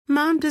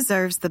Mom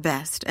deserves the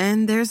best,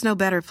 and there's no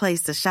better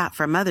place to shop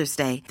for Mother's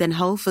Day than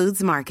Whole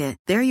Foods Market.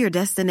 They're your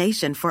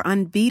destination for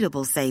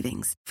unbeatable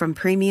savings, from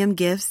premium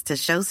gifts to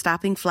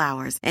show-stopping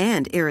flowers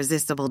and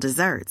irresistible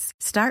desserts.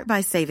 Start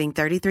by saving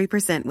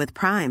 33% with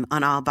Prime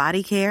on all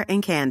body care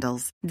and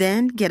candles.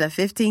 Then get a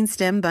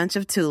 15-stem bunch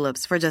of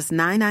tulips for just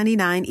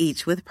 $9.99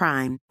 each with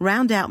Prime.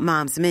 Round out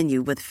Mom's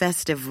menu with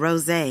festive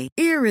rosé,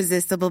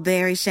 irresistible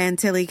berry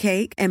chantilly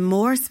cake, and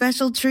more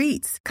special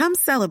treats. Come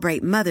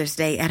celebrate Mother's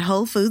Day at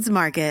Whole Foods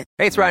Market.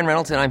 Hey, it's Ryan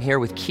Reynolds, and I'm here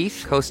with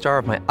Keith, co-star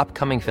of my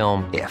upcoming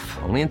film, If,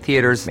 only in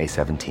theaters May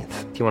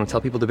 17th. Do you want to tell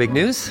people the big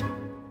news?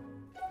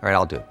 All right,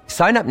 I'll do it.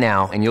 Sign up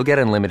now and you'll get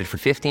unlimited for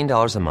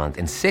 $15 a month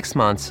and 6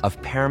 months of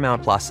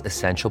Paramount Plus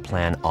Essential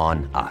Plan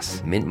on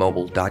us.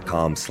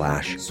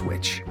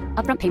 MintMobile.com/switch.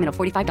 Upfront payment of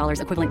 $45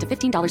 equivalent to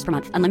 $15 per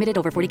month. Unlimited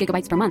over 40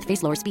 gigabytes per month.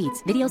 Face lower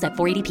speeds. Videos at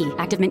 480p.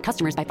 Active Mint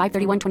customers by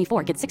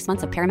 531.24 get 6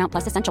 months of Paramount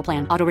Plus Essential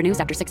Plan. Auto renews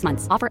after 6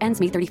 months. Offer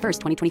ends May 31st,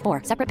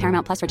 2024. Separate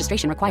Paramount Plus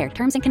registration required.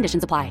 Terms and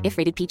conditions apply if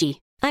rated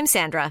PG. I'm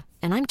Sandra,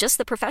 and I'm just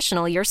the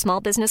professional your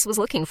small business was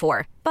looking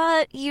for.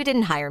 But you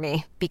didn't hire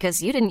me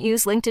because you didn't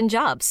use LinkedIn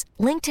Jobs.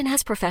 LinkedIn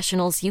has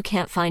professionals you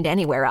can't find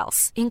anywhere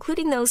else,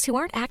 including those who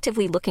aren't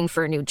actively looking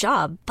for a new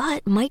job,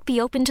 but might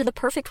be open to the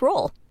perfect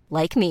role,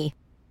 like me.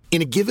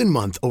 In a given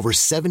month, over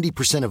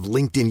 70% of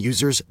LinkedIn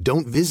users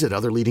don't visit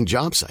other leading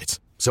job sites.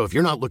 So if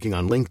you're not looking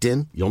on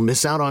LinkedIn, you'll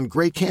miss out on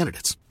great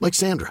candidates like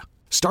Sandra.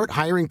 Start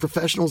hiring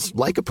professionals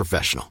like a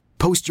professional.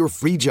 Post your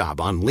free job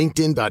on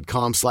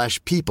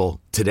linkedin.com/people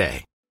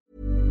today.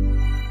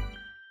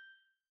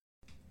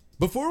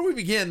 Before we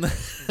begin,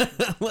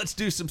 let's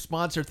do some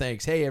sponsor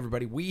thanks. Hey,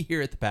 everybody, we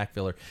here at the Pack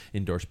Filler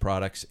endorse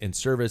products and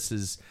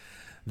services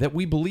that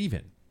we believe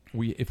in.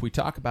 If we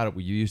talk about it,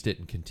 we used it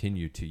and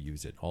continue to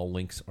use it. All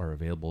links are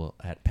available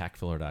at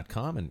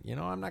packfiller.com. And,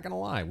 I'm not going to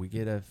lie, we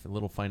get a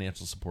little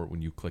financial support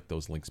when you click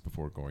those links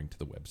before going to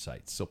the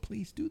website. So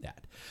please do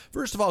that.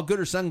 First of all,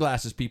 Gooder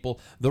sunglasses,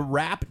 people. The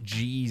Wrap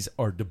G's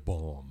are the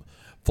bomb.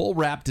 Full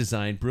wrap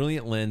design,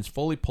 brilliant lens,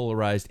 fully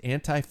polarized,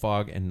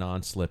 anti-fog, and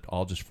non-slipped,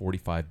 all just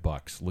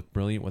 $45. Look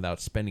brilliant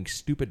without spending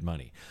stupid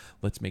money.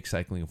 Let's make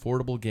cycling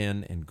affordable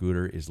again, and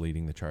Gooder is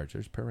leading the charge.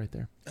 There's a pair right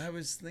there. I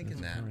was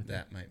thinking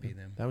that might be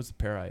them. That was the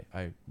pair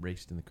I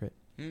raced in the crit.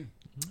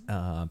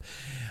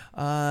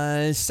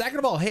 Second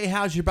of all, hey,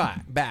 how's your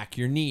back,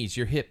 your knees,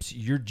 your hips,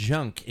 your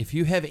junk? If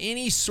you have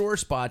any sore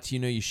spots,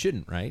 you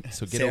shouldn't, right?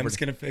 So get Sam's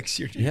gonna fix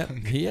your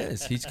junk. Yeah, he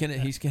is. He's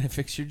gonna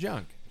fix your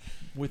junk.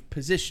 With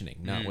positioning,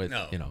 not with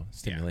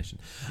stimulation.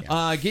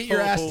 Yeah. Get your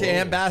ass to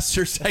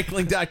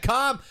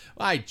ambassadorcycling.com.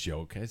 I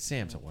joke.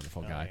 Sam's a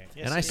wonderful guy,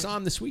 and I saw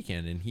him this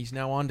weekend, and he's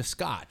now on to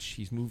Scotch.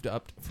 He's moved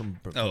up from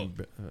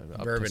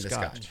bourbon to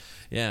Scotch.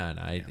 Yeah,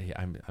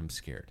 and I'm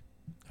scared.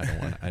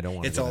 I don't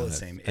want. It's all the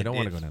same. I don't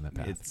want to go down that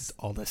path. It's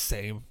all the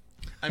same.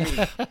 I mean,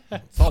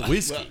 it's all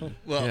whiskey.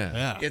 Well,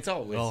 yeah. It's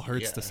all whiskey. It all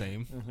hurts the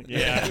same.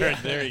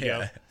 Yeah, there you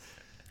go.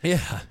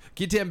 Yeah.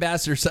 Get to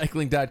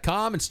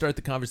ambassadorcycling.com and start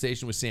the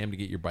conversation with Sam to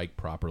get your bike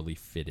properly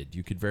fitted.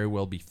 You could very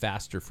well be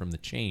faster from the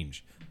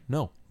change.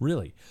 No,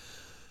 really.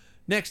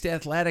 Next,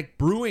 Athletic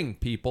Brewing,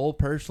 people.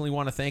 Personally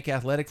want to thank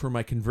Athletic for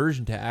my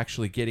conversion to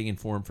actually getting in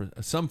form for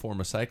some form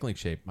of cycling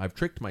shape. I've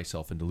tricked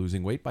myself into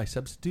losing weight by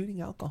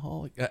substituting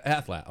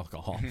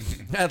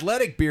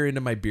athletic beer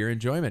into my beer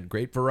enjoyment.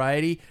 Great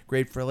variety,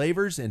 great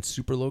flavors, and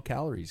super low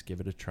calories. Give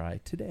it a try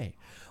today.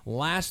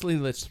 Lastly,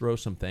 let's throw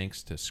some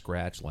thanks to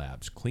Scratch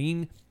Labs.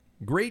 Clean,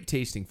 great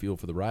tasting fuel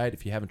for the ride.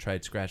 If you haven't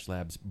tried Scratch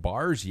Labs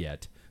bars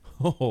yet,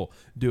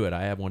 do it.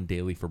 I have one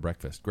daily for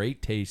breakfast.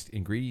 Great taste,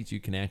 ingredients you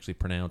can actually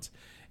pronounce,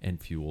 and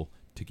fuel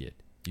to get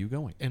you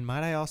going. And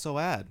might I also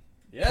add,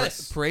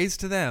 yes, praise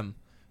to them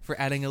for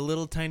adding a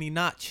little tiny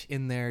notch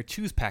in their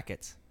chews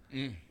packets.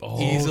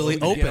 Easily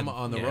so open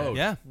on the road.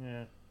 Yeah,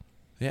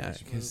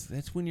 because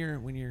that's when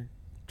you're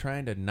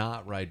trying to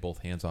not ride both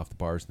hands off the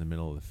bars in the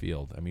middle of the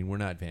field. I mean, we're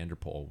not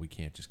Vanderpool. We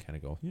can't just kind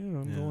of go,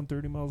 I'm going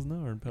 30 miles an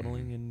hour and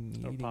pedaling and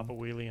eating. Or pop a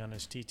wheelie on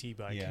his TT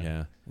bike.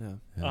 Yeah.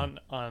 On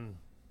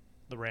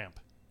the ramp.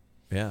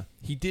 Yeah.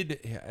 He did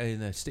in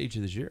the stage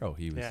of the Giro.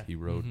 He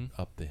rode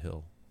up the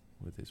hill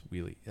with his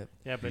wheelie.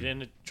 Yeah, but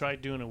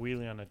tried doing a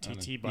wheelie on a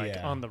TT bike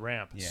on the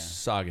ramp. Yeah.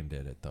 Sagan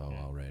did it though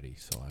already.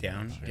 So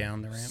down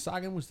the ramp.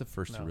 Sagan was the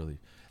first to really.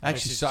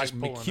 Actually,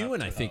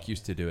 McEwen I think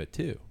used to do it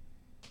too.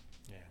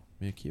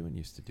 McEwen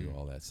used to do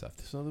all that stuff.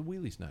 So the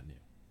wheelie's not new.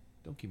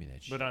 Don't give me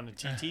that shit. But on the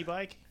TT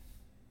bike?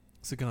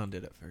 Sagan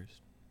did it first.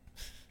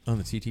 On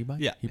the TT bike?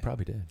 Yeah. He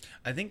probably did.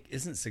 I think,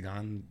 isn't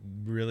Sagan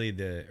really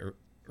the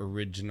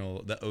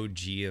original, the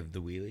OG of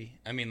the wheelie?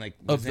 I mean, like,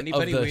 was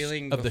anybody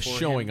wheeling before of the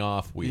showing him?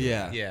 off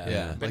wheelie.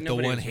 Yeah. Like the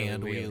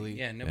one-hand wheelie.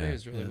 Yeah, nobody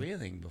was really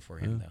wheeling before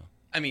him, though.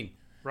 I mean,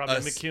 Robbie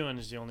McEwen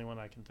is the only one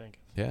I can think of.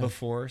 Yeah.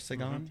 Before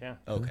Sagan? Yeah.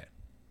 Okay.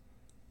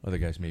 Other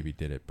guys maybe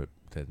did it, but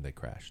then they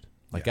crashed.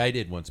 Like I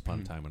did once upon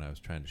a time when I was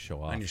trying to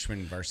show off. On your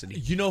Schwinn varsity.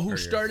 You know who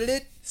started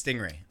it?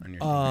 Stingray.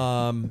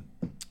 On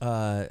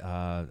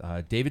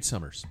your David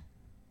Summers.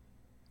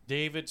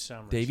 David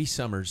Summers. Davey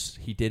Summers.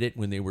 He did it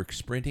when they were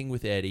sprinting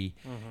with Eddie,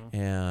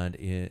 and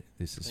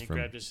this is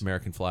from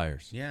American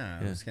Flyers. Yeah,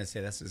 I was gonna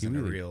say this isn't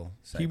a real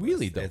cyclist. He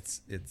wheelied though.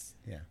 It's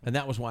and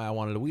that was why I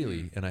wanted a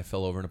wheelie, and I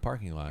fell over in a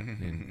parking lot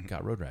and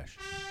got road rash.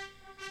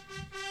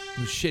 It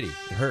was shitty.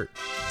 It hurt.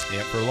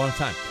 Yep. For a long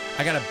time.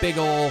 I got a big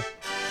old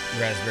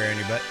raspberry on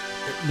your butt.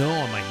 No,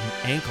 on my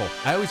ankle.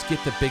 I always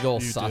get the big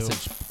old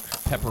sausage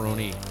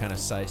pepperoni kind of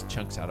sized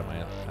chunks out of my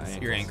ankles.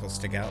 Your ankles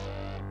stick out?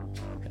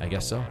 I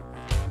guess so.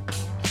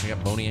 I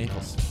got bony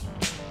ankles.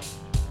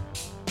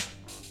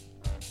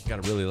 Got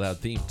a really loud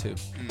theme, too.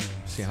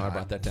 See how I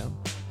brought that down?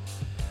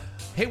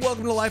 Hey,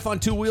 welcome to Life on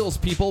Two Wheels,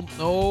 people.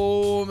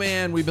 Oh,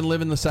 man, we've been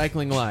living the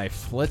cycling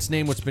life. Let's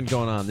name what's been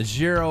going on. The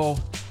Giro,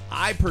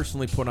 I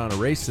personally put on a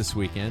race this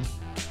weekend.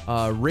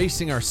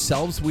 Racing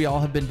ourselves, we all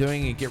have been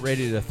doing, and get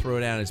ready to throw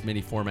down as many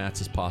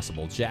formats as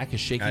possible. Jack is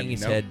shaking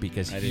his head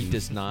because he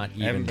does not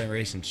even... I haven't been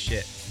racing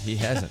shit. He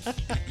hasn't.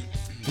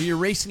 Well, you're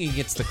racing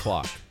against the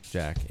clock,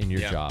 Jack, in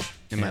your job.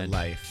 In my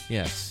life.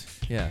 Yes.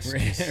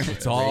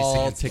 It's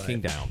all ticking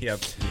down.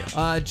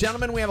 Yep.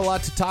 Gentlemen, we have a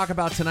lot to talk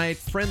about tonight.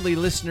 Friendly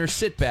listener,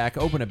 sit back,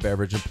 open a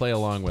beverage, and play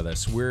along with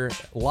us. We're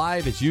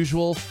live as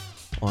usual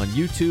on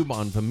YouTube,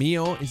 on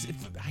Vimeo. Is it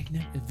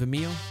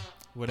Vimeo?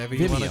 Whatever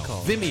you want to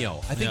call it. Vimeo.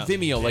 I think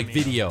Vimeo, like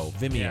video.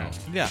 Vimeo.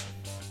 Yeah.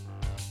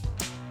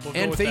 We'll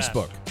and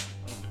Facebook.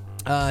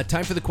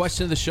 Time for the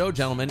question of the show,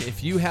 gentlemen.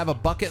 If you have a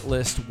bucket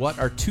list, what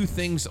are 2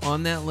 things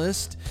on that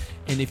list?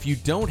 And if you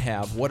don't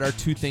have, what are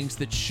 2 things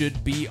that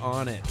should be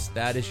on it?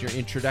 That is your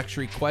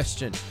introductory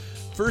question.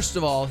 First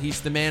of all, he's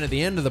the man at the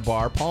end of the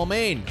bar, Paul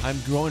Main. I'm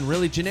going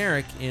really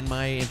generic in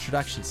my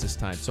introductions this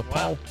time. So,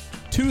 Paul,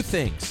 2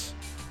 things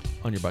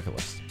on your bucket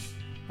list.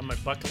 On my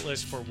bucket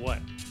list for what?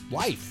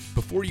 Life,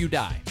 before you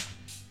die.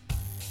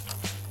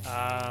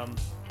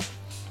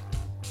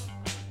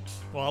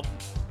 Well,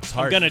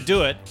 I'm going to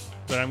do it,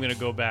 but I'm going to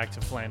go back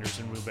to Flanders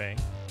and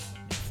Roubaix.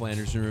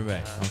 Flanders and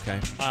Roubaix, okay.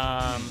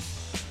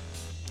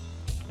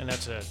 And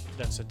that's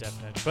a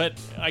definite. But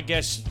I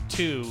guess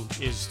 2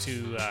 is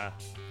to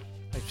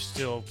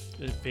still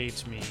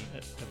evades me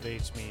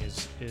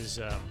is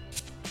a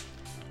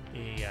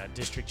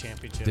district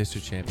championship.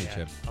 District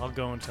championship. Yeah, I'll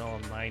go until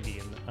I'm 90,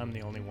 and I'm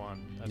the only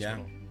one. That's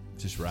what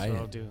just right.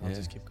 I'll do. I'll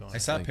just keep going. I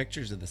saw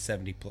pictures of the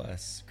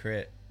 70+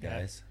 crit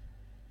guys.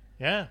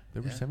 Yeah.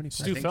 There were 70+.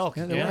 Stu Felk.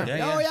 Yeah, there were.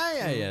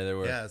 Yeah, there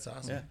were. Yeah, that's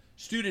awesome. Yeah.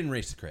 Stu didn't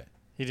race the crit.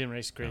 He didn't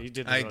race the crit. He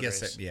did the I road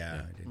guess race.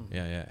 I did.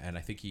 Yeah. And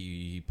I think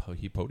he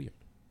podiumed.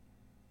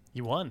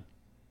 He won.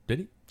 Did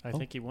he? I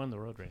think he won the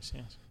road race,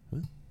 yes.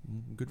 Well,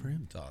 good for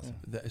him. It's awesome.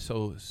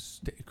 So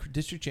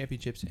district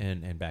championships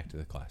and back to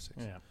the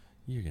classics. Yeah.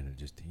 You're gonna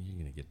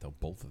get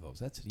both of those.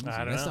 That's easy. I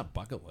don't That's know. not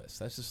bucket list.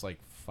 That's just like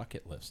fuck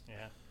it list.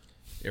 Yeah.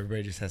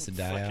 Everybody just has to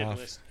die off.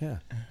 List. Yeah.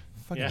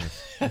 Fuck Yeah. it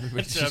list.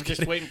 Everybody's So I'm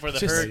just waiting for the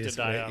just- herd to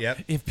die off.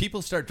 Yep. If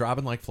people start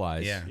dropping like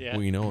flies, Yeah.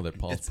 we know that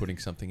Paul's putting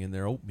something in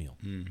their oatmeal.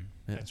 Yeah.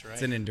 That's right.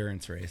 It's an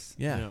endurance race.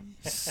 Yeah.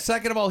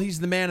 Second of all, he's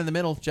the man in the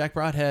middle, Jack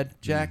Broadhead.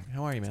 Jack,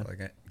 how are you, man? That's all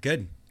I got.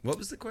 Good. What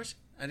was the question?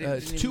 I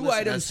didn't even 2 listen.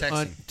 items I was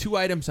on texting. 2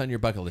 items on your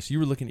bucket list. You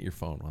were looking at your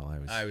phone while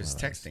I was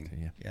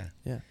texting. Yeah.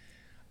 Yeah.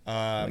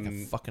 Like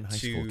a fucking high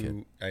school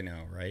kid. I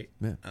know, right?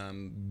 Yeah.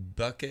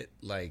 Bucket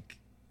like.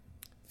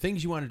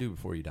 Things you want to do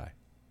before you die.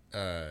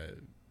 Uh,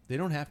 They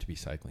don't have to be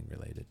cycling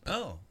related.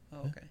 oh,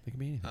 okay. They can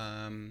be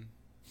anything.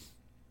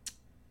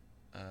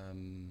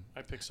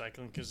 I pick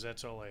cycling because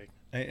that's all I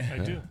I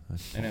do.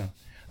 I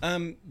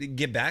know.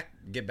 Get back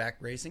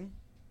racing.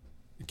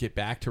 Get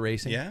back to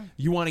racing? Yeah.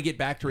 You want to get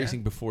back to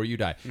racing before you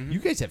die. You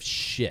guys have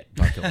shit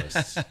bucket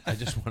lists. I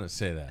just want to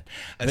say that.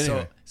 But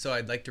anyway. So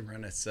I'd like to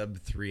run a sub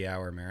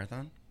 3-hour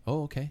marathon.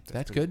 Oh, okay.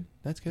 That's good.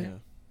 That's good. Yeah.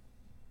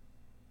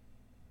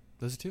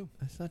 Those are 2.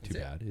 That's not too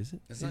bad, is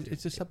it? It's not too-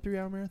 It's a sub 3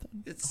 hour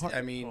marathon? It's.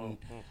 I mean.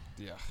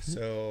 Yeah.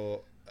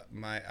 So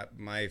my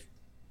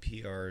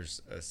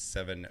PR's a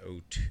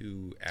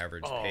 7:02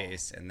 average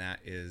pace, and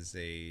that is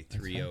a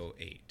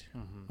 3:08.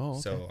 Oh,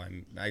 okay. So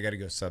I got to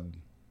go sub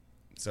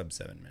 7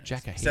 minutes.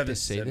 Jack, I hate Seven- to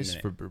say 7 this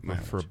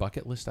minute for a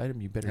bucket list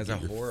item. You better That's get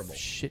a your horrible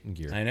shit in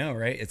gear. I know,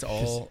 right? It's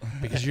all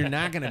because you're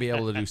not going to be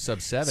able to do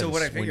sub 7 So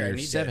what I when figure, you're I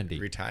need 70.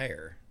 to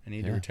retire. I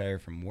need to retire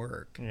from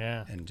work.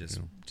 Yeah. And just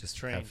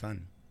Train. have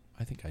fun.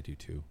 I think I do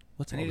too.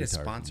 Let's I all need a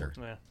retire from sponsor. work.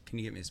 Yeah. Can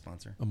you get me a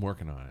sponsor? I'm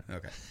working on it.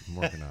 Okay. I'm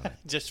working on it.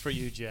 Just for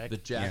you, Jack. The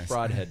Jack Yes.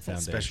 Broadhead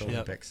Foundation. Special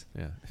Olympics.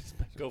 Yeah.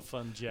 Go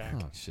fund Jack.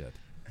 Oh shit.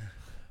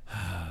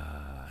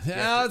 You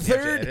have to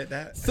edit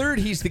that? Third,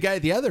 he's the guy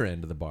at the other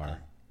end of the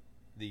bar,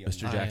 The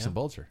Mr. I Jackson am.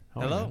 Bulger.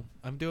 How are you, Hello. man?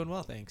 I'm doing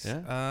well, thanks.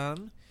 Yeah?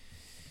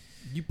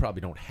 You probably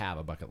don't have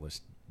a bucket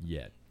list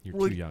yet. You're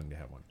Well, too young to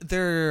have one.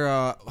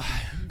 They're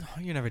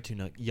you're never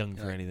too young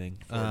for anything.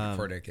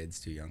 4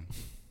 decades too young.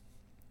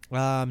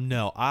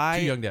 No,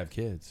 Too young to have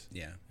kids.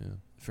 Yeah.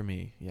 for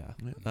me, yeah.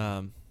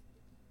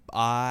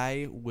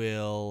 I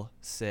will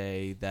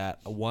say that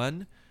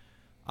 1,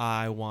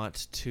 I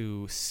want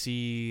to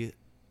see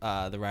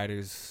the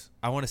riders.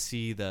 I want to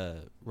see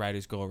the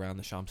riders go around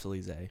the Champs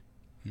Elysees.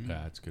 Yeah,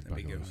 that's good. That'd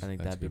be bucket good. list. I think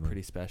That's that'd be a good one.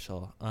 pretty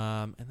special.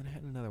 And then I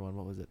had another one.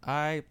 What was it?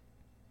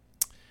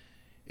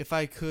 if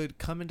I could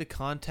come into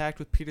contact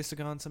with Peter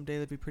Sagan someday,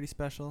 that'd be pretty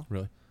special.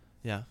 Really?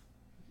 Yeah.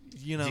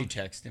 You know, Do you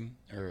text him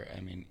or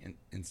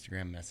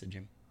Instagram message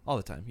him? all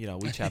the time. You know,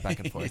 we chat back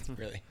and forth.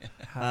 Really?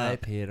 Hi,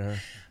 Peter.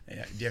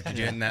 Yeah. Do you have to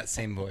do it in that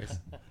same voice?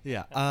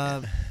 Yeah.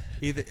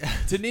 Either.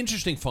 It's an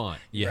interesting font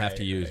you have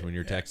to Right, use right, when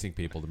you're texting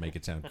people to make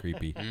it sound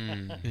creepy.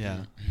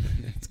 Yeah.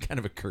 It's kind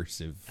of a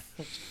cursive,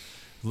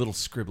 little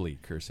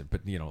scribbly cursive,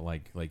 but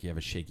like you have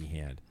a shaky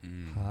hand.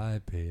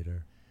 Hi,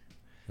 Peter.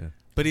 Yeah.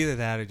 But either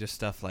that or just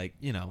stuff like,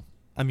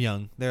 I'm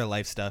young. There are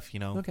life stuff,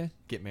 Okay.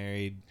 Get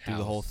married, do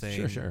the whole House.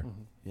 thing. Sure.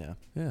 Yeah.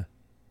 Yeah.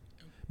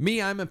 Me,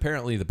 I'm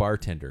apparently the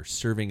bartender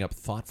serving up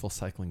thoughtful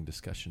cycling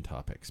discussion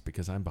topics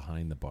because I'm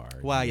behind the bar.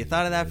 Wow, you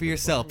thought of that for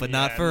yourself, but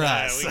not for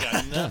us. We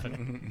got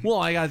nothing. Well,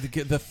 I got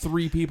the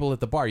three people at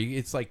the bar.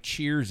 It's like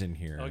Cheers in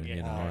here, Okay.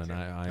 and Okay.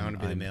 I wanna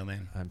be the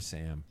mailman. I'm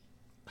Sam.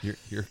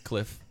 You're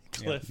Cliff.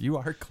 Cliff. You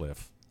are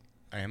Cliff.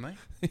 Am I?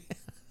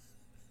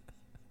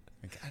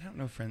 I don't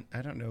know,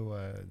 I don't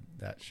know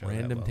that show.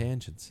 Random that well.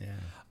 tangents.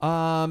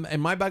 Yeah.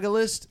 And my bucket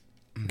list,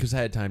 because I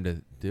had time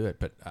to do it,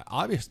 but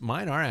obviously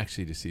mine are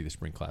actually to see the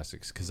Spring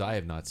Classics because I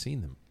have not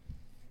seen them,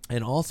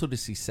 and also to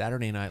see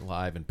Saturday Night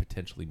Live and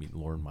potentially meet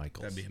Lorne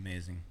Michaels. That'd be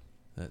amazing.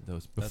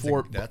 Those That's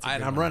before, that's a good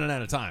I'm one. running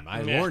out of time.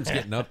 Lorne's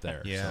getting up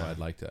there, Yeah. so I'd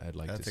like to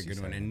That's see a good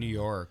one. Saturday In Night New Live.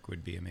 York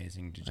would be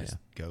amazing to just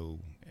go.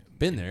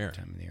 Been any there.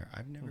 Time of the year.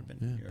 I've never been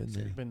Yeah, to New York been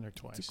City. there. Been there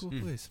twice. It's a cool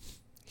place.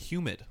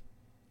 Humid.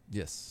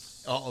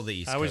 Yes. All the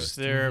East I was Coast.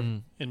 there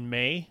Mhm. in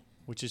May,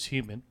 which is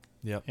humid,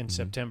 Yep. and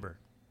September,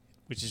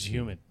 which is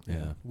humid.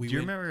 Yeah. Do you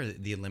remember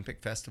the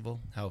Olympic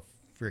Festival? How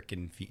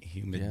freaking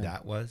humid Yeah.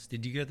 that was?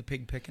 Did you go to the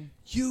pig picking?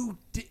 You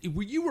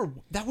were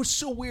that was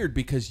so weird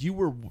because you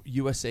were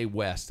USA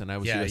West and I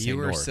was Yeah, USA you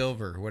were North.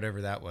 silver,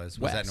 whatever that was.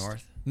 Was that West.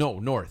 north? No,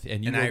 North,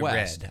 and you And were I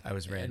West. red. I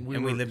was red. and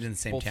And we lived in the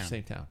same both town.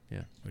 Same town.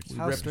 Yeah. We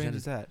How strange represented-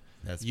 is that?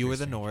 That's You were pretty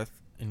the strange. north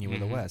and you were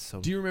the west. So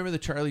Do you remember the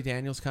Charlie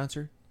Daniels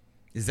concert?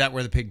 Is that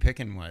where the pig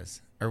picking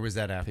was, or was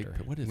that after?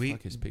 What the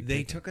fuck is pig They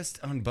picking? took us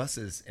on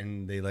buses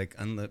and they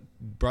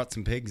brought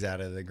some pigs out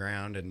of the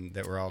ground and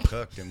that were all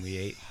cooked and we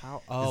ate. how?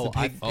 It's Oh, the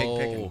pig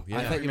picking. yeah.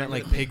 I thought you meant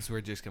like pigs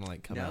were just gonna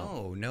come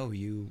out. No,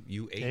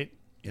 you ate.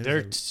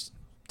 They're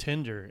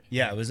tender.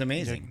 Yeah, it was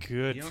amazing. They're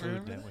good You don't food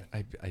remember that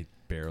way. I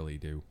barely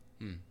do.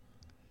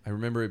 I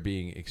remember it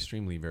being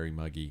extremely very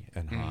muggy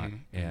and hot,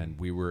 and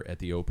we were at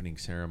the opening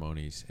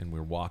ceremonies, and we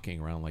were walking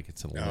around like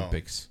it's an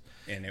Olympics.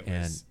 And it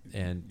was,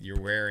 and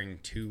you're wearing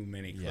too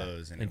many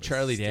clothes, and, it was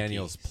Charlie sticky.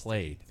 Daniels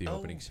played the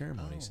opening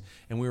ceremonies,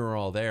 and we were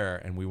all there,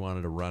 and we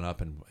wanted to run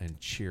up and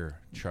cheer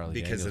Charlie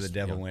Because Daniels. of the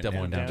devil went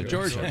went down to to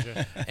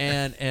Georgia,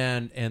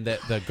 and that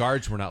the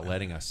guards were not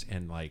letting us,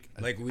 and like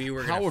we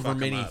were gonna however fuck 'em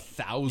many up.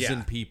 thousand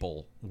Yeah.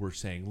 people were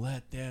saying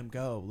let them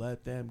go,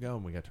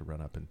 and we got to run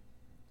up and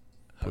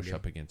push him.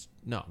 up against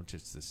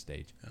just the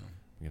stage.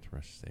 We got to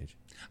rush the stage.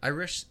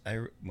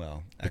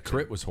 The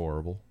Crit was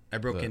horrible. I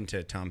broke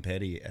into Tom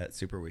Petty at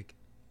Super Week.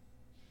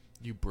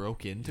 You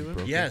broke into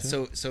it. Yeah,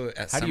 so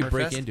at How do you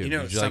break Summerfest, into it? You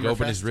know, Did you like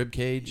open his Summerfest, rib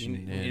cage? You,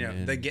 and, know,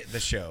 and the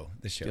show.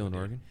 Stealing dude.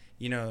 Oregon?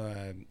 You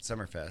know,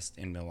 Summerfest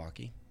in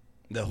Milwaukee.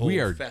 The whole we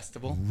are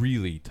festival.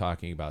 really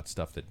talking about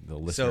stuff that the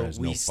listener So has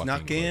we no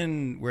snuck fucking clue.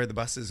 in where the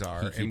buses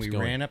are, and keeps we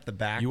going. ran up the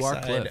back You are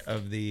side Cliff.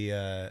 of the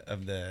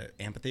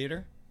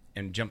amphitheater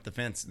and jumped the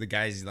fence. The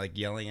guys like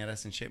yelling at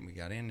us and shit. And we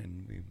got in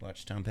and we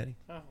watched Tom Petty.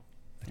 Oh.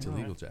 It's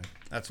illegal, Jack.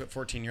 That's what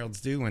 14-year-olds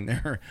do when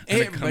they're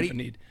Hey,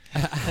 unaccompanied.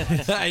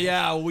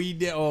 Yeah, we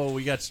did. Oh,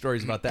 we got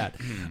stories about that.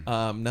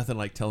 Nothing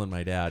like telling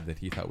my dad that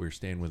he thought we were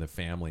staying with a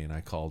family, and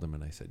I called him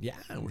and I said, "Yeah,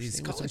 we're These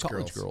staying with some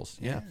college college girls."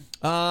 girls."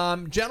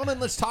 Yeah.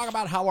 Gentlemen, let's talk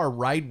about how our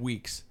ride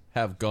weeks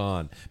have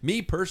gone.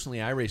 Me personally,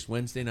 I raced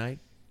Wednesday night.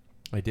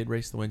 I did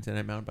race the Wednesday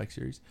night mountain bike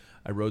series.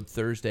 I rode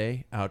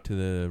Thursday out to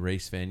the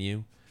race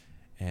venue,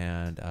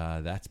 and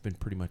that's been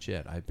pretty much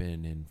it. I've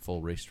been in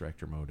full race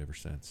director mode ever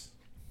since.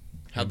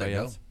 How'd that Anybody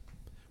go? else?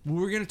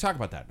 We're going to talk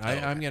about that. okay.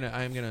 I'm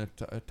gonna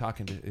talk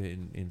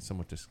in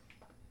somewhat just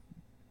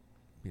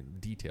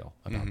detail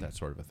about that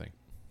sort of a thing.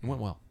 It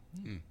went well.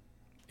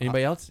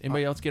 Anybody else?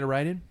 Anybody else get a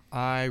ride in?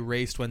 I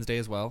raced Wednesday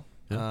as well.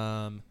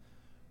 Yeah.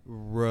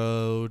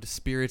 Rode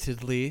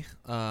spiritedly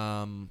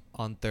on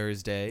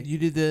Thursday. You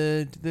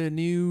did the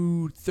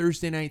new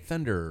Thursday Night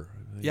Thunder.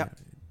 Yep,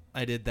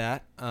 I did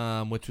that,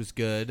 which was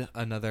good.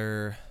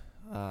 Another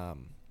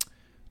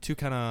two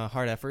kind of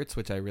hard efforts,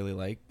 which I really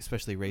like,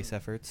 especially race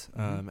efforts.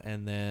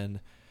 And then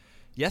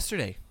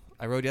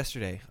I rode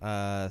yesterday,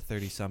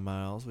 30-some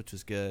miles, which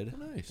was good.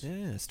 Oh, nice.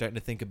 Yeah, starting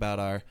to think about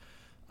our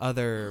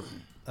other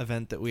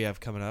event that we have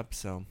coming up.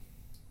 So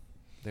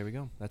there we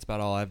go. That's about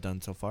all I've done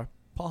so far.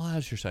 Paul,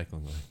 how's your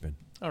cycling life been?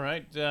 All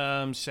right.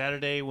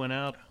 Saturday went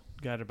out,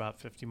 got about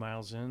 50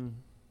 miles in.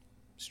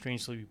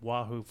 Strangely,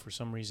 Wahoo, for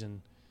some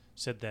reason,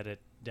 said that it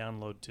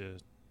download to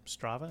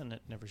Strava, and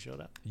it never showed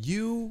up.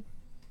 You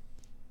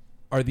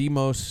are the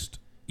most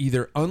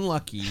either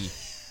unlucky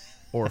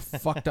or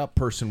fucked up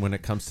person when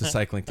it comes to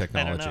cycling I don't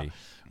know. technology.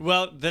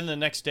 Well, then the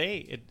next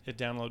day, it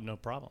downloaded no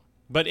problem.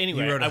 But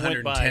anyway, You rode I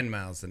went 110 by.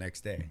 miles the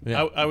next day.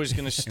 Yeah. I was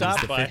going to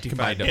stop by.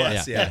 55 Combined,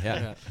 plus,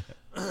 yeah.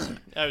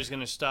 I was going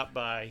to stop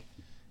by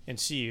and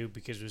see you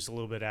because it was a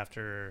little bit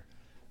after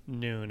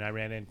noon. I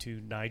ran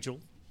into Nigel.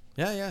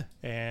 Yeah.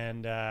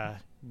 And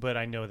but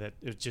I know that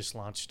it just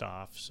launched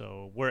off.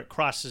 So where it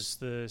crosses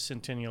the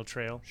Centennial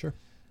Trail, Sure.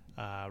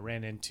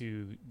 Ran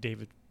into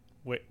David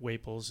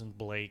Waples and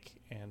Blake,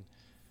 and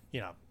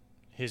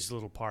his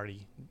little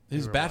party,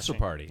 His bachelor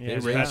party. Yeah,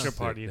 his bachelor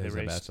party. They His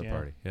raced, bachelor yeah.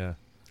 party. Yeah.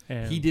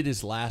 And He did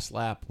his last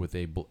lap with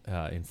a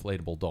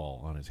inflatable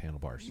doll on his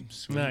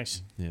handlebars.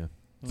 nice. Yeah.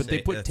 But they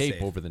Safe- put that's tape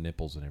safe. over the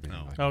nipples and everything.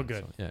 Oh. like Oh, that.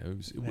 good. So, yeah, it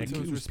was It was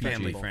Family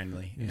respectable.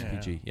 friendly. It was Yeah.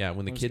 PG. Yeah,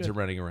 when the It was kids good. are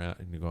running around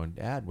and you're going,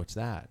 Dad, what's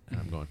that? And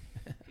I'm going,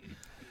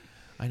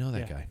 I know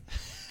that Yeah.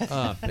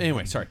 guy.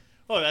 Anyway, sorry.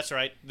 Oh, that's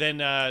right. Then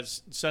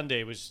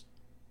Sunday was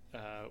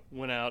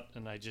went out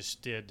and I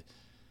just did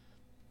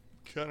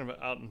kind of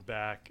out and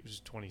back. It was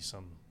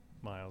 20-some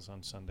miles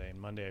on Sunday. And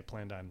Monday I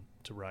planned on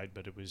to ride,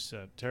 but it was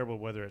terrible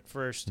weather at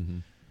first. Mm-hmm.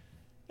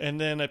 And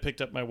then I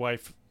picked up my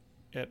wife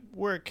at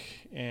work,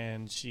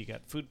 and she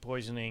got food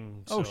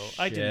poisoning. So Oh,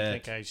 I didn't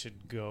shit. think I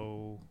should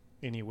go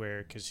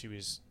anywhere because she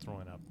was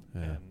throwing up.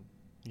 Yeah.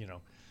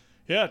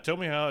 And, tell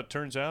me how it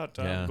turns out.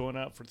 Yeah. I'm going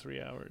out for 3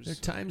 hours. There are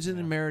times in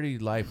a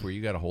married life where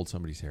you got to hold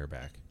somebody's hair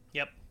back.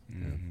 Yep. Yeah.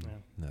 And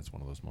that's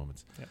one of those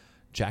moments. Yep.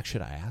 Jack,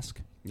 should I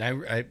ask?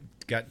 I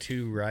got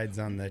 2 rides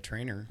on the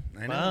trainer.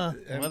 I know. Wow.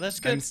 Well, that's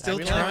good. I'm still I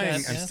really trying.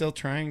 like that, I'm yeah. still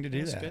trying to do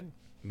That's that. good.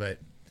 But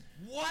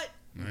What?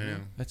 I know.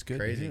 That's good.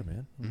 Crazy. to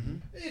hear,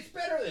 man. It's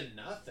better than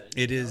nothing.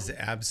 It is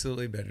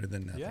absolutely better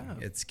than nothing. Yeah.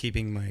 It's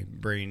keeping my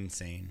brain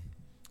sane.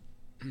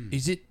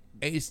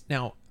 Is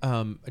now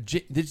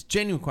this is a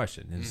genuine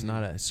question, and it's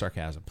not a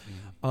sarcasm.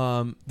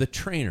 The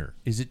trainer,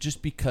 is it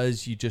just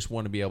because you just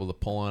want to be able to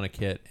pull on a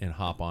kit and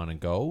hop on and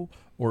go,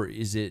 or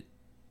is it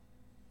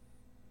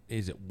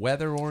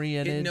weather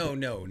oriented?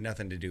 No,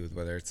 nothing to do with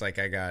weather. It's like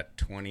I got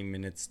 20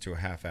 minutes to a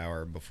half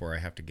hour before I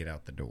have to get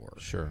out the door.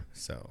 Sure.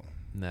 So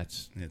And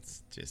that's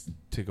it's just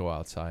to go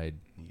outside,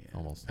 yeah.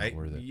 almost not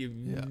worth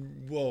it.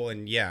 Well,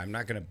 and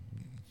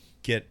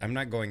I'm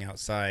not going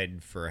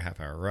outside for a half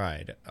hour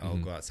ride. I'll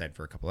go outside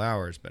for a couple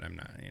hours, but I'm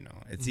not,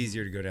 it's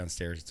easier to go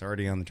downstairs. It's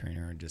already on the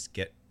trainer and just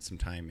get some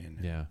time in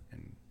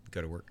and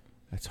go to work.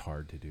 That's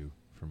hard to do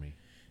for me,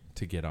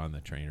 to get on the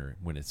trainer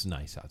when it's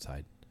nice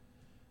outside.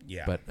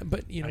 Yeah. But I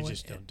what?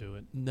 just don't do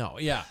it. No,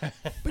 yeah.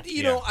 But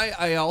know,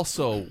 I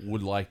also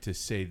would like to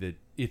say that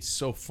it's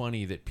so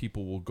funny that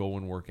people will go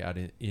and work out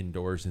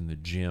indoors in the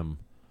gym,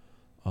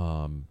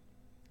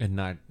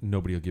 and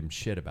nobody will give them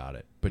shit about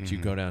it. But you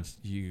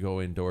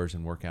go indoors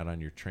and work out on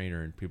your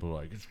trainer, and people are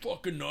like, "It's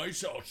fucking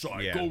nice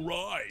outside. Yeah. Go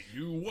ride.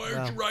 Why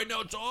aren't you riding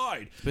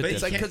outside?" But It's you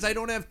like, can't- because I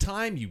don't have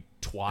time, you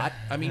twat.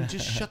 I mean,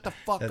 just shut the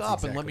fuck That's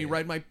up and let me exactly it.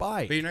 ride my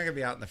bike. But you're not going to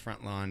be out in the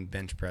front lawn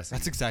bench pressing.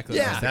 That's exactly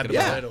what I was Yeah, thinking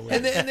yeah. about.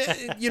 And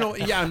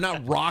then, I'm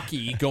not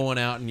Rocky going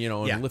out and Yeah.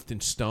 and lifting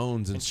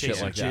stones and shit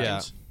chasing like that.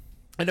 chickens.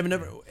 And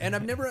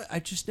I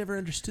just never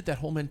understood that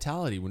whole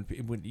mentality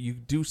when you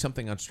do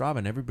something on Strava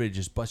and everybody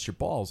just busts your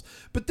balls.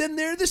 But then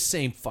they're the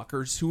same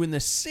fuckers who, in the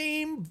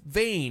same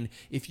vein,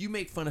 if you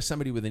make fun of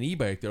somebody with an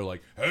e-bike, they're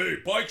like, "Hey,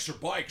 bikes are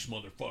bikes,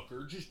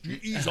 motherfucker. Just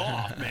ease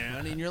off,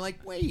 man." And you're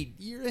like, "Wait,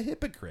 you're a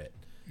hypocrite.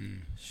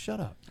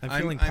 Shut up." I'm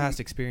I'm- feeling I'm- past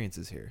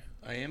experiences here.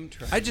 I am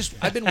trying.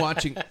 I've been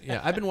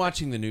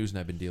watching the news, and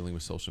I've been dealing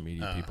with social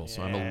media people,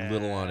 so I'm a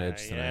little on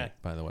edge tonight. yeah.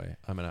 By the way,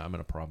 I'm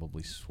gonna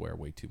probably swear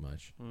way too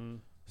much.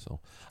 So,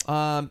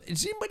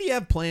 does anybody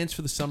have plans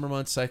for the summer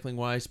months cycling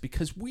wise?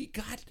 Because we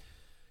got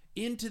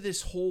into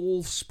this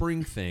whole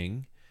spring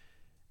thing,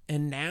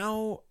 and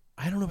now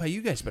I don't know about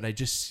you guys, but I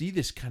just see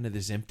this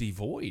empty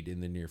void in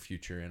the near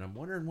future, and I'm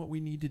wondering what we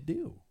need to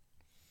do.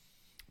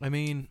 I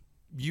mean,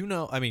 you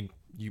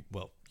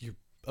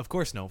of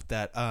course know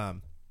that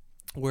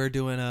we're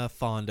doing a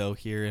Fondo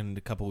here in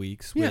a couple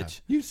weeks,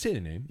 which you say the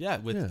name,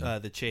 with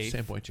the Chafe.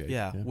 Sandpoint Chafe,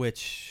 Yeah,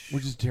 which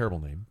is a terrible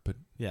name, but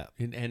yeah.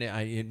 and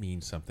it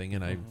means something,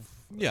 and I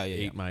Yeah,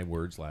 ate my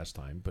words last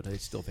time, but I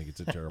still think it's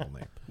a terrible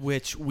name.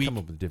 Which we Come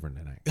up with different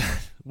tonight.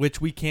 which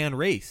we can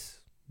race.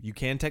 You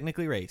can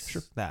technically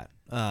race that.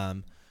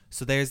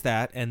 So there's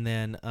that, and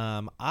then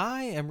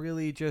I am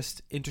really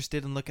just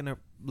interested in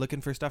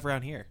looking for stuff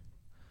around here.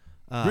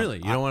 Really,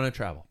 you don't want to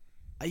travel?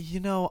 I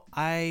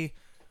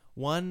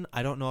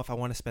don't know if I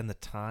want to spend the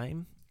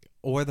time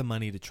or the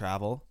money to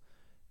travel,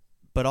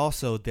 but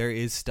also there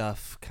is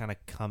stuff kind of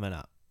coming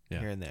up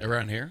here and there.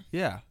 Around here?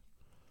 Yeah,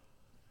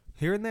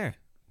 here and there.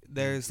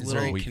 There's Is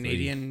little there any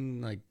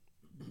Canadian,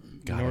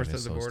 God, I north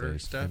miss of the those border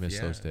days. stuff? I miss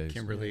those days.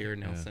 Kimberly or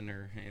Nelson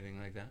or anything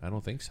like that? I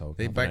don't think so.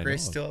 They Not that I bike know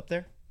race of. still up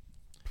there?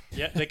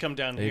 Yeah, they come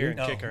down They here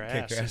do? and kick our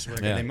ass.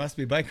 Okay, Yeah. they must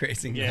be bike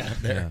racing up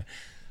there.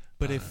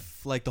 But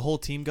if the whole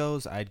team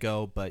goes, I'd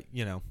go. But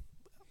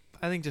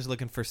I think just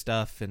looking for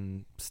stuff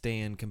and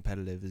staying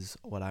competitive is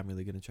what I'm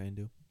really going to try and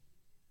do.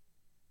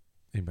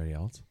 Anybody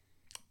else?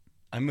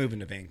 I'm moving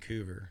to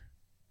Vancouver.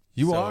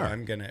 You are.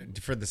 I'm gonna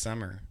for the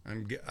summer.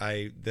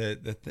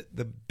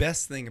 The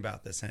best thing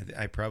about this, and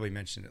I probably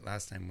mentioned it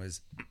last time,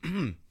 was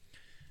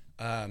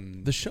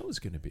The show is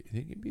going to be.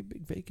 It could be a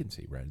big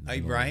vacancy, right? in the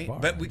middle of the right. bar.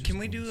 But I just can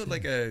we don't do see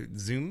like it. a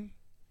Zoom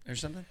or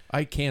something?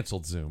 I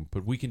canceled Zoom,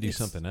 but we can do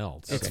something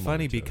else. It's some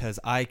funny other time. because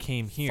I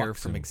came here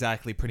Fuck from Zoom.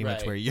 exactly pretty much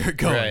Right. where you're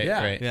going. Right,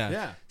 Yeah, right.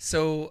 Yeah.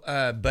 So,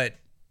 but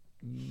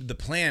the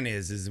plan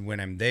is when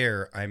I'm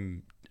there, I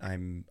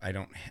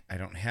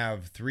don't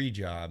have 3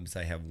 jobs.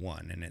 I have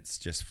 1, and it's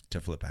just to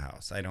flip a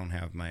house. I don't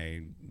have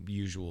my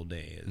usual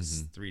day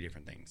is 3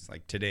 different things.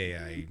 Like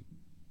today,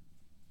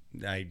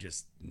 I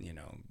just,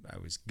 I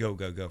was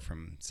go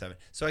from 7.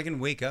 So I can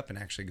wake up and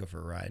actually go for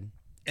a ride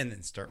and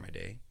then start my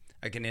day.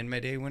 I can end my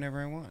day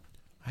whenever I want.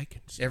 I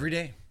can Every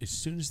day. as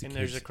soon as the And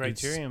kids, there's a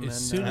criterion,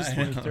 As then, soon as, I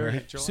know, 23rd of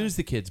right? July. as soon as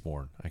the kid's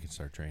born, I can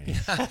start training.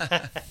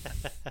 Well,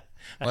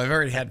 I've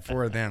already had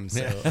 4 of them,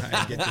 so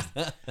I get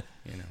to,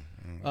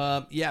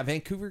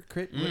 Vancouver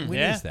crit. When is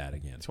Yeah. that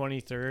again?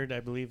 23rd, I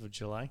believe, of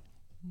July.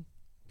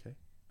 Okay,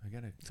 I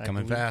gotta. It's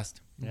coming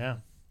fast. Yeah.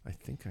 I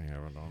think I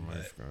have it on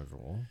my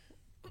schedule.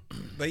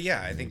 But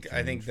yeah, I think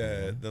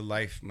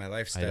my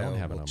lifestyle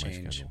have it will on my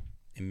change schedule.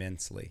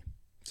 immensely.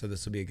 So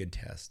this will be a good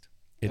test.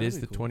 It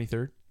is the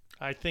 23rd.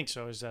 I think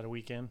so. Is that a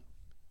weekend?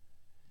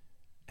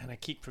 And I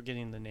keep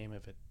forgetting the name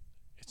of it.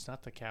 It's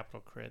not the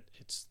Capital Crit.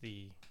 It's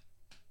the...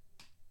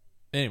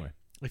 Anyway,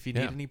 If you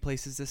Yeah. need any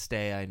places to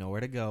stay, I know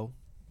where to go.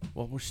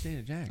 well, we're staying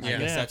at Jack's. I Yeah.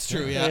 guess that's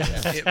true. Yeah.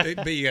 Yeah.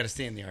 But you got to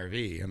stay in the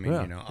RV. I mean,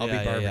 Yeah. I'll Yeah,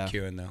 be yeah.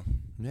 barbecuing though.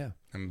 Yeah.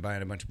 I'm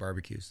buying a bunch of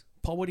barbecues.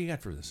 Paul, what do you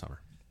got for this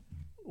summer?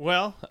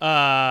 Well,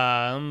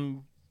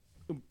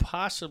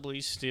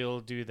 possibly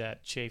still do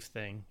that chafe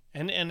thing.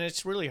 And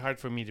it's really hard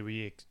for me to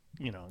be,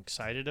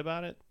 excited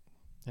about it.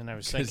 And I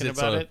was thinking it's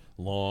about a it.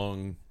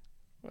 long.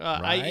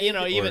 I ride,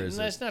 or even is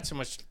it's not so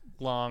much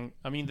long.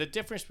 I mean, the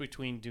difference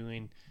between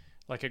doing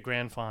like a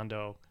Grand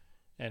Fondo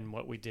and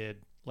what we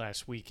did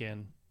last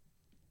weekend,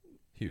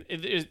 Huge.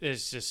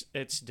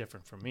 it's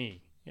different for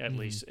me at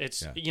least.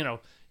 It's Yeah.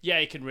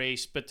 You can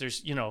race, but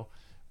there's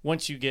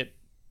once you get,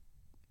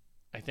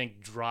 I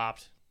think,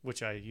 dropped,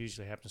 which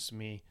usually happens to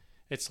me,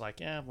 it's like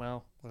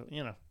well,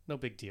 no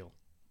big deal.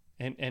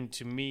 And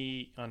to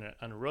me on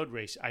a road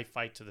race, I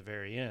fight to the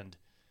very end.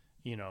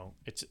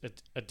 It's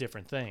a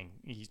different thing.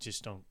 You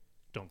just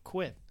don't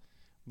quit,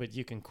 but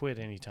you can quit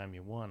anytime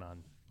you want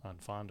on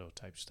Fondo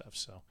type stuff.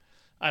 So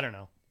I don't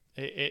know.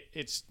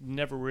 It's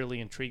never really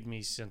intrigued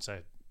me since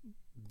I've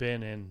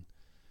been in,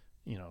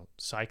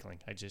 cycling.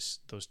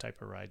 Those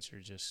type of rides are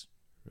just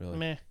Really?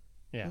 meh.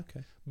 Yeah.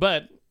 Okay.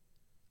 But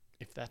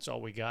if that's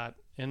all we got,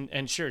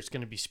 and sure, it's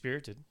going to be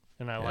spirited,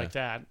 and I Yeah. like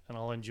that, and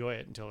I'll enjoy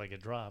it until I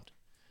get dropped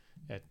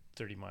at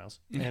 30 miles.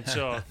 And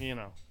so,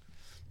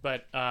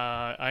 But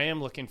I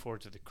am looking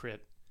forward to the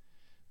crit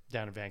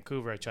down in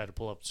Vancouver. I tried to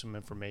pull up some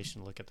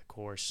information, look at the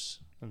course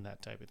and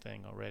that type of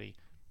thing already,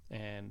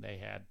 and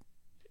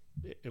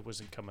it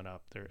wasn't coming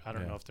up. I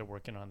don't know if they're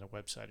working on their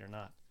website or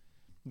not,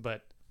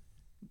 but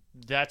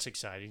that's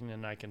exciting,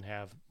 and I can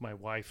have my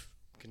wife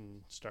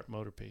can start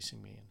motor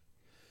pacing me and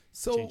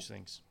change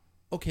things.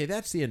 Okay,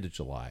 that's the end of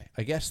July.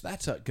 I guess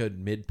that's a good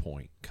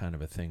midpoint kind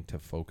of a thing to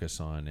focus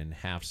on and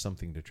have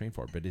something to train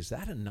for. But is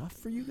that enough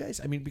for you guys?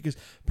 I mean, because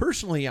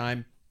personally,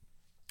 I'm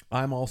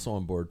also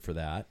on board for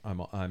that.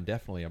 I'm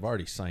definitely. I've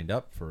already signed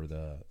up for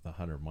the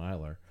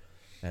 100-miler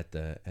at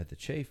the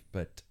Chafe.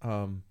 But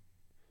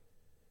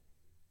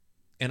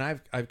and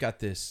I've got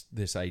this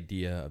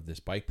idea of this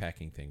bike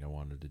packing thing I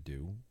wanted to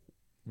do,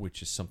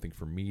 which is something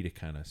for me to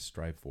kind of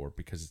strive for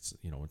because it's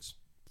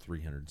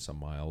 300 some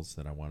miles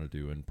that I want to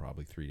do in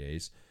probably 3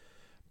 days.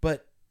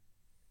 But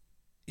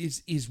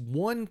is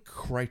one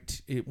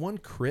crit in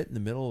the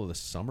middle of the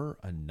summer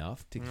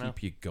enough to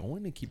keep you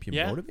going and keep you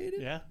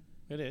motivated? Yeah,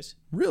 it is.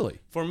 Really?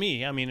 For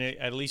me, I mean,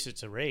 at least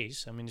it's a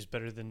race. I mean, it's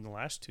better than the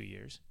last 2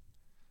 years.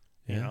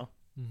 Yeah.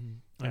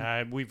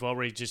 We've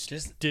already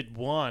just did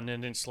one,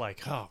 and it's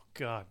like, oh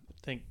God,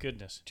 thank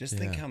goodness. Just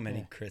think how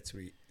many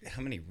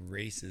how many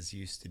races you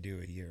used to do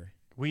a year.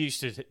 We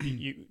used to.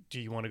 Do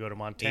you want to go to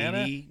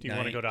Montana? 80, do you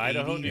want to go to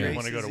Idaho? Do you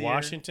want to go races to a year?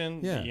 Washington?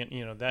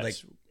 Yeah.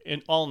 That's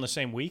all in the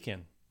same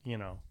weekend.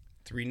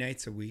 3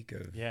 nights a week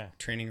of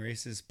training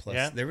races plus.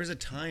 Yeah. There was a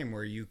time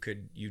where you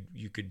could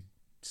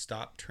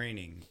stop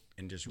training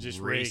and just race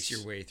race.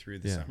 your way through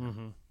the summer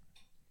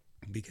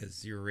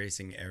because you're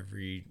racing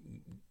every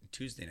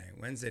Tuesday night,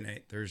 Wednesday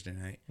night, Thursday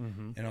night,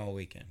 and all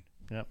weekend.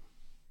 Yep.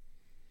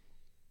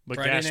 But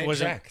Friday gas night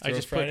wasn't. track. I Throw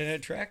just Friday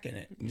night track in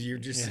it. You're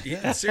just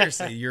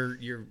seriously.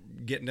 You're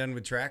getting done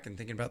with track and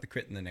thinking about the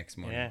crit in the next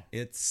morning. Yeah.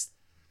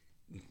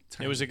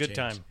 It was a good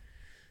time.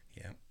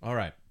 Yeah. All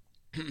right.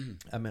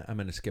 I'm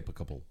going to skip a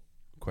couple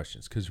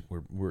questions because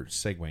we're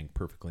segueing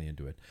perfectly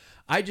into it.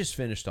 I just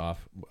finished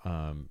off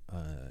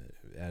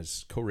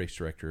as co-race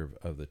director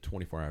of the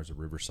 24 Hours of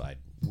Riverside,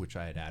 which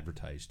I had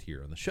advertised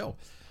here on the show.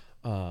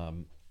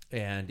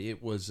 And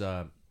it was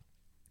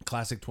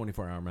classic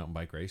 24-hour mountain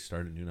bike race.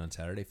 Started at noon on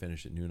Saturday,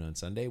 finished at noon on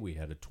Sunday. We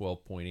had a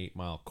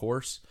 12.8-mile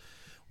course.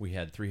 We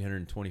had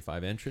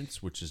 325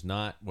 entrants, which is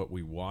not what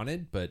we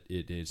wanted, but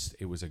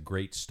it was a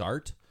great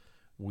start.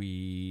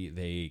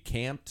 They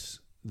camped.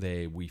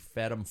 We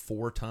fed them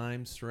 4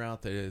 times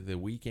throughout the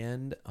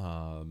weekend.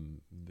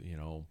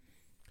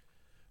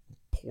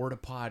 Porta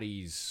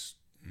potties,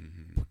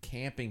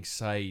 camping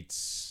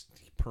sites,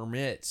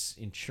 permits,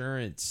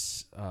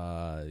 insurance,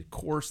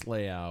 course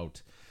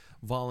layout,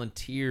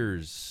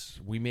 volunteers.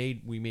 We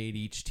made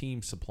each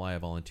team supply a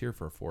volunteer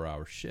for a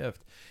 4-hour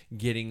shift,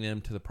 getting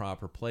them to the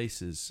proper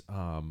places.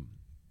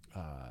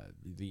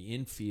 The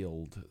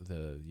infield,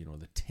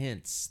 the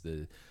tents,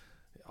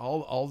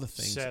 all the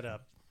things.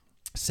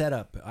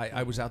 Setup.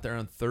 I was out there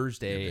on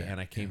Thursday and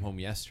I came home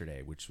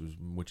yesterday, which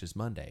is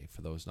Monday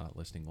for those not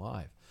listening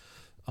live.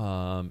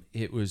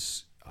 It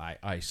was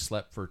I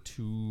slept for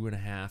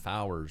 2.5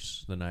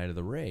 hours the night of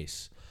the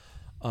race.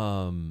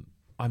 I'm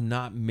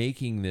not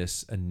making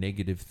this a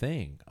negative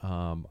thing.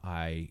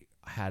 I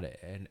had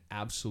an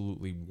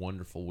absolutely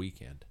wonderful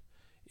weekend.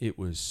 It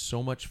was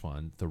so much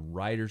fun. The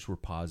riders were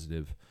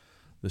positive.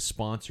 The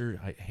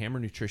sponsor, Hammer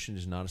Nutrition,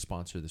 is not a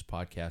sponsor of this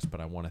podcast, but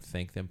I want to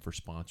thank them for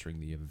sponsoring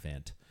the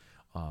event.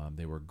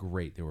 They were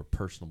great. They were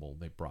personable.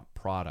 They brought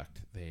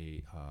product.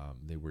 They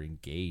were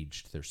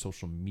engaged. Their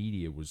social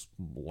media was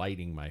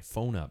lighting my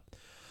phone up.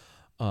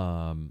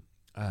 I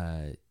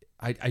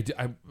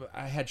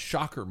had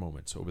shocker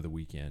moments over the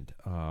weekend.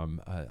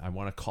 I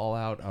want to call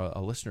out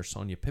a listener,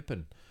 Sonia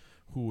Pippin,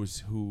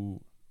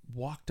 who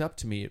walked up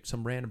to me at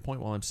some random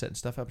point while I'm setting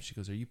stuff up. And she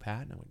goes, "Are you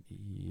Pat?" And I went,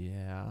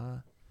 "Yeah."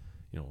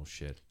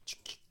 Shit.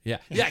 Yeah,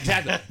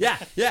 exactly.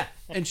 Yeah.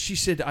 And she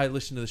said, "I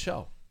listened to the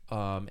show.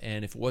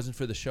 And if it wasn't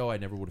for the show, I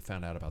never would have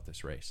found out about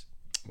this race."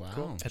 Wow.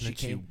 Cool. And then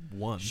she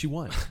won. She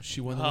won.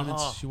 She won the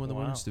women's. She won the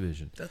women's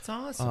division. That's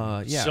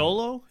awesome. Yeah.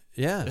 Solo?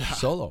 Yeah,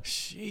 solo.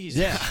 Jeez.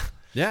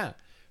 Yeah.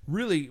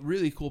 Really,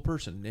 really cool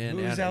person. And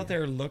who's out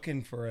there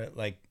looking for it?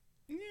 Like,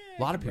 a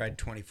lot of people ride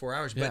 24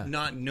 hours, Yeah. but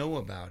not know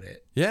about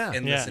it. Yeah.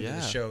 and listen to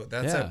the show.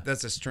 Yeah.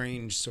 That's a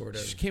strange sort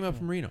of. She came up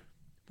from Reno.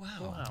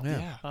 Wow.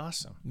 Yeah.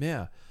 Awesome.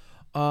 Yeah.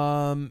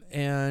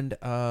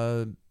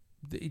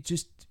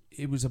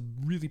 It was a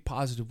really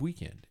positive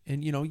weekend.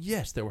 And,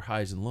 yes, there were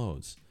highs and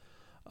lows.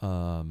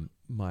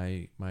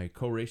 My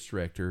co-race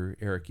director,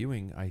 Eric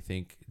Ewing, I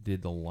think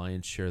did the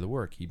lion's share of the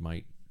work. He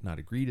might not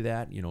agree to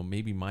that.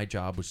 Maybe my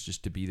job was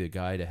just to be the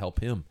guy to help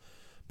him.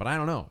 But I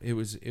don't know. It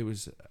was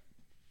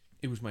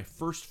my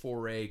first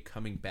foray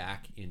coming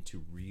back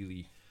into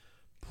really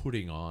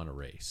putting on a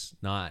race,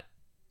 not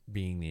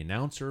being the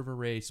announcer of a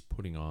race,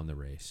 putting on the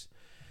race.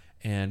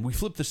 And we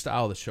flipped the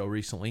style of the show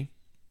recently,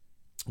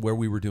 where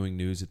we were doing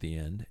news at the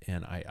end,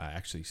 and I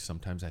actually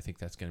sometimes I think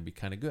that's going to be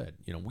kind of good.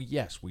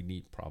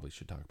 We probably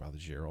should talk about the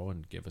Giro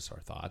and give us our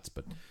thoughts,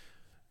 but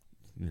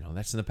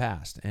that's in the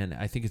past, and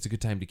I think it's a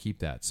good time to keep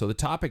that. So the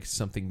topic is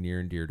something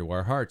near and dear to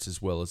our hearts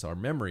as well as our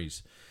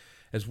memories,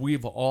 as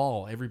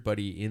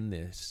everybody in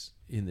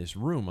this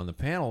room on the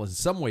panel has in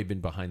some way been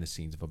behind the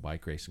scenes of a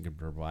bike race and can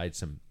provide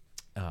some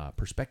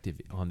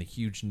perspective on the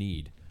huge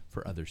need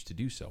for others to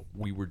do so.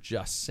 We were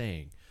just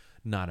saying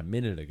not a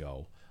minute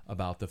ago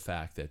about the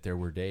fact that there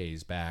were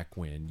days back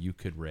when you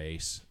could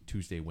race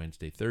Tuesday,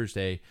 Wednesday,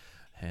 Thursday,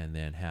 and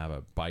then have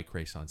a bike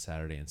race on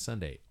Saturday and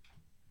Sunday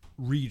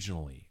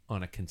regionally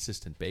on a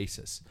consistent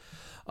basis.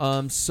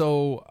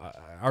 So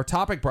our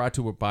topic brought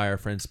to us by our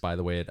friends, by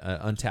the way, at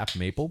Untapped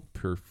Maple,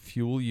 pure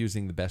fuel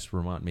using the best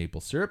Vermont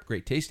maple syrup,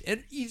 great taste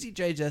and easy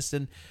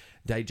digestion,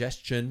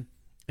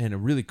 and a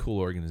really cool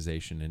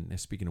organization. And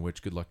speaking of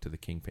which, good luck to the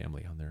King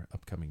family on their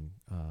upcoming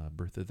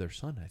birth of their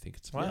son. I think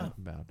it's about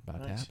to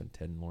happen,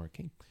 Ted and Laura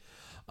King.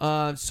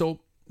 So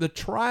the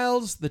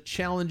trials, the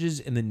challenges,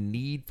 and the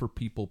need for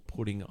people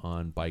putting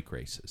on bike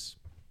races.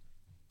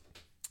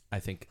 I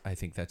think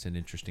that's an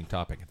interesting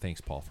topic. And thanks,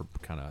 Paul, for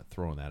kind of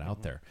throwing that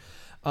out there.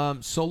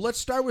 So let's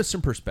start with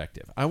some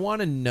perspective. I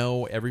want to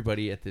know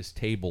everybody at this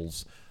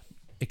table's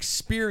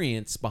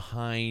experience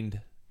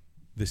behind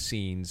the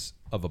scenes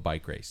of a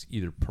bike race,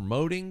 either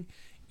promoting,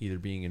 either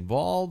being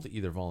involved,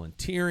 either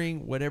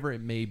volunteering, whatever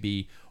it may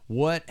be.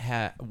 What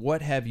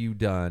have you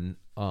done?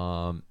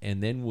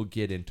 And then we'll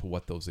get into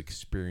what those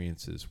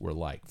experiences were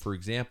like. For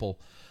example,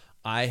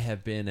 I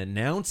have been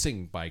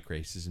announcing bike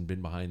races and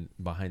been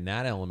behind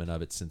that element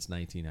of it since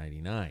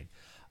 1999.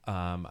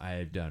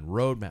 I've done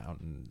road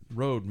mountain,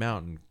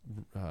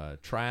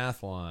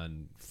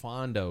 triathlon,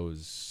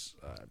 fondos,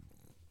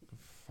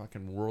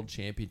 fucking world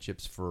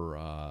championships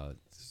for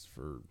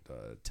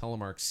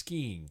telemark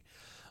skiing,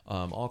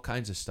 all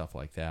kinds of stuff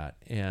like that.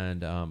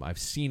 And I've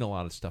seen a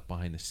lot of stuff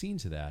behind the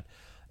scenes of that.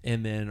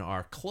 And then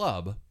our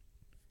club,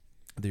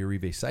 the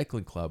Arrive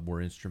Cycling Club,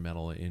 were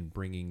instrumental in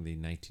bringing the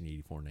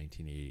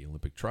 1984-1980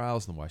 Olympic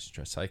Trials and the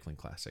Western Cycling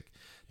Classic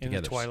together.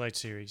 In the Twilight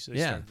Series.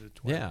 Yeah.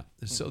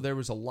 So there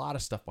was a lot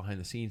of stuff behind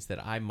the scenes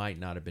that I might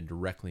not have been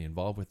directly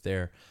involved with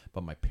there,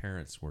 but my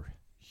parents were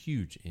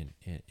huge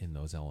in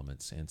those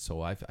elements. And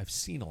so I've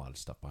seen a lot of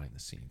stuff behind the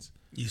scenes.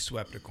 You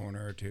swept a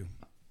corner or two.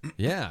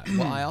 Yeah.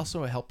 Well, I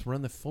also helped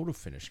run the photo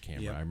finish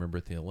camera. Yep. I remember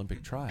at the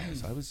Olympic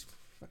Trials. I was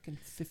fucking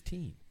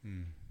 15.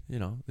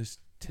 This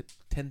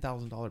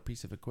 $10,000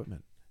 piece of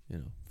equipment,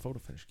 photo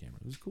finish camera.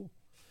 It was cool.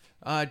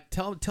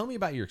 Tell me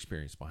about your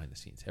experience behind the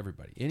scenes.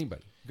 Everybody,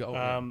 anybody,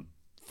 go.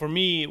 For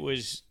me,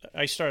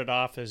 I started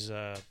off as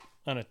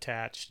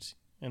unattached,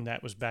 and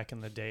that was back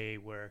in the day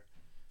where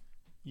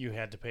you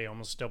had to pay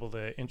almost double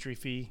the entry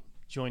fee.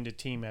 Joined a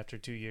team after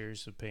 2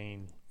 years of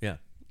paying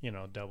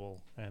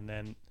double. And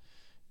then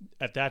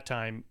at that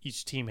time,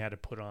 each team had to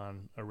put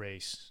on a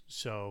race.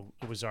 So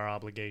it was our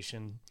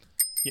obligation.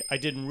 Yeah, I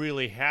didn't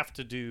really have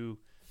to do,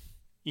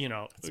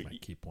 That's my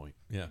key point.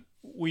 Yeah.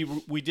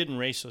 We didn't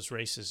race those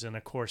races. And,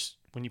 of course,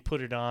 when you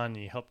put it on and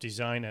you help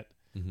design it,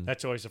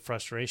 that's always a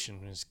frustration.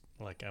 It's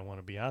like, I want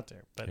to be out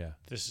there. But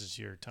this is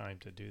your time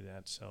to do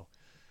that. So,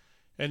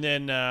 and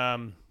then I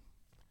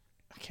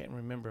can't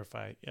remember if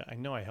I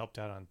know I helped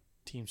out on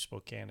Team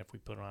Spokane if we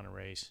put on a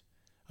race.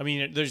 I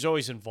mean, there's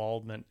always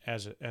involvement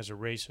as a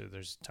racer.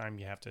 There's time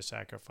you have to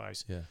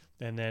sacrifice. Yeah.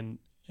 And then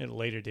in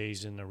later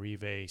days in the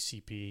Rive,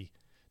 CP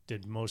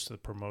did most of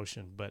the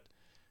promotion, but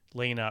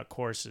laying out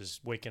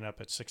courses, waking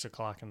up at 6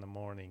 o'clock in the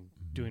morning,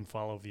 doing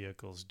follow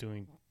vehicles,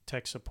 doing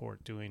tech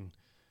support, doing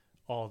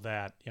all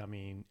that. I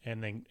mean,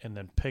 and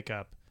then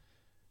pickup,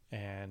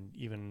 and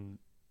even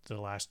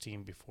the last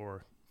team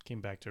before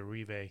came back to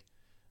Rive,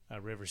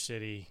 River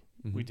City,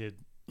 we did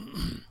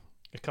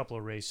a couple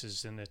of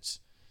races, and it's,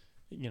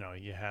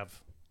 you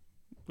have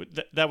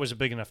that was a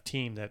big enough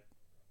team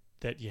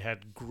that you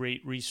had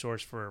great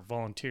resource for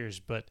volunteers,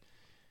 but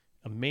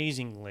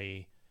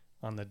amazingly,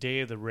 on the day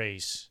of the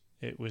race,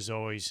 it was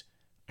always,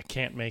 I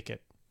can't make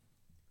it.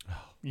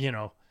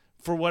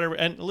 For whatever,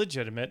 and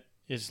legitimate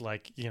is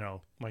like,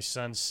 my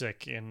son's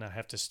sick and I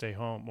have to stay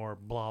home, or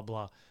blah,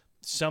 blah.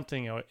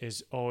 Something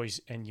is always,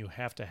 and you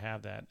have to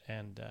have that.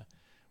 And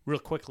real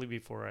quickly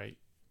before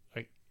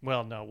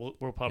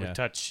we'll probably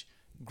touch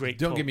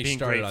Don't get me being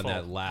started grateful. on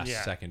that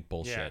last second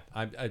bullshit.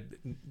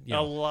 Yeah.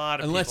 A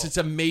lot of unless people. it's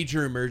a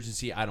major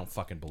emergency, I don't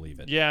fucking believe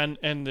it. Yeah,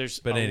 and there's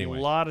a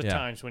lot of yeah.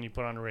 times when you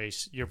put on a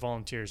race, your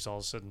volunteers all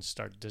of a sudden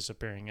start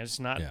disappearing. It's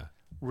not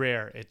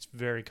rare; it's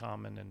very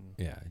common. And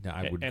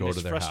I would and go it's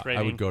to their house. I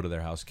frustrating. would go to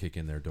their house, kick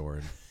in their door,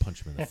 and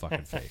punch them in the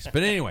fucking face.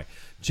 But anyway,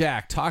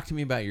 Jack, talk to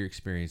me about your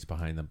experience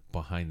behind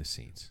the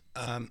scenes.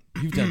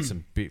 You've done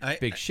some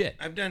big shit.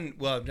 I've done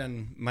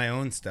my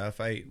own stuff.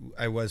 I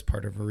was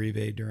part of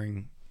Arrive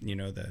during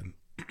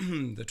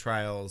the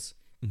trials.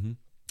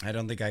 I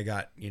don't think I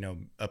got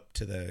up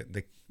to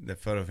the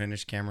photo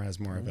finish. Camera has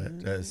more of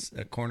a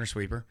corner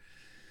sweeper,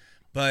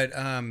 but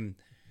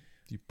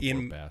you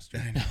poor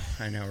bastard.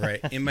 I know,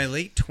 right? In my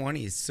late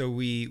 20s, so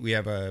we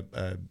have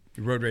a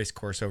road race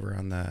course over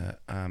on the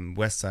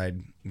west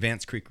side,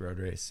 Vance Creek Road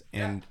Race,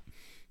 and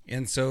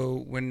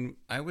so when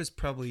I was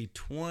probably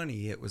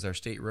 20, it was our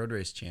state road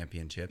race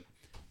championship.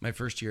 My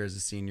first year as a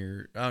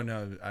senior. Oh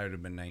no, I would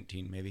have been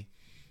 19 maybe.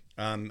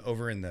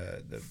 Over in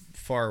the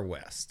far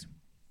west.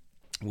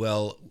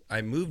 Well,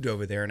 I moved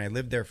over there and I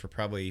lived there for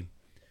probably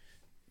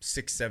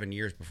 6-7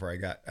 years before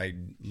I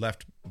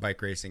left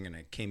bike racing, and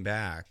I came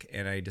back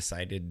and I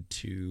decided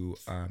to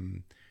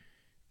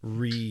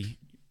restart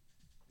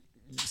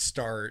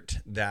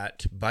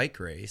that bike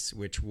race,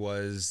 which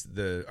was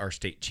our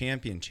state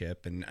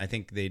championship, and I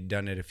think they'd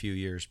done it a few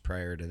years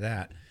prior to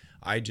that.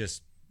 I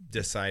just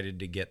decided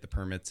to get the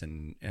permits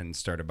and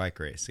start a bike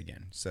race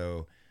again.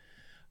 So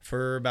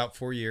for about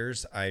 4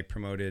 years, I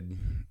promoted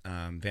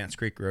Vance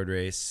Creek Road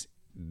Race,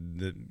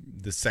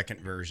 the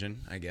second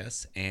version, I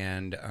guess,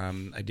 and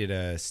I did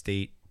a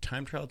state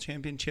time trial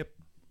championship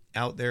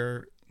out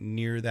there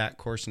near that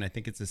course, and I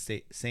think it's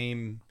the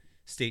same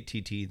state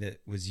TT that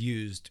was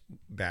used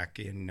back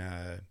in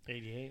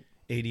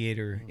 88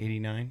 or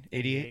 89,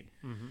 88.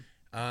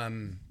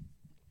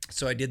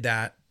 So I did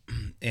that,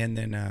 and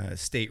then a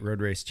state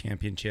road race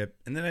championship,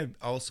 and then I've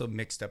also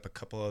mixed up a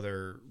couple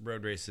other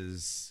road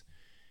races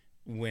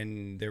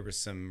when there was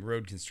some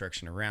road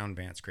construction around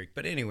Vance Creek.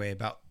 But anyway,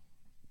 about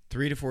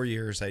 3 to 4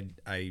 years,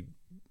 I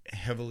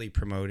heavily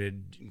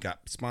promoted,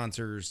 got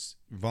sponsors,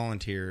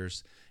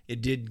 volunteers.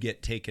 It did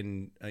get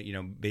taken,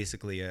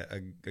 basically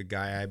a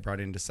guy I brought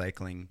into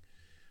cycling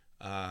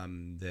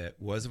that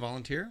was a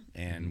volunteer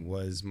and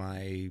was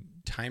my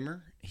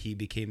timer. He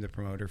became the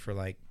promoter for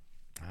I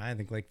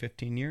think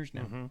 15 years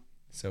now.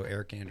 So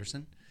Eric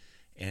Anderson.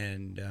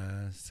 And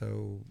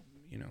so,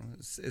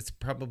 it's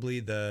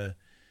probably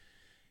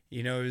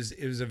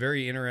it was a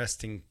very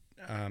interesting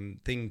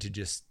thing to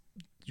just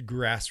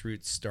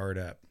grassroots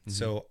startup.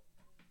 So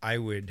I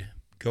would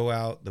go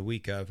out the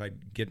week of,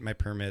 I'd get my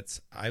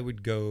permits. I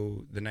would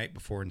go the night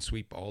before and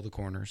sweep all the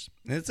corners.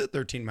 And it's a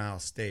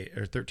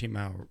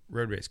 13-mile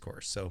road race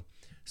course. So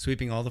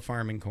sweeping all the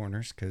farming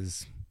corners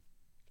because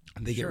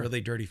they get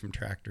really dirty from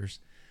tractors.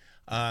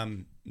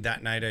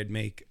 That night I'd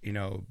make,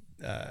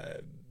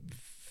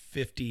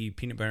 50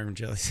 peanut butter and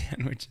jelly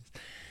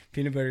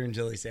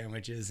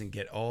sandwiches and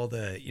get all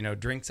the,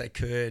 drinks I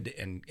could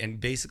and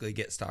basically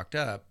get stocked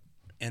up,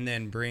 and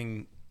then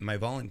bring my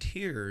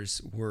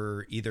volunteers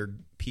were either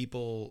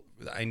people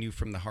I knew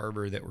from the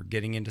harbor that were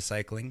getting into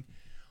cycling,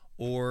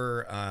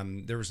 or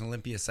there was an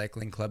Olympia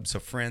Cycling Club, so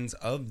friends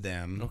of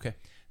them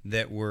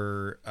that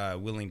were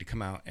willing to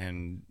come out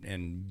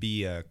and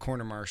be a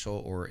corner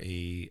marshal or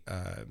a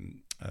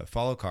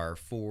follow car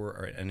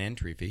for an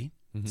entry fee.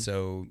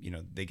 So,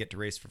 they get to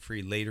race for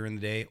free later in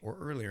the day or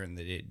earlier in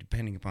the day,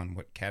 depending upon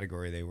what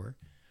category they were.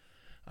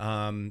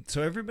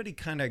 So everybody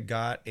kind of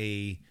got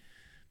a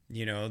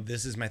you know,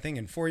 this is my thing.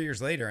 And 4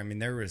 years later, I mean,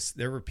 there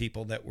were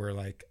people that were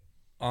like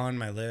on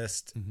my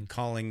list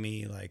calling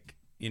me like,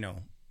 you know,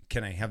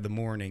 can I have the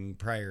morning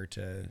prior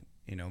to,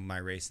 you know, my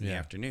race in the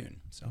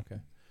afternoon? So,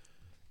 okay.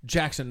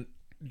 Jackson,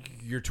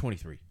 you're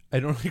 23. I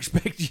don't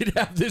expect you to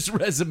have this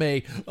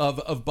resume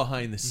of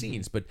behind the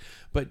scenes, but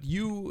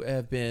you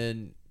have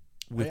been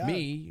with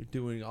me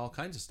doing all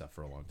kinds of stuff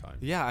for a long time.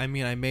 Yeah, I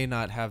mean, I may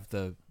not have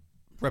the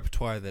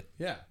repertoire that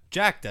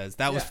Jack does.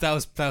 That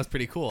was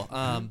pretty cool.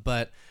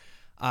 But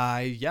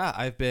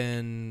I've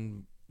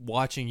been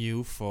watching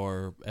you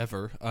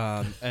forever,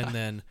 and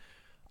then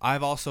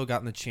I've also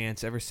gotten the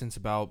chance ever since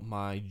about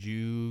my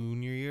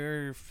junior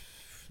year,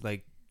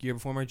 like year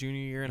before my junior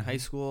year in high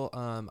school.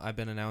 I've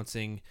been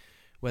announcing,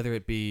 whether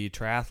it be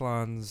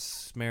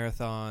triathlons,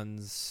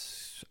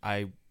 marathons.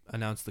 I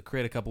announced the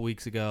crit a couple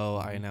weeks ago.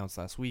 I announced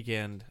last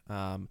weekend.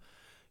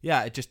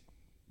 It just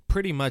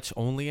pretty much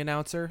only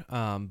announcer.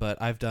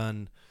 But I've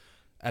done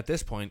at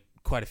this point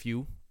quite a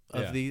few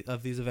of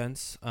these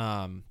events.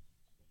 And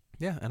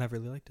I've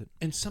really liked it.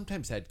 And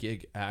sometimes that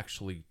gig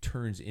actually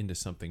turns into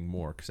something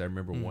more, because I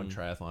remember one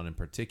triathlon in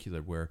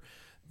particular where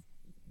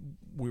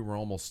we were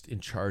almost in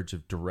charge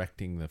of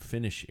directing the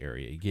finish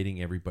area,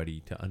 getting everybody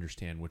to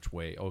understand which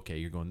way. Okay,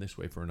 you're going this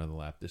way for another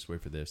lap, this way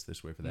for this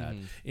way for that,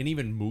 and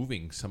even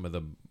moving some of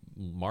the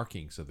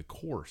markings of the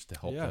course to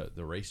help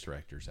the race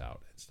directors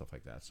out and stuff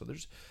like that. So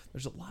there's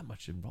a lot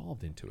much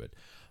involved into it.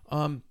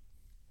 And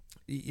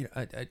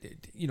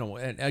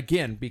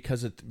again,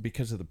 because of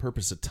the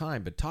purpose of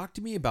time, but talk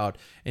to me about,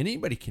 and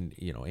anybody can,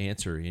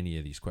 answer any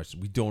of these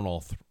questions. We don't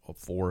all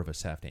four of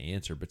us have to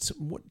answer, but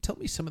tell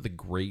me some of the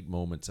great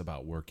moments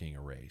about working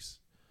a race.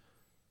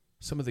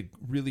 Some of the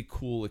really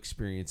cool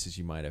experiences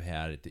you might have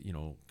had at,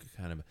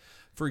 kind of,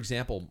 for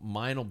example,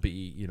 mine will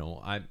be,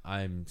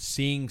 I'm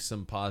seeing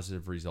some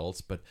positive results,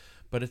 but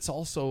it's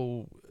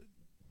also,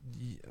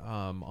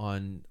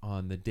 on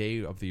the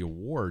day of the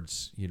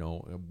awards,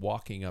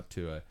 walking up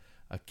to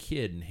a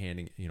kid and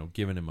handing,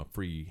 giving him a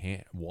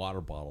free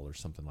water bottle or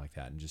something like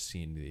that, and just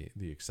seeing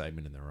the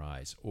excitement in their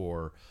eyes,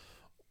 or,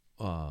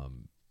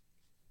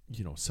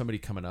 somebody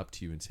coming up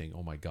to you and saying,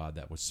 "Oh my God,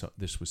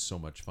 this was so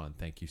much fun.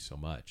 Thank you so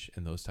much,"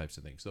 and those types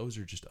of things. Those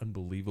are just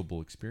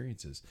unbelievable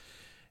experiences.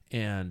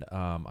 And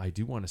I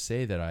do want to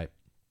say that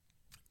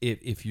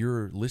if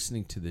you're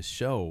listening to this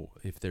show,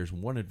 if there's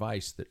one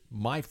advice that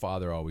my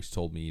father always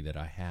told me that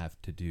I have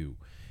to do,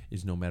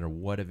 is no matter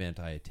what event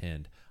I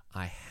attend,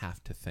 I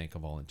have to thank a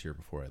volunteer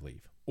before I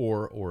leave,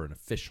 or an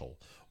official,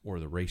 or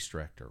the race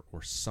director,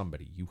 or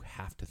somebody. You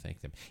have to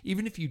thank them.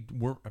 Even if you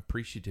weren't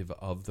appreciative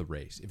of the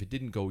race, if it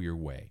didn't go your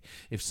way,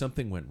 if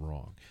something went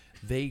wrong,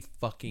 they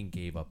fucking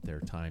gave up their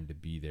time to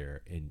be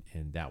there,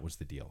 and that was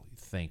the deal.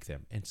 Thank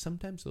them. And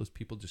sometimes those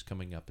people just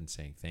coming up and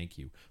saying thank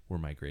you were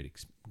my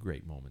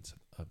great moments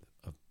of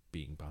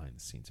being behind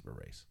the scenes of a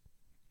race.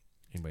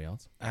 Anybody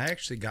else? I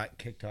actually got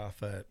kicked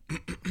off,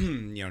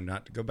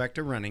 not to go back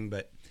to running,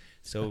 but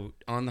so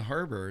on the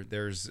harbor,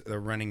 there's a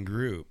running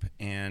group,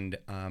 and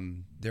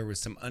there was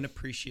some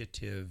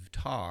unappreciative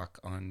talk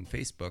on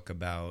Facebook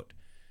about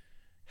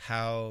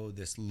how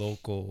this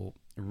local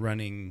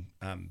running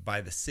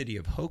by the city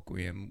of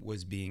Hoquiam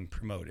was being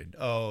promoted.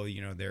 Oh,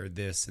 they're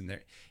this and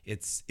they're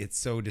it's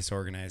so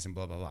disorganized and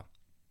blah blah blah.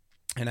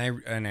 And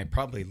I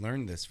probably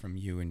learned this from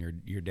you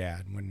and your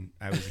dad when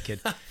I was a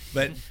kid,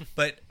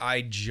 but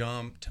I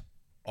jumped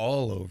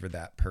all over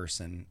that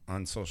person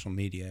on social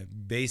media,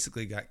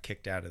 basically got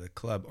kicked out of the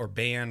club or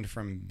banned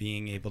from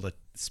being able to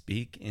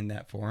speak in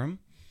that forum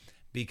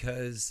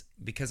because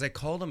I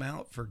called him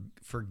out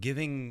for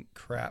giving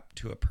crap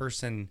to a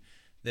person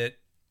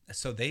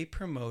so they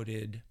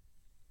promoted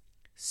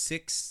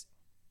six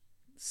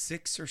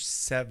or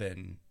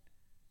seven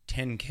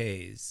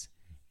 10Ks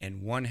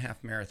and one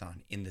half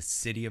marathon in the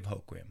city of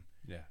Hoquiam.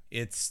 Yeah,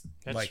 that's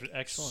like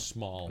excellent.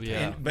 Small.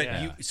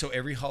 Yeah, so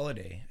every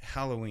holiday,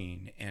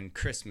 Halloween and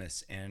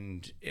Christmas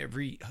and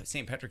every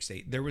St. Patrick's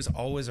Day, there was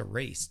always a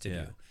race to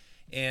do,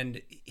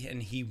 and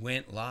he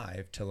went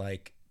live to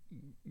like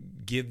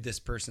give this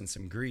person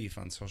some grief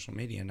on social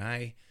media, and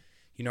I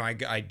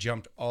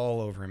jumped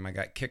all over him. I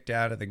got kicked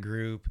out of the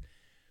group.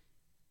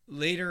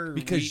 Later,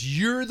 because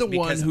you're the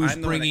one who's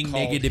bringing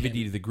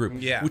negativity to the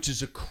group, which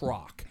is a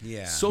crock.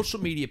 Yeah, social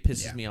media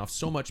pisses me off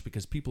so much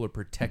because people are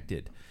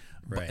protected.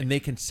 Right. And they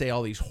can say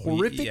all these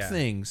horrific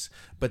things,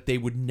 but they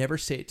would never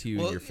say it to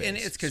you in your face. And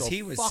it's because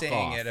he was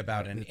saying it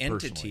about an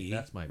entity.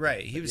 That's my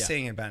right. He was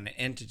saying about an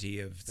entity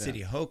of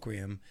City of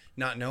Hoquiam,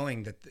 not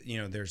knowing that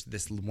there's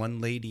this one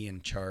lady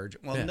in charge.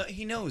 Well, no,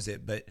 he knows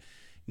it, but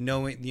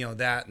knowing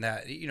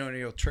that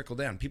it'll trickle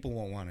down. People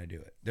won't want to do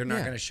it. They're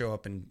not going to show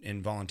up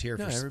and volunteer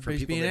for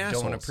people that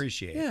assholes. Don't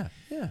appreciate.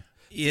 Yeah.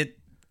 It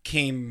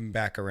came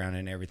back around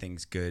and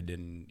everything's good,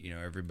 and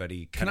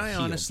everybody kind of. Can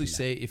I honestly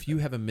say, if you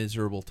have a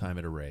miserable time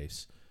at a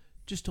race,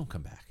 just don't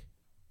come back.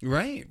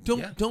 Right?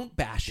 Don't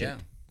bash it.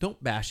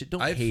 Don't bash it.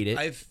 Don't hate it.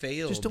 I've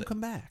failed. Just don't come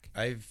back.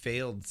 I've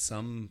failed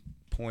some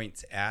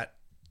points at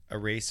a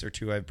race or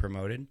two I've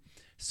promoted.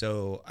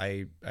 So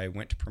I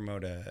went to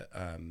promote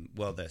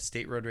the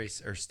state road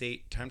race or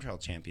state time trial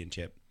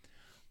championship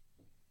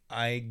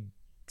I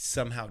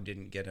somehow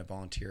didn't get a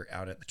volunteer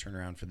out at the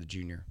turnaround for the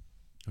junior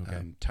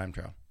time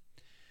trial.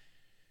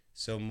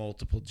 So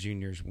multiple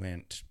juniors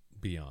went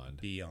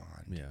beyond,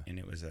 and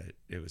it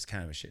was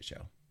kind of a shit show.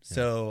 Yeah.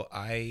 So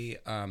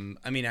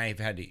I've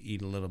had to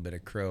eat a little bit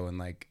of crow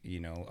and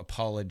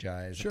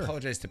apologize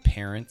to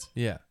parents.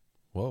 Yeah.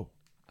 Whoa.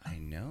 I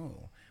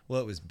know.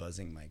 Well, it was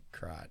buzzing my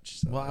crotch.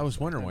 So I was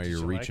wondering why you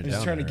were reaching down. I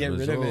was trying to get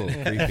rid of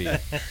it.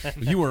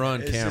 Creepy. You were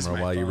on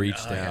camera while you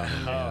reached down.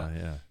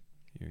 Yeah.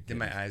 Did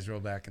my eyes roll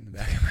back in the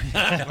back of my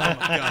head? Oh my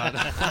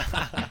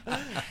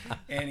god.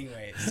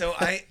 Anyway,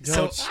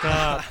 don't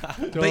stop.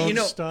 Don't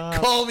stop.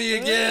 Call me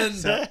again.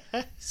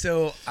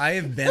 So I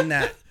have been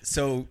that.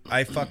 So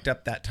I fucked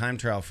up that time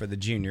trial for the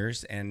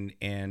juniors, and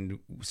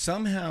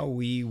somehow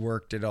we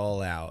worked it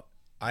all out.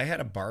 I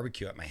had a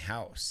barbecue at my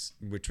house,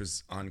 which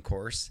was on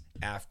course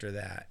after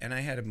that, and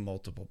I had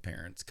multiple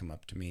parents come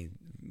up to me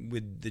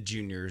with the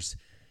juniors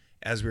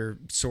as we were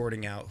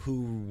sorting out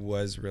who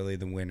was really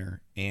the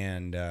winner,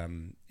 and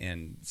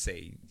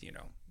say,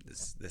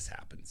 this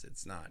happens.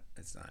 It's not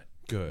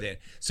good.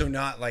 So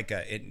not like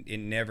it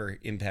never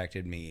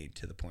impacted me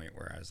to the point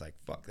where I was like,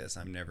 fuck this,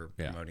 I'm never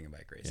promoting a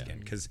bike race again,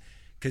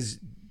 because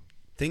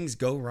things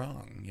go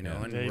wrong,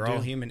 and we're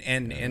all human,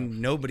 and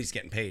nobody's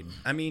getting paid.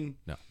 I mean,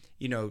 no.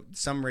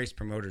 Some race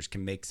promoters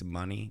can make some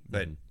money,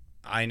 but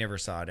I never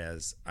saw it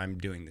as I'm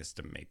doing this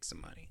to make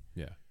some money.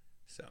 Yeah.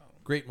 So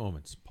great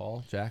moments,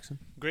 Paul Jackson.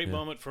 Great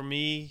moment for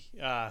me.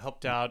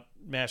 Helped out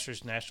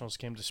Masters Nationals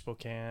came to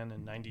Spokane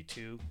in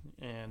 '92,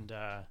 and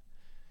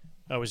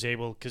I was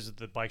able, because of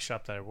the bike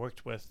shop that I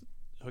worked with,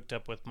 hooked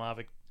up with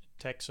Mavic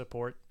tech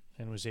support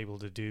and was able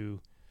to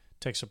do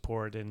tech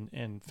support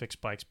and fix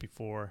bikes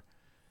before.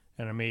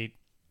 And I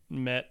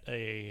met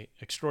a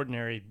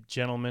extraordinary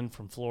gentleman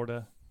from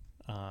Florida.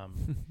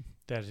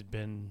 That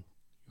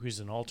who's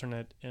an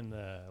alternate in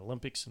the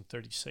Olympics in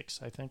 '36,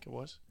 I think it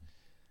was.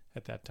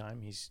 At that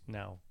time, he's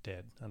now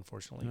dead,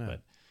 unfortunately,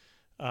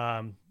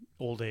 but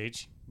old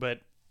age.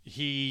 But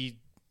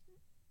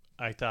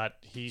I thought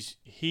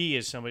he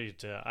is somebody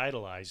to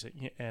idolize.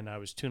 And I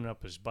was tuning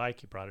up his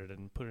bike. He brought it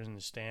and put it in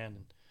the stand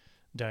and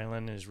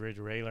dialing in his rear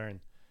derailleur.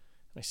 And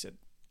I said,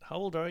 "How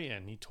old are you?"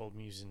 And he told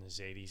me he was in his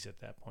 80s at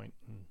that point,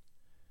 and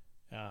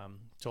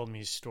told me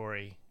his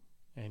story.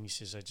 And he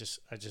says, I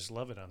just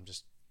love it. I'm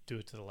just do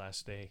it to the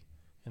last day.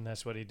 And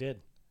that's what he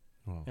did.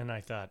 Wow. And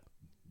I thought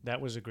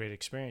that was a great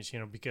experience,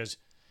 because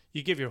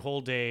you give your whole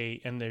day,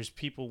 and there's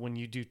people, when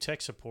you do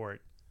tech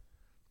support,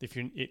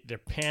 they're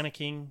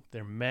panicking,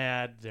 they're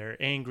mad,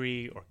 they're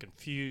angry or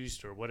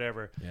confused or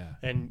whatever. Yeah.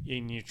 And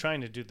you're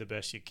trying to do the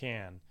best you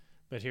can.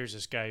 But here's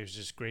this guy who's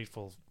just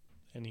grateful,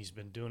 and he's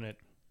been doing it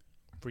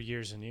for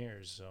years and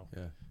years. So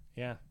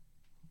yeah,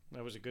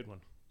 that was a good one.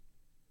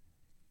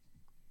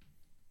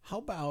 How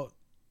about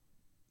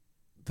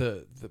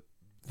the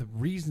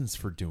reasons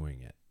for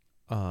doing it?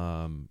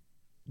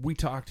 We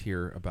talked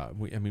here about.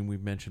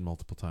 We've mentioned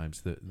multiple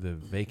times the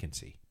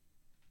vacancy,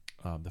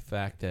 the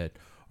fact that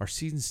our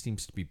season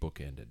seems to be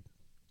bookended.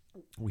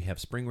 We have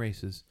spring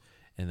races,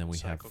 and then we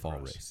have fall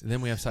race, and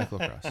then we have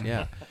cyclocross.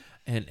 Yeah,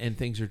 and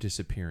things are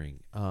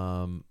disappearing.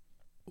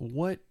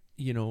 What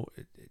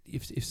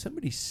if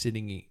somebody's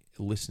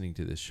listening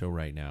to this show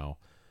right now,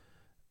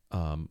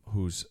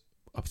 who's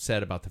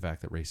upset about the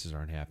fact that races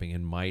aren't happening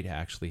and might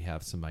actually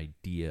have some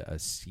idea, a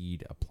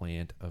seed, a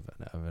plant of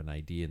an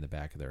idea in the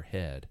back of their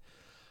head.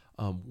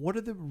 What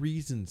are the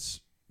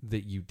reasons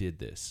that you did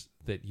this,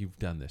 that you've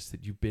done this,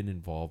 that you've been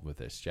involved with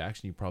this?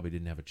 Jackson, you probably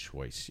didn't have a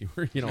choice. You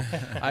were,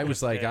 I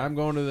was like, I'm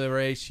going to the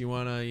race. You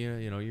want to,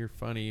 you're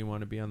funny. You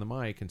want to be on the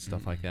mic and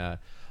stuff like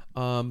that.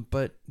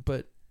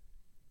 But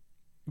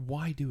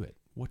why do it?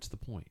 What's the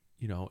point?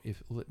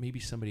 If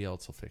maybe somebody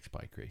else will fix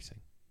bike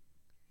racing.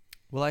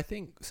 Well, I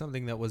think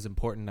something that was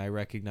important I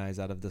recognized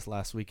out of this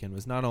last weekend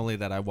was not only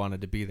that I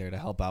wanted to be there to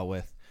help out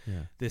with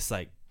this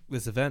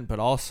event, but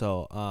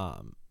also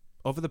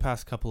over the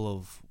past couple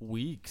of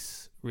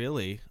weeks,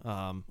 really,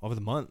 over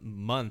the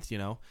month,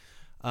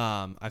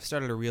 I've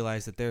started to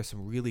realize that there's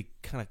some really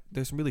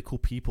cool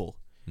people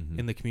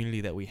in the community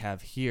that we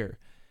have here.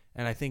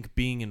 And I think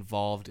being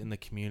involved in the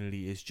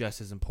community is just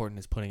as important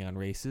as putting on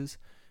races,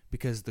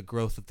 because the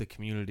growth of the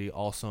community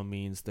also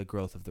means the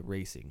growth of the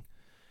racing.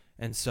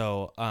 And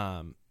so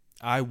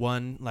I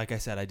like I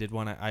said,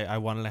 I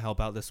wanted to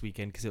help out this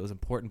weekend because it was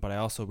important, but I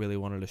also really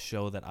wanted to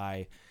show that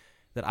I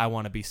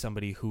want to be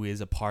somebody who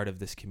is a part of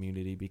this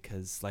community,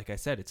 because like I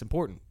said, it's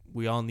important.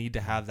 We all need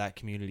to have that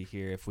community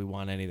here if we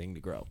want anything to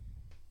grow.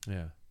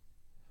 Yeah.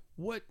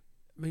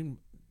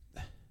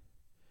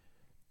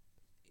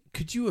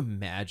 Could you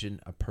imagine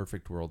a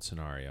perfect world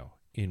scenario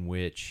in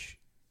which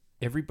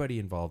everybody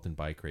involved in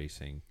bike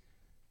racing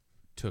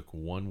took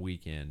one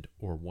weekend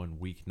or one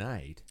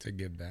weeknight to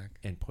give back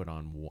and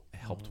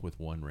helped with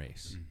one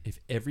race? If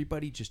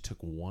everybody just took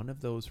one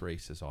of those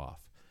races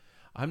off,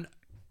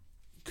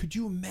 could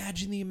you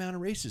imagine the amount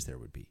of races there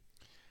would be?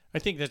 I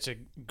think that's a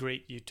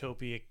great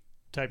utopia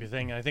type of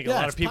thing. I think a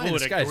lot of people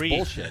would agree.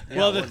 Bullshit.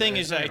 Well, the thing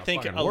is, I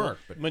think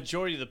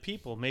majority of the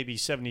people, maybe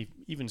 70,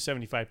 even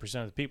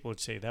 75% of the people would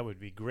say that would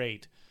be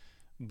great.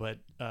 but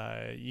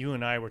you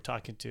and I were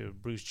talking to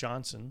Bruce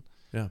Johnson,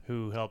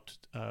 who helped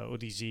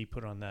ODZ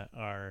put on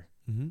our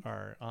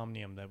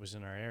Omnium that was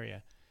in our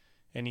area,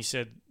 and he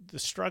said the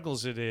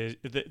struggles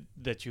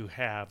that you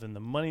have and the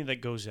money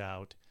that goes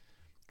out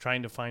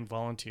trying to find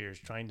volunteers,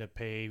 trying to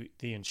pay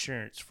the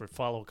insurance for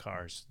follow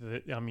cars.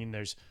 I mean,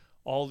 there's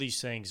all these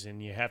things,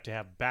 and you have to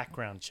have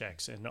background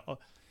checks, and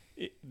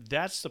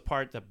that's the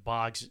part that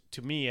bogs,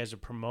 to me as a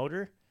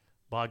promoter,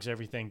 bogs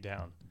everything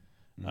down.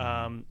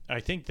 I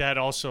think that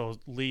also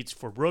leads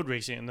for road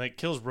racing, and that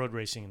kills road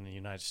racing in the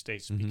United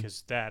States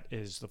because that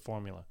is the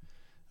formula.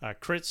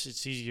 Crits,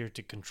 it's easier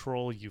to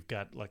control. You've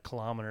got like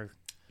kilometer,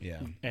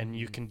 and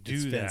you can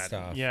do fenced that.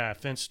 Off. Yeah,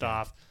 fenced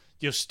off.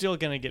 You're still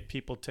going to get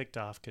people ticked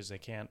off because they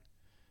can't.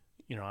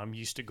 I'm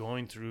used to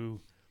going through,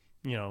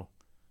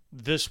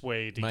 this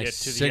way to My get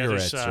to the other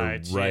cigarettes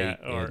side. are right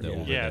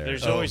over there.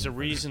 There's always a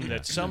reason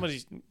that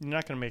somebody's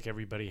not going to make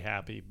everybody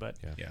happy, but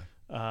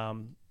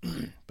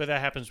but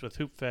that happens with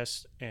Hoop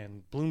Fest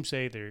and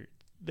Bloomsday.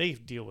 They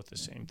deal with the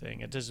same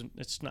thing.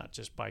 It's not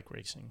just bike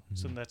racing,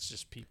 so that's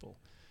just people.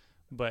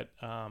 But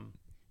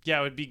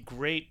it would be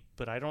great,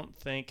 but I don't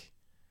think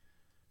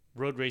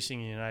road racing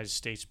in the United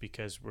States,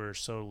 because we're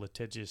so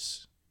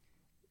litigious,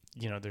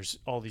 there's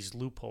all these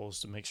loopholes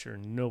to make sure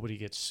nobody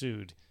gets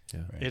sued.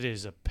 Yeah. Right. It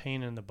is a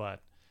pain in the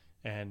butt,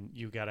 and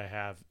you got to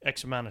have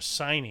X amount of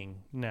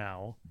signing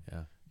now.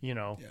 Yeah.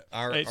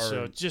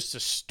 So just to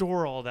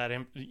store all that,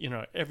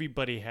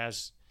 everybody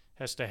has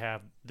to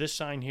have this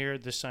sign here,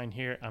 this sign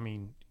here. I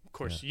mean, of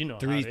course, how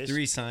it is.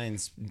 Three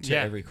signs to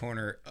every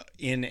corner,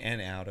 in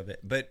and out of it.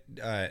 But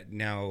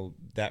now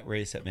that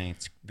race at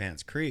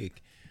Vance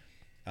Creek,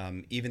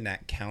 even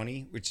that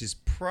county, which is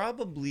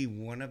probably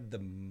one of the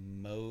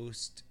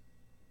most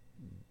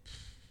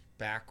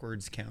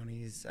backwards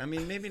counties. I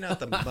mean, maybe not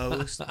the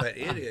most, but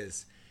it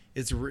is.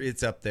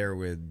 It's up there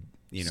with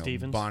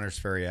Stevens? Bonners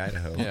Ferry,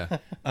 Idaho. Yeah.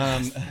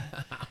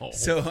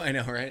 So I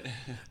know, right?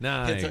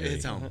 No,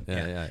 it's home.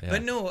 Yeah.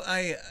 But no,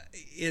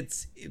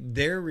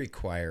 they're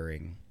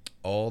requiring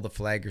all the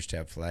flaggers to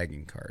have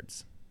flagging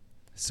cards.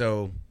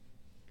 So,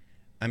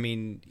 I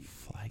mean,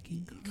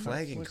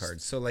 flagging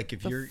cards. So, like,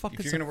 if you're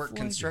going to work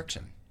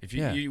construction, if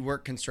you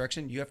work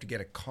construction, you have to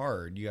get a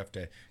card. You have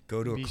to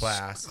go to a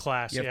class.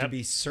 You have to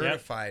be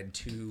certified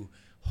to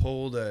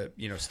hold a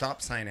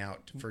stop sign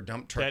out for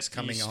dump trucks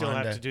coming on. You still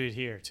have to do it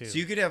here too. So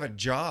you could have a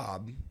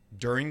job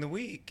during the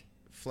week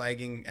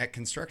flagging at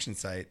construction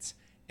sites,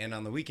 and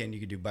on the weekend you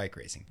could do bike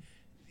racing.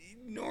 It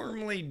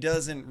normally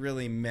doesn't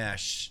really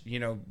mesh.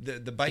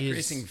 The bike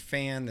racing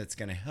fan that's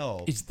going to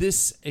help. Is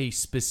this a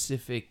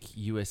specific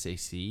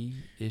USAC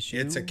issue?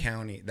 It's a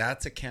county.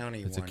 That's a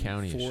county. It's one a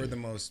county for issue.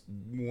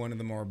 one of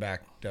the more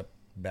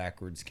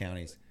backwards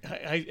counties.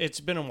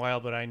 It's been a while,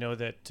 but I know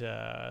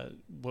that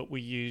what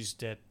we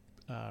used at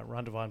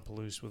Ronde Von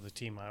Palouse with the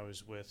team I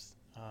was with,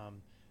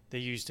 they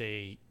used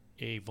a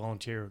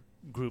volunteer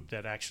group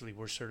that actually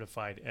were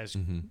certified as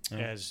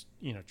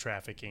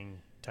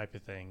trafficking type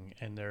of thing,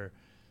 and they're,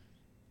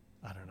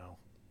 I don't know,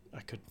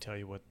 I couldn't tell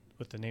you what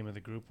the name of the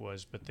group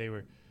was, but they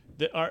were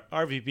the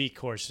RVB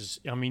courses.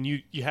 I mean,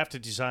 you have to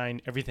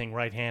design everything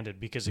right-handed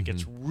because it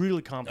gets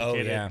really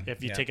complicated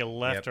if you take a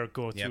left or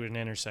go through an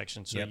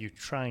intersection. So you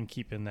try and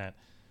keep in that.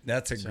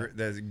 That's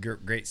a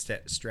great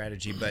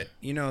strategy, but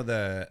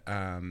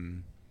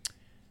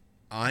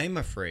I'm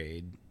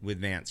afraid with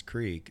Vance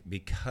Creek,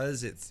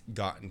 because it's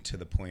gotten to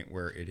the point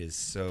where it is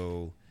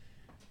so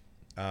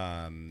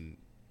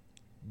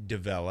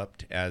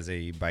developed as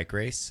a bike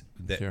race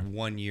that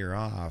 1 year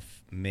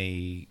off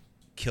may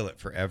kill it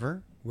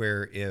forever.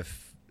 Where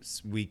if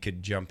we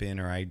could jump in,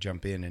 or I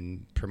jump in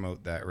and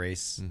promote that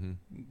race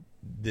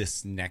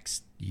this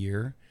next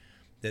year,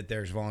 that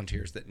there's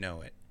volunteers that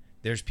know it.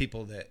 There's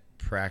people that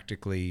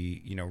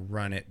practically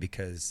run it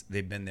because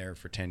they've been there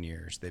for 10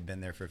 years, they've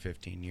been there for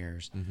 15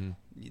 years.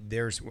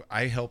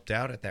 I helped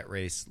out at that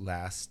race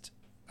last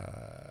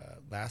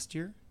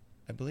year,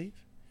 I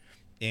believe,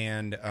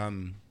 and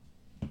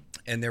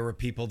there were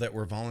people that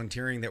were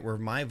volunteering that were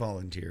my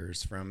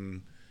volunteers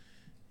from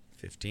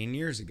 15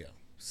 years ago.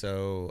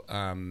 So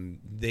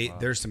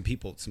there's some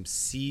people, some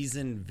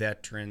seasoned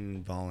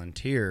veteran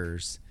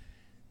volunteers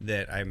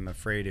that I'm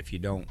afraid if you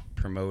don't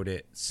promote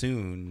it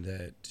soon,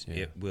 that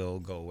it will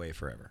go away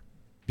forever,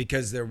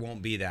 because there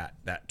won't be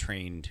that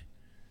trained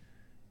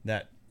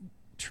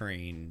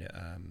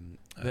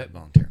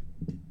volunteer.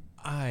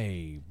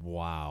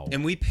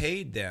 And we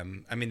paid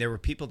them. I mean, there were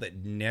people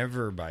that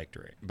never bike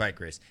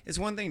race. It's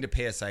one thing to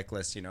pay a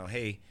cyclist,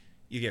 hey,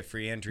 you get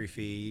free entry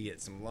fee, you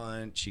get some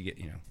lunch, you get,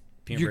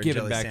 you're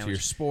giving back to your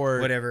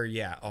sport, whatever,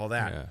 all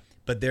that. Yeah.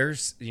 But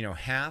there's,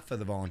 half of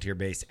the volunteer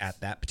base at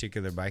that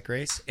particular bike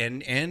race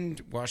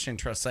and Washington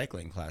Trust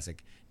Cycling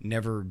Classic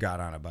never got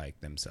on a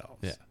bike themselves.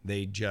 Yeah.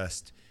 They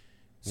just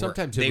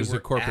sometimes it was a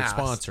corporate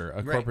sponsor.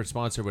 A corporate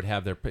sponsor would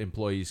have their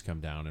employees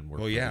come down and work.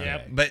 Well,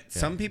 yeah. But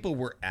some people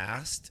were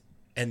asked,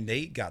 and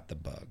they got the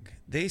bug.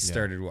 They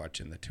started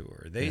watching the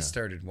tour. They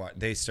started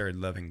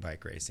loving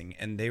bike racing,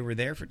 and they were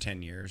there for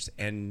 10 years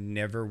and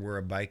never were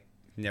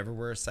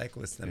a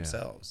cyclist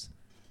themselves.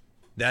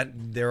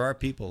 That there are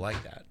people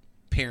like that.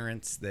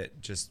 Parents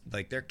that just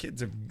like their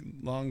kids are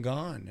long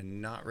gone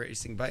and not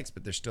racing bikes,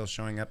 but they're still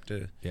showing up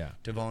to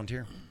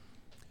volunteer.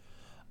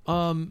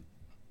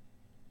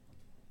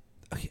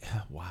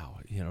 Wow,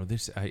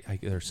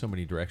 there are so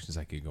many directions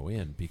I could go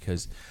in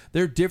because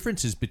there are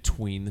differences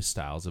between the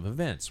styles of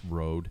events: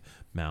 road,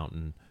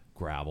 mountain,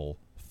 gravel,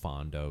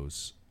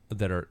 fondos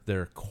that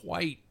are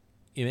quite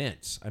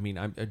immense. I mean,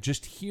 I'm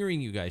just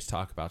hearing you guys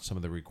talk about some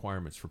of the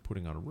requirements for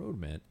putting on a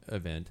road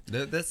event.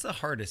 That's the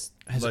hardest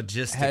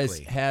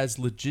logistically. Has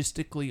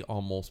logistically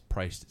almost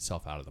priced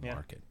itself out of the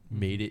market,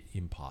 made it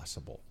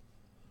impossible.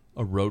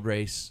 A road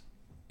race.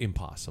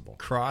 Impossible.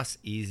 Cross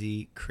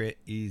easy, crit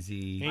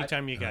easy.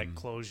 Anytime you got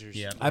closures.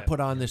 Yeah. I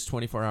put on this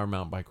 24-hour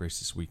mountain bike race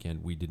this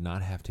weekend. We did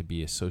not have to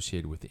be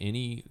associated with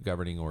any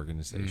governing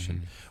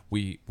organization.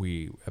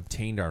 We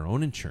obtained our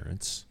own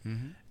insurance,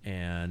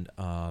 and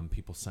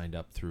people signed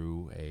up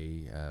through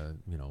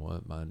an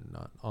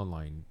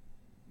online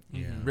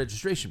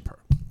registration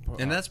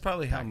and that's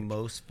probably how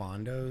most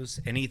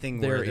fondos,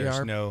 anything where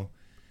there's no...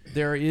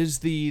 There is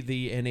the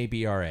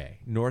NABRA,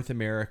 North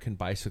American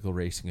Bicycle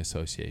Racing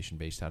Association,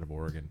 based out of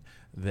Oregon,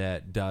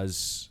 that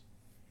does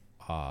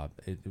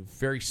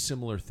very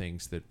similar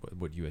things that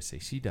what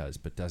USAC does,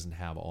 but doesn't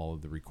have all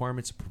of the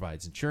requirements. It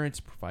provides insurance,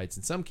 provides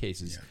in some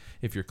cases,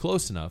 if you're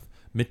close enough,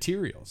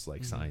 materials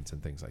like signs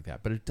and things like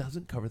that. But it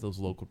doesn't cover those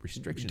local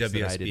restrictions.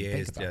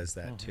 WSBA does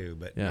that too,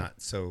 but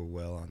not so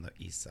well on the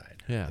east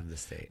side of the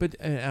state. But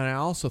and I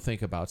also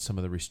think about some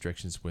of the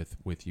restrictions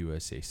with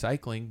USA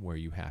Cycling, where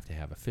you have to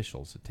have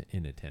officials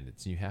in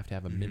attendance, and you have to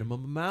have a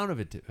minimum amount of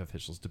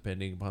officials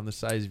depending upon the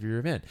size of your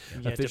event.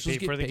 You officials have to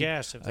pay for the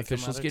gas if they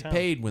officials come out get of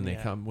paid town. when they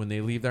come when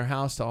they leave their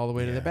house all the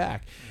way to the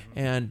back,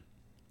 and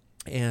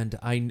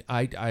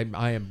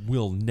I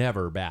will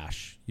never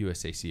bash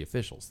USAC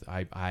officials.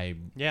 I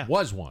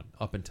was one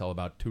up until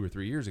about 2 or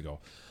 3 years ago.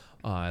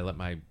 I let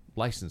my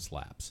license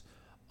lapse,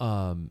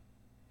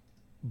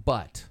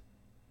 but.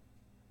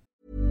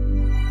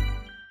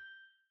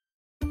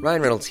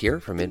 Ryan Reynolds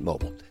here from Mint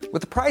Mobile.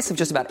 With the price of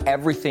just about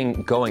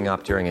everything going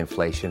up during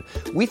inflation,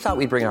 we thought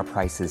we'd bring our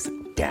prices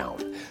down.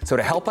 So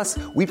to help us,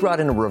 we brought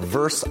in a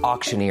reverse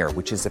auctioneer,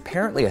 which is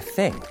apparently a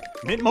thing.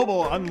 Mint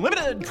Mobile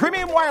Unlimited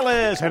Premium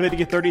Wireless. How to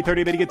get 30,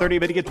 30, bit to get 30,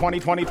 bit to get 20,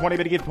 20, 20,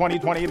 bit to get 20,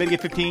 20, bit to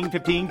get 15,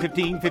 15,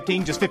 15,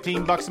 15, just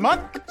 $15 a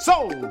month?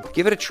 Sold!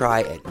 Give it a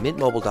try at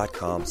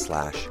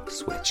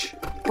mintmobile.com/switch.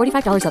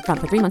 $45 up front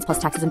for 3 months plus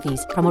taxes and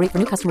fees. Promo rate for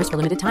new customers for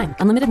limited time.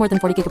 Unlimited more than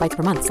 40 gigabytes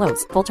per month.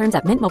 Slows full terms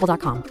at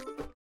mintmobile.com.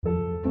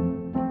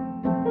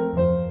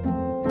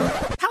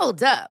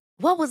 Hold up.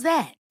 What was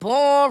that?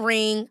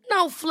 Boring.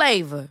 No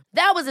flavor.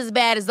 That was as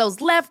bad as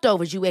those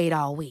leftovers you ate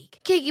all week.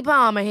 Keke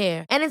Palmer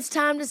here, and it's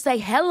time to say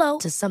hello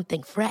to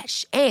something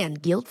fresh and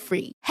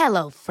guilt-free.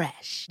 Hello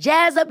Fresh.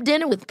 Jazz up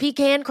dinner with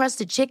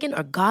pecan-crusted chicken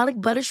or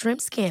garlic butter shrimp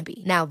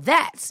scampi. Now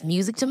that's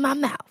music to my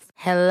mouth.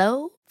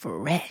 Hello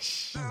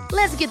Fresh.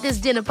 Let's get this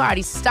dinner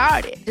party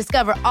started.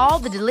 Discover all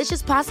the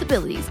delicious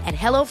possibilities at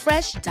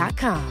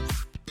HelloFresh.com.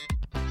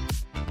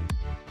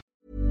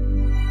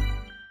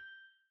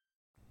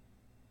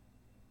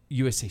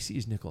 USAC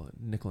is nickel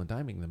and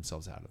diming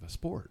themselves out of the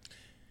sport.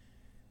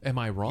 Am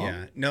I wrong?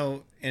 Yeah,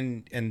 no,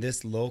 and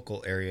this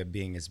local area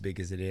being as big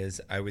as it is,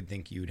 I would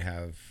think you'd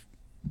have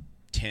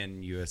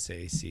 10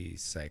 USAC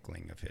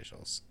cycling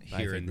officials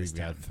here in this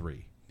town. Had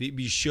 3.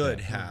 You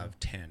should have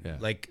 10. Yeah.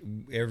 Like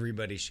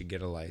everybody should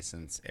get a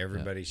license.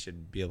 Everybody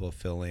should be able to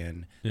fill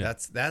in. Yeah.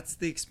 That's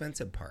the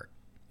expensive part.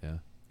 Yeah.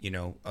 You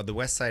know, the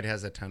West Side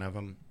has a ton of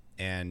them,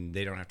 and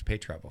they don't have to pay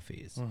travel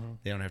fees.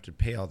 They don't have to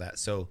pay all that.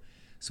 So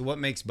what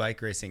makes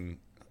bike racing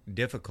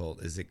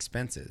difficult is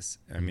expenses.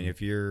 I mean,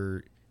 if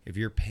you're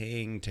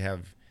paying to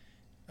have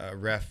a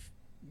ref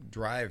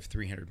drive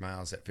 300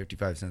 miles at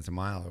 55 cents a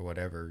mile or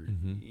whatever,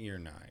 you're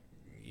not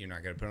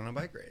going to put on a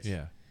bike race.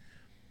 Yeah.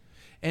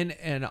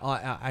 And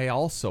I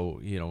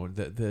also, you know,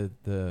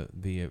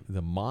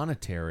 the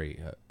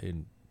monetary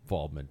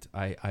involvement.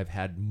 I've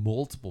had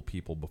multiple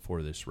people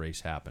before this race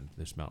happened,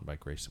 this mountain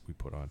bike race that we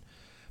put on,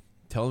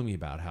 telling me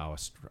about how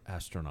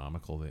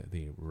astronomical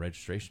the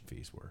registration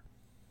fees were.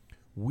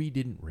 We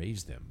didn't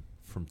raise them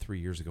from 3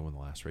 years ago when the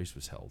last race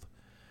was held.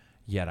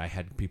 Yet I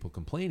had people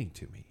complaining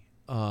to me.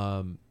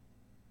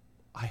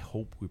 I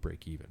hope we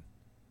break even.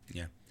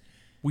 Yeah.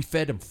 We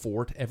fed them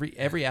every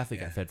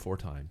athlete got fed 4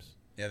 times.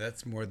 Yeah,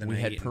 that's more than we I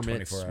had eat in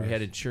permits, 24 hours. we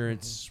had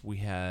insurance, we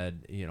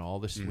had all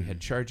this. We had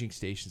charging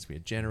stations, we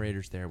had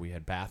generators there, we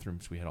had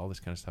bathrooms, we had all this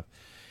kind of stuff.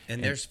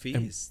 And there's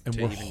fees, and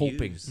to we're even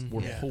hoping use.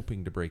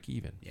 hoping to break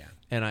even. Yeah.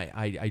 And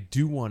I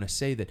do want to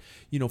say that,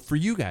 you know, for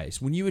you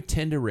guys, when you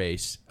attend a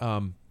race,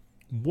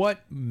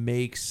 what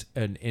makes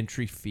an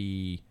entry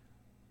fee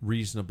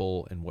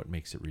reasonable and what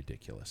makes it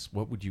ridiculous?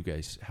 How would you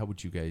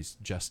guys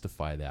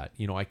justify that?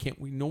 You know,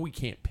 we know we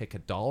can't pick a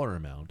dollar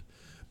amount,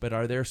 but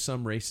are there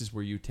some races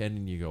where you attend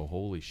and you go,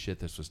 holy shit,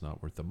 this was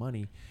not worth the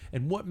money?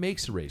 And what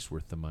makes a race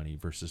worth the money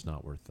versus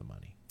not worth the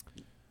money?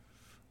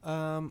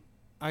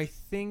 I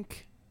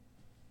think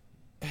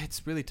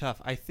it's really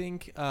tough. I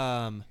think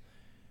there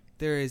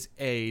is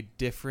a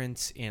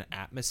difference in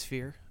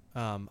atmosphere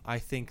I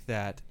think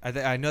that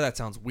I know that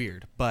sounds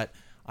weird, but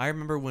I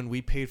remember when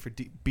we paid for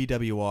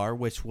BWR,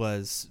 which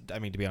was, I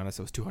mean, to be honest,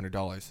 it was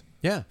 $200.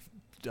 Yeah.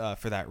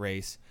 For that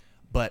race,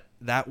 but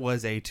that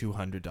was a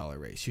 $200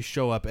 race. You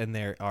show up and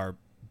there are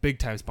big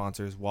time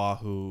sponsors,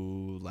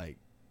 Wahoo, like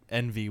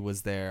Envy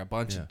was there, a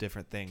bunch of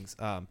different things.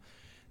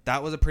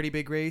 That was a pretty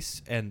big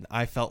race, and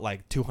I felt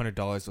like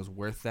 $200 was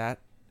worth that,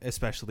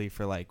 especially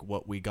for like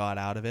what we got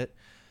out of it.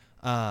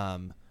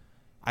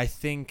 I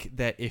think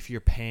that if you're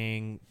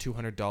paying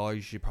 $200,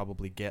 you should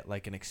probably get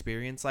like an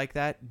experience like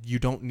that. You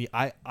don't need.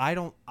 I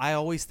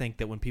always think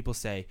that when people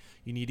say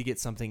you need to get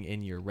something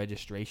in your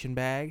registration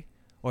bag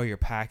or your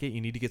packet,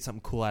 you need to get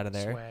something cool out of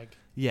there. Swag.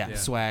 Yeah,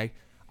 swag.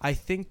 I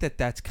think that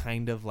that's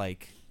kind of a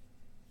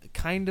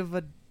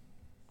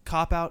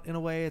cop out in a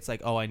way. It's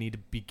like, oh, I need to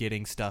be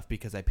getting stuff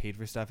because I paid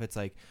for stuff. It's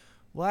like,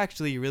 well,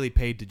 actually, you really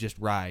paid to just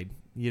ride.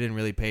 You didn't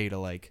really pay to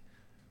like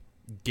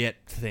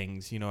get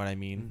things. You know what I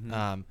mean?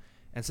 Mm-hmm.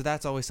 And so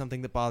that's always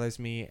something that bothers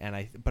me.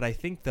 But I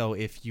think though,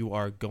 if you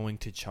are going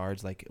to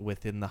charge like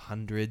within the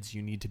hundreds,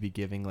 you need to be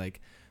giving like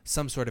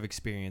some sort of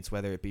experience,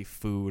 whether it be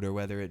food or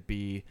whether it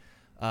be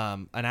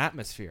an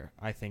atmosphere.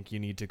 I think you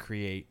need to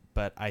create.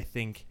 But I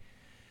think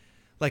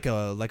like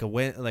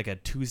a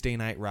Tuesday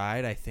night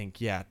ride, I think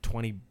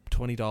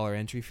 $20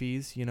 entry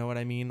fees. You know what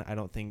I mean? I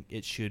don't think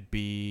it should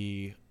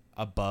be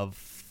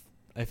above.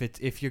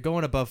 If you're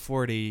going above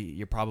 40,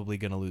 you're probably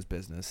going to lose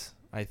business,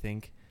 I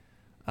think.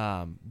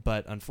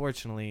 But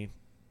unfortunately,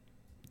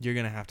 you're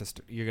gonna have to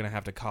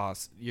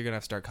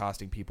start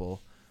costing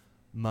people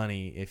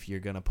money if you're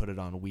gonna put it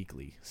on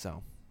weekly.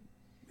 So,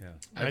 yeah,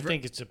 I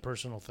think it's a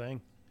personal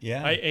thing.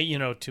 Yeah,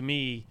 to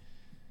me,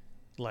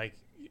 like,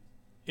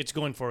 it's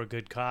going for a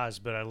good cause,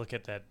 but I look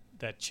at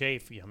that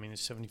chafe. I mean,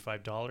 it's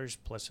 $75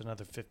 plus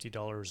another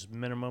 $50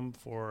 minimum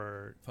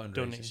for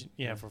donation.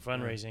 Yeah, for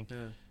fundraising,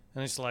 and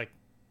it's like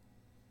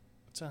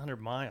it's 100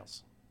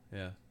 miles.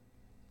 Yeah.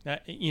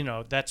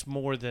 That's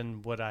more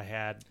than what I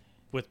had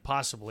with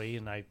possibly,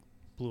 and I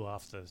blew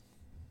off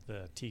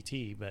the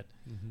TT, but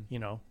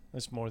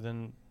that's more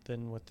than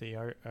what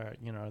the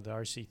the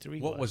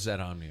RC3 What was that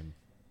Omnium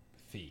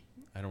fee?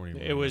 I don't even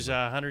remember. It was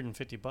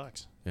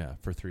 $150. Yeah,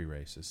 for 3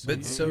 races.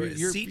 But so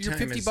you're seat you're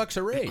time $50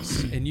 a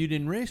race, and you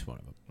didn't race one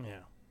of them. Yeah.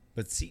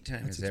 But seat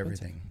time That's is expensive.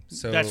 everything.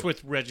 So that's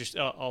with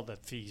all the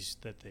fees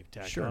that they've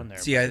tacked on there.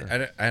 See, I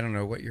don't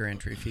know what your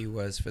entry fee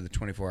was for the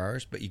 24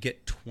 hours, but you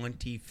get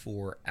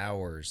 24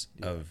 hours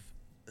of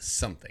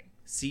something.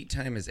 Seat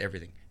time is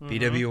everything.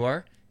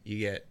 BWR, you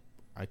get...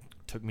 It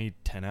took me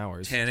 10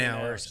 hours. 10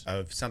 hours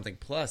of something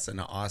plus an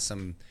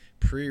awesome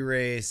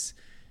pre-race,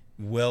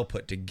 well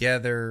put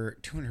together.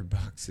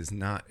 $200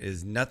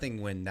 is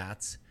nothing when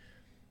that's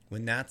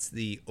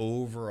the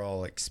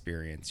overall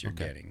experience you're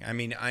getting. I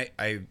mean,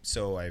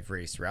 I've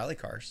raced rally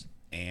cars,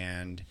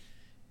 and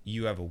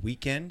you have a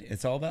weekend.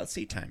 It's all about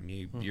seat time.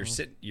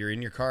 You're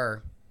in your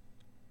car,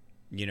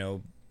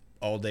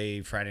 all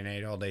day Friday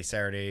night, all day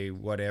Saturday,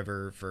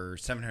 whatever, for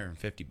 $750.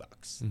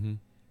 Mm-hmm.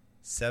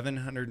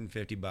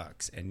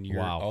 $750, and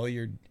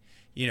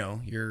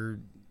you're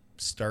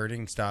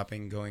starting,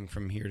 stopping, going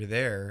from here to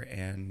there,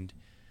 and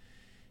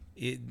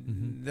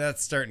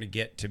that's starting to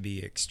get to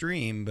be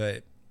extreme,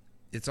 but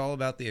it's all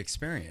about the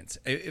experience.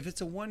 If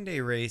it's a one-day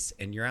race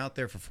and you're out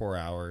there for 4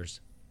 hours,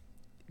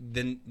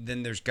 then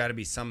there's got to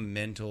be some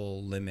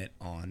mental limit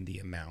on the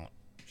amount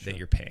that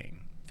you're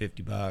paying.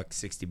 $50,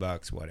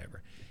 $60,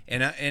 whatever.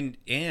 And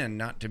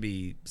not to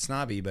be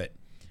snobby, but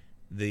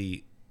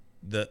the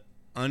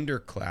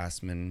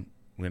underclassmen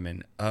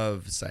women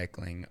of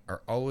cycling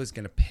are always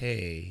going to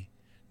pay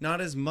not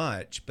as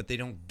much, but they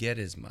don't get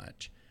as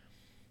much.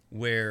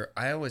 Where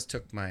I always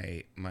took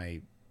my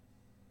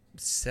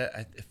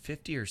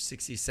 50 or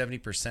 60,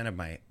 70% of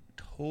my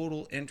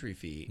total entry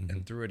fee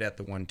and threw it at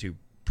the 1-2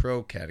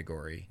 pro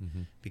category,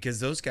 because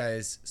those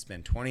guys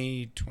spend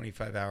 20,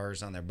 25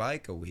 hours on their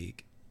bike a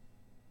week,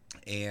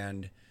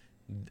 and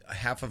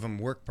half of them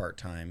work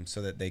part-time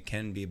so that they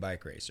can be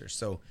bike racers.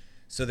 So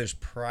there's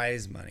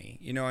prize money,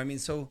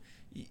 so,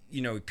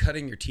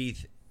 cutting your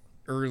teeth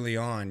early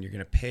on, you're going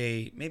to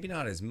pay maybe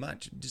not as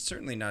much,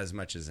 certainly not as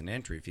much as an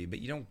entry fee, but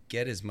you don't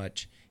get as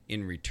much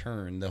in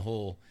return. The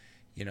whole,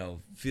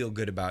 feel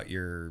good about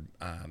your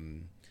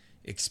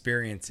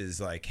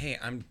experiences, like, hey,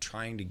 I'm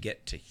trying to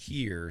get to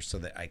here so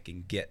that I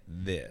can get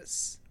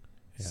this.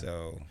 Yeah.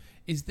 So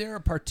is there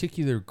a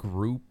particular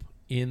group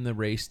in the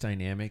race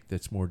dynamic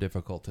that's more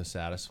difficult to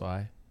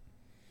satisfy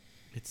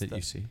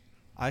you see?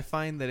 I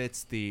find that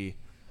it's the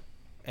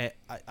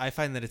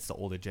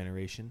older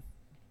generation.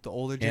 The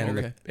older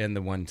generation. And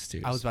the ones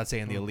too. I was about to say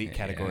in the elite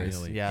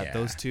categories. Yeah,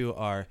 those two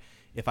are,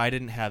 if I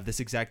didn't have this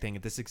exact thing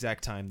at this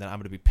exact time, then I'm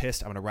going to be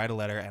pissed. I'm going to write a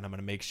letter, and I'm going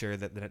to make sure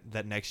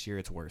that next year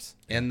it's worse.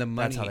 And the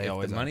money, that's how they if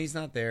always the are. money's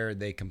not there,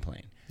 they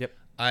complain. Yep.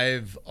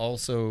 I've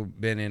also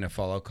been in a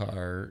follow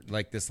car,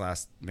 like this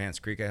last Vance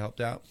Creek I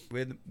helped out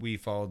with. We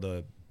followed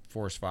the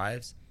Force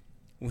 5s.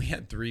 We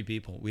had 3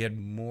 people. We had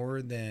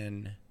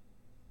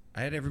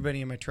I had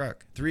everybody in my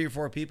truck. 3 or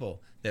 4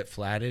 people that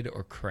flatted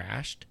or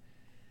crashed.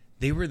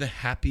 They were the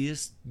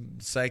happiest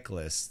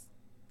cyclists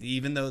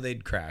even though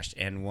they'd crashed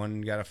and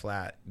one got a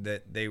flat,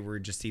 that they were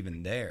just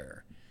even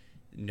there,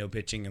 no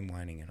pitching and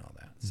whining and all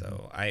that.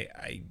 So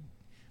I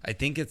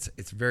think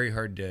it's very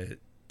hard to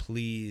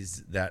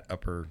please that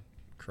upper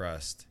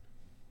crust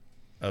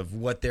of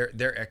what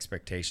their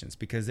expectations,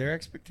 because their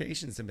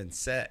expectations have been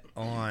set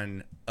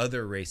on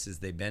other races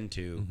they've been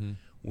to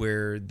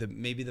where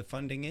maybe the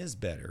funding is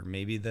better,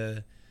 maybe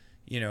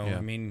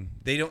I mean,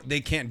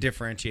 they can't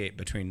differentiate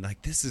between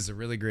like, this is a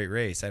really great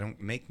race, I don't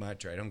make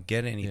much or I don't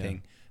get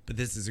anything, but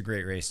this is a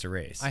great race to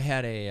race. I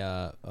had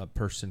a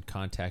person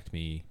contact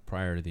me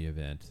prior to the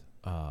event.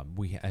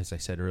 As I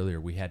said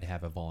earlier, we had to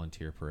have a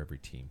volunteer for every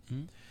team.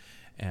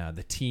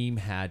 The team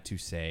had to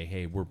say,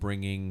 hey, we're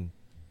bringing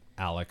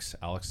Alex.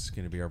 Alex is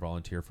going to be our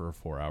volunteer for a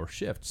 4-hour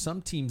shift.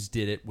 Some teams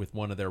did it with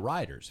one of their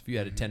riders. If you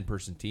had a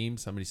 10-person team,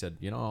 somebody said,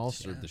 I'll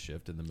serve the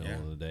shift in the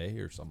middle of the day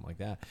or something like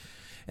that.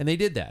 And they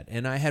did that.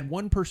 And I had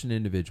one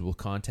individual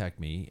contact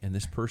me, and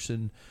this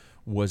person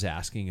was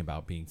asking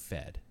about being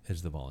fed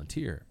as the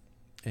volunteer.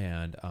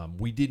 And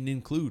we didn't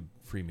include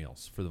free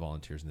meals for the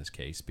volunteers in this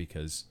case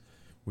because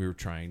we were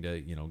trying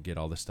to, get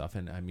all this stuff.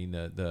 And I mean,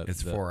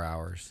 it's 4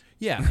 hours.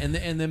 Yeah.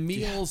 And the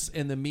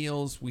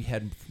meals, we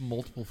had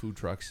multiple food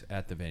trucks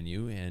at the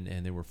venue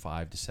and they were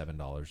 $5 to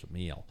 $7 a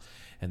meal.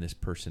 And this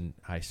person,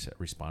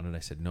 responded, I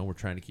said, no, we're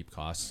trying to keep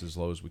costs as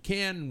low as we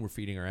can. And we're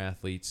feeding our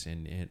athletes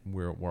and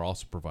we're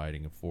also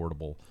providing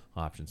affordable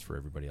options for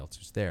everybody else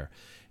who's there.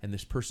 And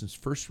this person's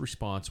first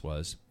response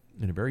was,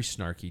 in a very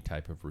snarky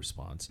type of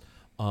response,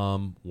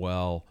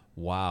 well,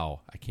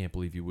 wow, I can't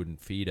believe you wouldn't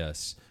feed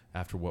us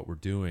after what we're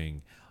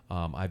doing.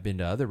 I've been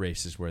to other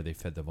races where they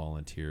fed the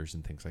volunteers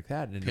and things like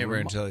that. And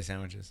Hamburger and chili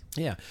sandwiches.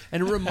 Yeah,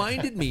 and it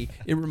reminded me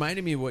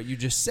of what you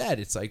just said.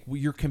 It's like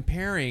you're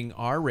comparing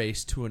our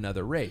race to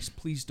another race.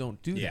 Please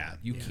don't do that.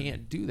 You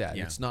can't do that.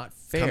 It's not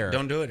fair.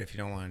 Don't do it if you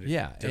don't want to.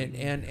 Yeah,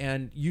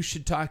 and you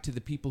should talk to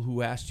the people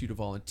who asked you to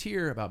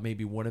volunteer about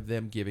maybe one of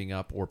them giving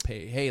up or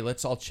pay. Hey,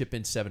 let's all chip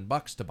in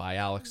 $7 to buy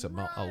Alex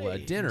a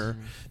dinner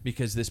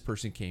because this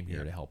person came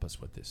here to help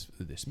us with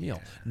this meal.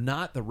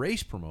 Not the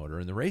race promoter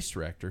and the race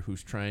director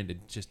who's trying to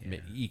just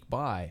eke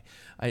by.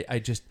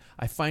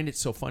 I find it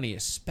so funny,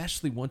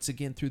 especially once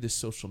again through this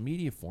social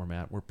media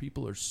format where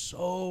people are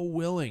so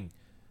willing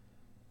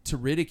to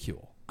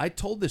ridicule. I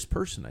told this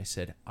person, I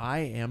said, I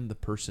am the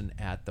person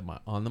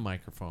on the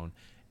microphone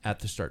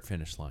at the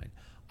start-finish line.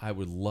 I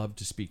would love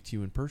to speak to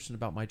you in person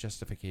about my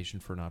justification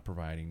for not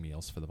providing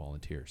meals for the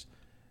volunteers.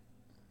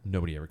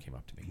 Nobody ever came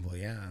up to me. Well,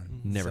 yeah.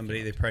 Never.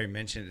 They probably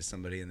mentioned it to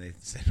somebody and they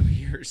said, oh,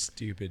 you're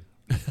stupid.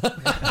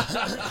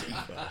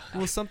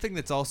 Well, something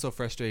that's also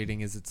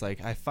frustrating is it's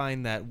like I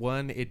find that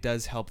one, it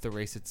does help the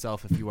race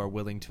itself if you are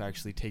willing to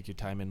actually take your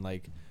time and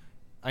like,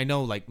 I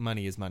know like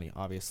money is money,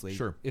 obviously.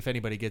 Sure. If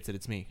anybody gets it,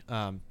 it's me.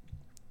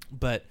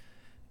 But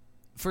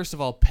first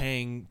of all,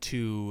 paying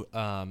to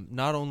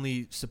not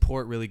only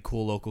support really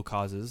cool local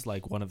causes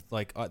like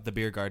the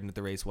beer garden at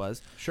the race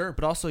was, sure,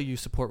 but also you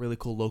support really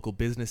cool local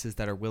businesses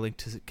that are willing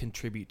to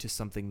contribute to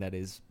something that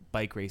is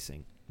bike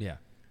racing. Yeah.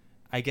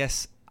 I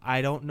guess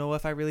I don't know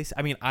if I really.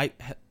 I mean,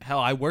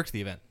 I worked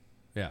the event.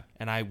 Yeah.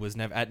 And I was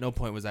never at no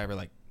point was I ever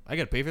like, I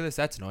got to pay for this.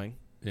 That's annoying.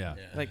 Yeah.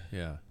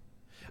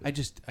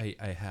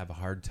 I have a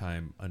hard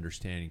time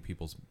understanding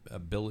people's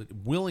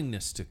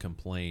willingness to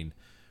complain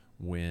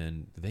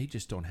when they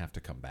just don't have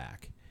to come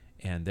back.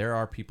 And there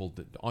are people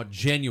that are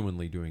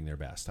genuinely doing their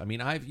best. I mean,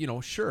 I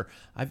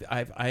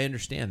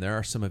understand there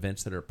are some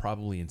events that are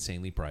probably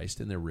insanely priced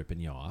and they're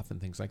ripping you off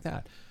and things like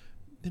that.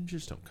 Then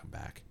just don't come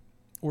back.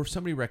 Or if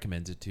somebody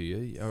recommends it to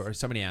you, or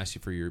somebody asks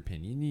you for your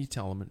opinion, you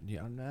tell them,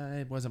 nah,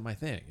 it wasn't my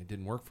thing. It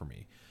didn't work for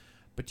me.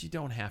 But you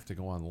don't have to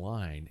go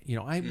online.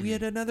 We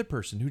had another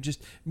person who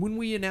just, when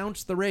we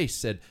announced the race,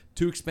 said,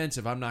 too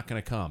expensive, I'm not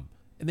going to come.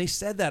 And they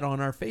said that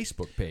on our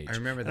Facebook page. I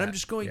remember that. And I'm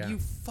just going, you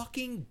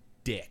fucking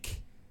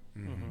dick.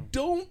 Mm-hmm.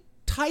 Don't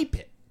type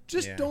it.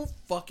 Just don't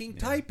fucking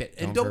type it.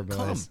 And don't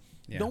come.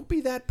 Yeah. Don't be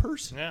that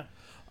person. Yeah.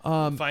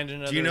 Find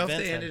another. Do you know if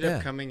event they ended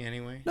up coming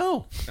anyway?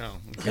 No. Oh,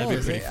 that'd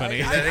be pretty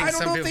funny. I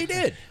don't know if they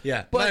did.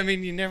 Yeah, but I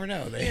mean, you never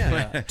know.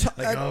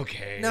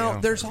 Okay. Now,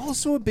 there's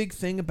also a big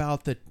thing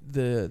about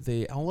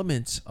the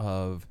elements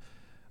of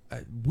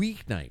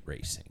weeknight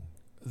racing.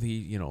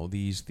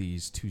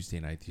 These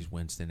Tuesday night, these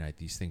Wednesday night,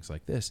 these things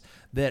like this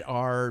that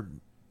are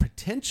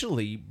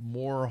potentially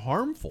more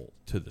harmful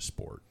to the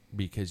sport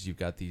because you've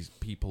got these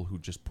people who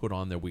just put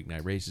on their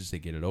weeknight races, they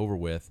get it over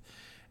with.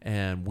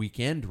 And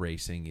weekend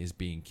racing is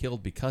being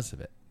killed because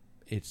of it.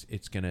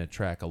 It's going to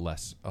attract a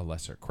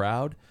lesser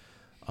crowd.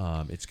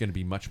 It's going to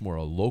be much more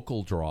a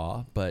local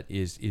draw. But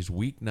is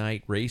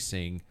weeknight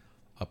racing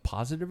a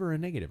positive or a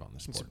negative on the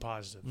sport? It's a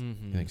positive.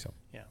 Mm-hmm. I think so.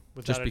 Yeah,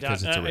 without just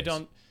because it's a race. I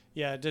don't.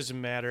 Yeah, it doesn't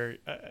matter.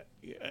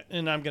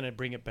 And I'm going to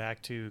bring it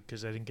back to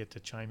because I didn't get to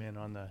chime in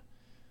on the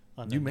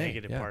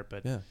negative part.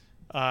 But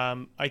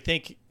I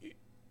think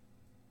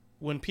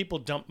when people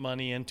dump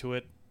money into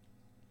it.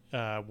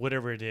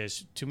 Whatever it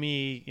is, to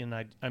me, and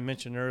I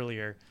mentioned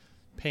earlier,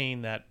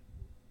 paying that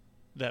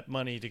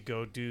money to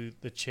go do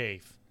the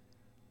chafe.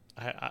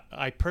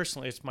 I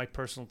personally, it's my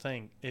personal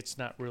thing. It's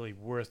not really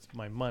worth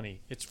my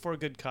money. It's for a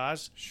good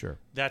cause. Sure.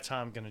 That's how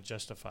I'm going to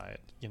justify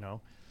it, you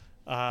know.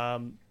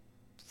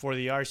 For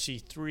the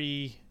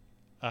RC3,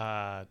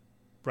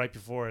 right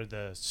before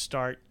the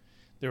start,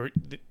 there were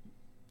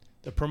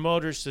the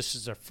promoters. This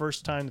is their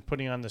first time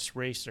putting on this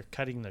race. They're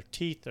cutting their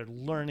teeth. They're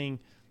learning.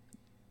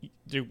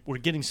 We're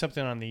getting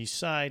something on the east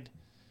side.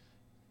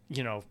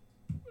 You know,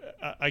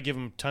 I give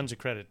them tons of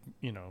credit.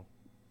 You know,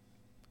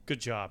 good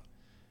job.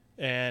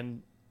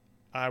 And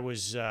I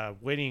was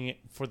waiting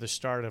for the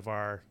start of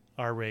our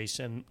race,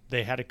 and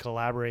they had to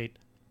collaborate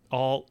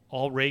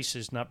all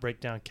races, not break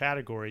down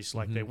categories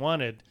like they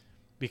wanted,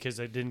 because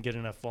they didn't get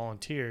enough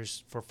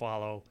volunteers for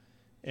follow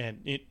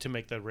and to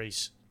make the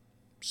race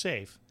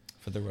safe.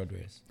 For the road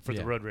race. For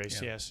the road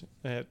race, yes.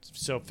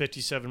 So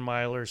 57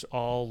 milers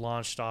all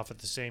launched off at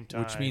the same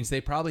time. Which means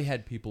they probably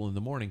had people in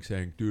the morning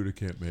saying, dude, I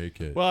can't make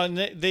it. Well, and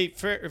they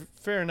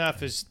fair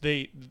enough is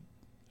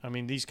I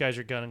mean, these guys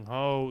are gung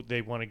ho.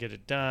 They want to get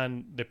it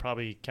done. They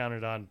probably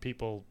counted on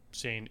people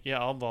saying, yeah,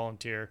 I'll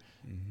volunteer.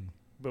 Mm-hmm.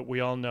 But we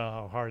all know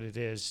how hard it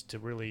is to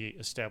really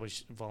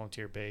establish a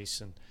volunteer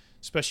base, and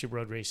especially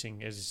road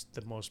racing is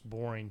the most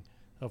boring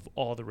of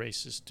all the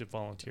races to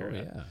volunteer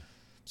at. Yeah.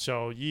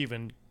 So you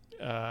even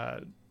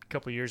a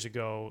couple of years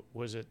ago,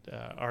 was it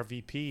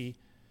RVP?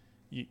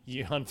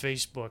 You on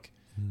Facebook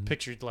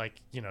pictured, like,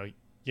 you know,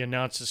 you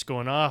announced it's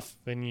going off,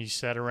 and you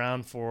sat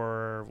around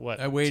for what?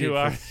 I waited 2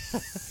 hours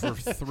for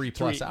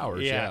 3+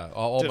 hours. Yeah,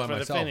 all by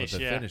myself at the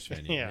finish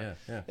venue.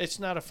 Yeah. It's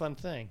not a fun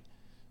thing.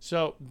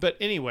 So, but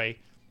anyway,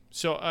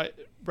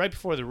 right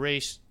before the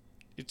race,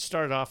 it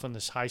started off on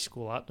this high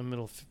school out in the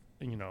middle of,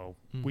 you know,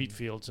 wheat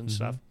fields and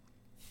stuff.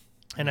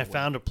 And I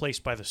found a place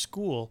by the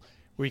school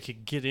where you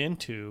could get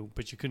into,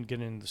 but you couldn't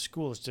get into the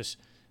school. It's just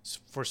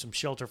for some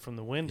shelter from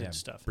the wind and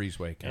stuff.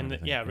 Breezeway kind of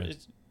thing. Yeah, right.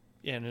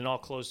 And it all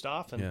closed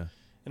off.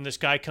 And this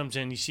guy comes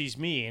in, he sees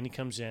me, and he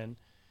comes in,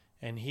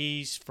 and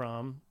he's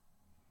from,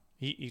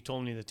 he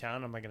told me the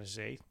town, I'm not going to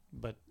say,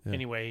 but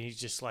anyway, he's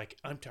just like,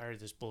 I'm tired of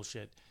this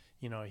bullshit.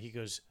 You know, he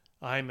goes,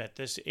 I'm at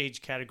this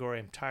age category,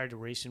 I'm tired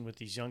of racing with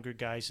these younger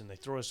guys, and they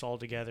throw us all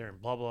together,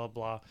 and blah, blah,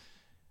 blah.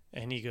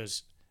 And he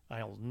goes,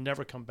 I'll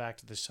never come back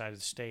to this side of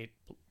the state,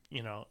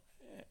 you know.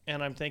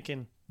 And I'm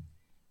thinking,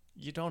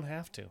 you don't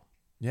have to.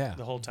 Yeah.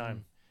 The whole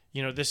time.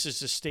 You know, this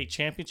is a state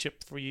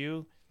championship for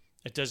you.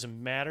 It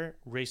doesn't matter.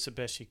 Race the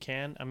best you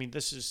can. I mean,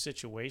 this is a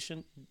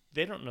situation.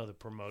 They don't know the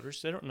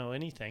promoters. They don't know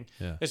anything.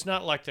 Yeah. It's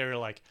not like they're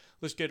like,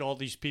 let's get all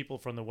these people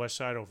from the west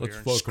side over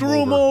here and screw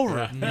them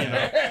over.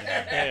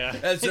 Yeah. You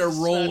know? As they're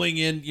rolling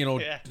in, you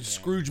know,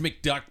 Scrooge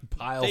McDuck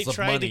piles of money. They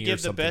try to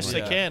give the best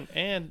like they can.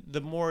 And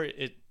the more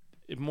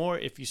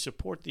if you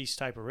support these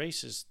type of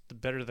races, the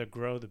better they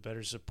grow, the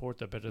better support,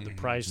 the better the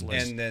prize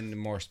list. And then the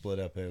more split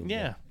up it will.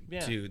 Yeah.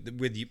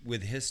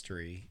 With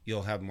history,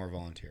 you'll have more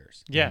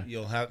volunteers. Yeah.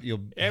 You'll have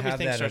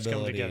everything that starts coming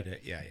ability together.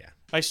 to.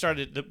 I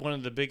started one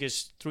of the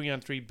biggest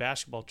 3-on-3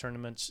 basketball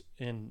tournaments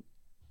in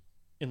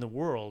the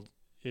world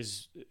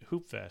is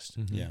Hoop Fest.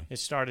 Mm-hmm. Yeah. It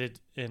started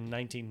in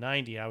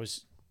 1990.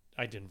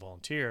 I didn't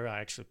volunteer.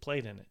 I actually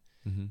played in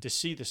it. To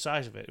see the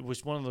size of it. It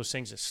was one of those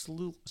things that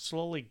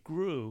slowly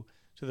grew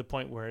to the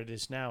point where it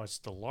is now. It's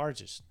the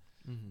largest.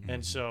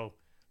 And so,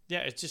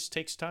 it just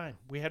takes time.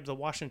 We had the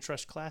Washington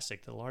Trust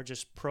Classic, the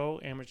largest pro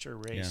amateur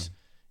race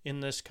in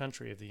this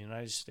country of the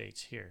United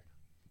States here.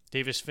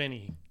 Davis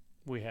Finney,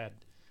 we had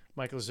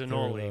Michael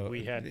Zanoli,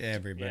 we had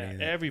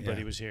everybody.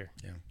 Everybody was here.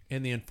 Yeah.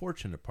 And the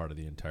unfortunate part of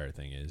the entire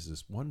thing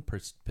is one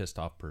pissed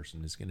off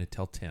person is going to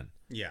tell 10.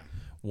 Yeah.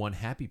 One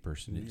happy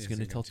person is going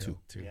to tell 2.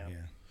 Yeah.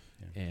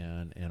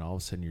 And all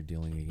of a sudden you're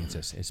dealing against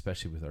us,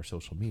 especially with our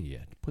social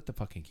media. Put the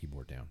fucking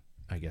keyboard down,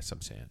 I guess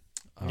I'm saying.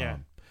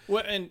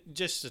 Well, and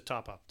just to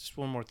top up, just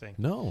one more thing.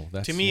 No,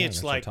 that's to me,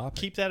 it's like,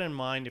 keep that in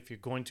mind if you're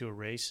going to a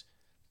race,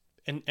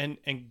 and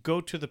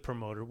go to the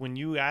promoter when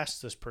you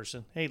ask this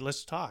person, hey,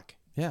 let's talk.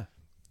 Yeah.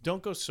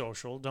 Don't go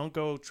social. Don't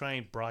go try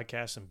and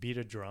broadcast and beat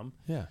a drum.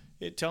 Yeah.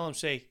 Tell them,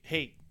 say,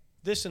 hey,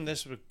 this and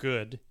this was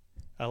good.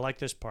 I like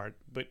this part,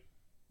 but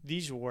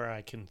these are where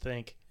I can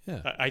think.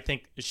 Yeah. I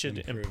think it should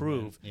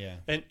improve. Yeah.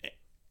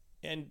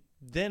 And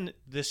then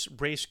this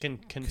race can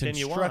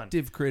continue on.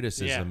 Constructive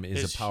criticism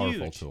is a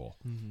powerful huge. tool.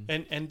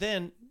 And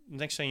then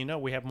next thing you know,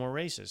 we have more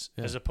races,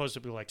 as opposed to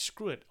be like,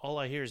 screw it, all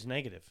I hear is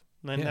negative.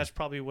 And that's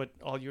probably what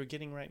all you're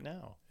getting right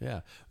now.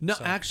 Yeah. No,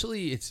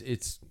 actually,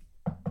 it's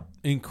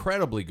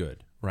incredibly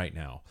good right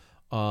now.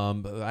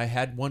 I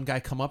had one guy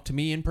come up to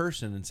me in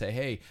person and say,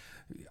 hey,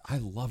 I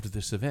loved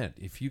this event.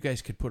 If you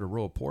guys could put a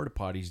row of porta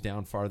potties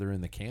down farther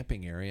in the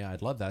camping area,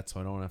 I'd love that, so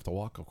I don't have to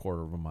walk a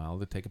quarter of a mile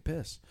to take a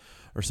piss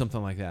or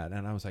something like that.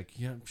 And I was like,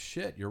 yeah,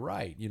 shit, you're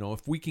right. You know,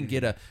 if we can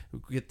get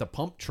the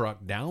pump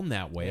truck down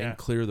that way and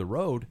clear the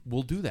road,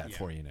 we'll do that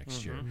for you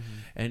next year.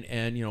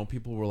 And you know,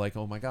 people were like,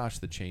 oh my gosh,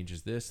 the change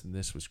is this, and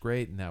this was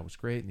great, and that was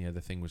great, and the other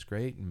thing was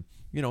great. And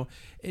you know,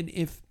 and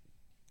if,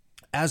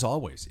 as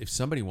always, if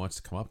somebody wants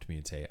to come up to me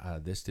and say,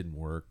 this didn't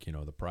work, you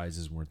know, the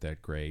prizes weren't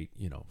that great,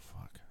 you know,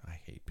 fuck, I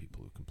hate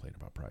people who complain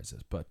about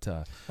prizes, but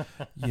those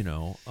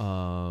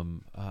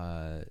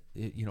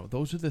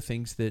are the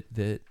things that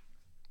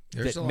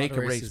There's a lot make of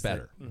a race races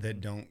better.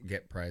 that don't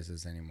get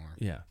prizes anymore.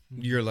 Yeah.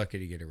 You're lucky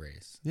to get a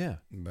race. Yeah.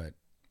 But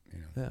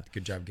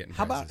good job getting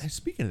How prizes. about,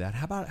 speaking of that,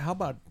 how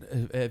about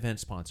event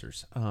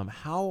sponsors?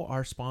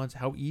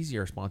 How easy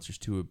are sponsors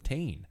to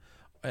obtain,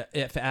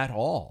 if at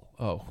all?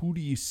 Who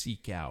do you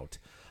seek out?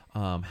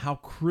 How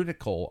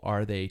critical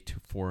are they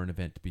for an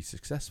event to be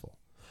successful?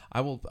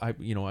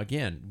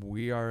 Again,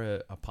 we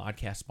are a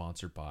podcast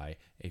sponsored by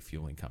a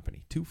fueling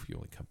company, 2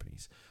 fueling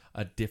companies,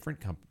 a different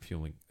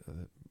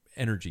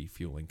energy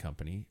fueling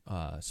company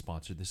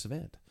sponsored this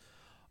event,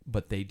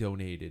 but they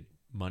donated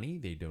money,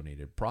 they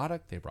donated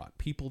product, they brought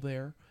people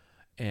there,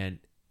 and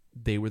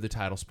they were the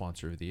title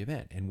sponsor of the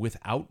event. And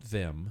without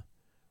them,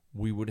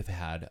 we would have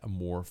had a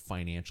more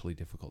financially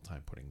difficult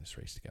time putting this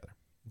race together.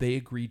 They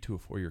agreed to a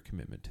 4-year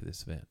commitment to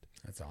this event.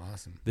 That's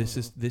awesome. This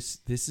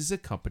is a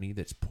company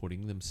that's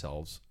putting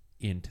themselves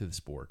into the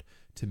sport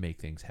to make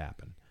things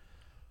happen.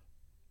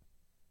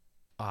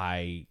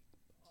 I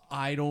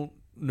don't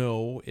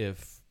know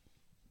if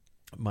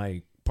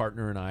my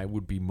partner and I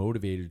would be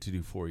motivated to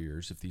do 4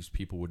 years if these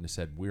people wouldn't have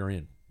said, we're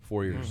in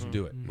 4 years,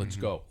 do it. Let's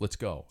go.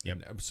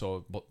 Yep. And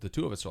so the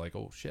 2 of us are like,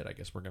 oh shit, I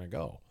guess we're going to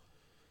go.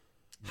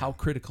 How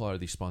critical are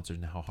these sponsors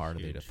and how hard are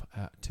they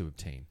to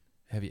obtain?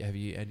 Have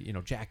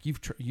you Jack,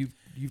 you've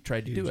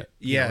tried to do it.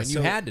 And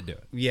you had to do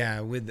it.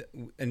 Yeah.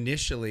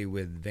 Initially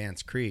with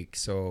Vance Creek.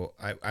 So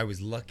I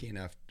was lucky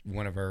enough.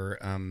 One of our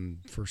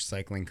first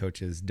cycling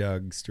coaches,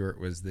 Doug Stewart,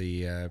 was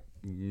the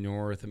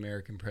North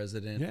American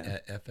president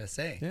at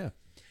FSA. Yeah.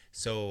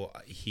 So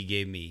he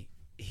gave me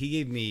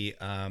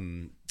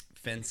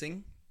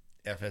fencing,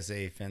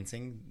 FSA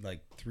fencing, like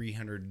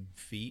 300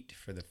 feet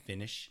for the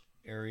finish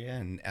area.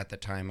 And at the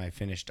time I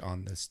finished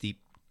on the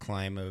steep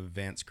climb of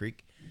Vance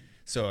Creek.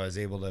 So I was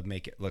able to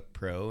make it look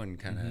pro and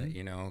kind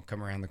of,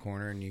 come around the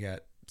corner and you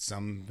got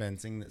some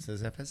fencing that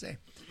says FSA.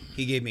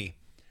 He gave me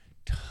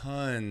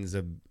tons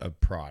of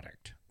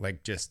product,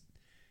 like just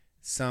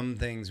some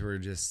things were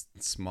just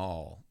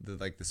small,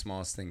 the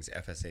smallest things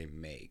FSA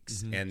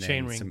makes, and then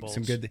chain ring bolts.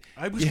 Some good.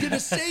 I was going to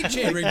say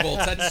chain ring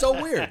bolts. That's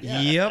so weird.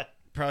 Yeah. Yep,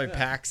 probably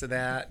packs of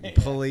that, and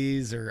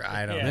pulleys, or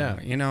I don't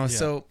know.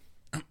 So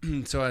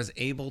I was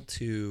able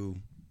to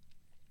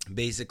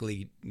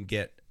basically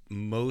get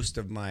most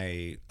of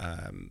my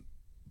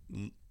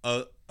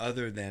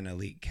other than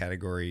elite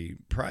category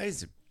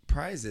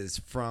prizes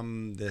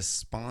from this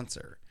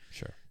sponsor.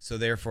 Sure. So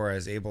therefore I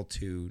was able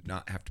to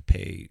not have to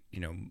pay,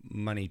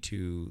 money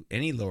to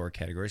any lower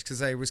categories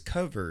because I was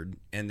covered,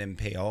 and then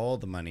pay all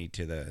the money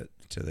to the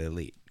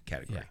elite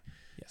category.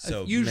 Yeah.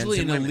 So usually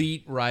men's an and women,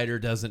 elite rider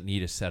doesn't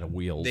need a set of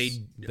wheels. They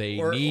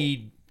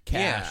need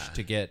cash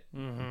to get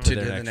to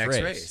their the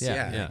next race.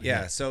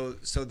 Yeah. So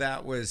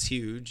that was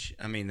huge.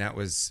 I mean, that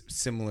was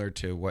similar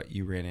to what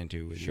you ran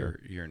into with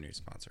your new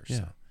sponsor. Yeah.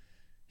 So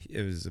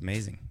it was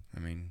amazing. I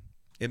mean,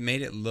 it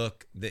made it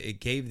look, it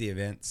gave the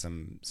event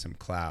some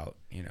clout,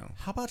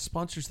 How about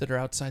sponsors that are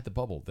outside the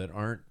bubble, that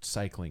aren't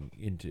cycling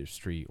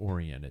industry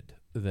oriented,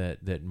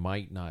 that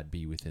might not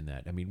be within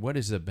that? I mean, what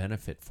is the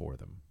benefit for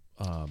them?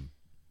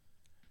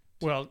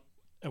 Well,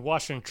 at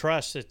Washington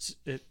Trust,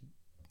 the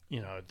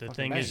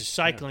thing is,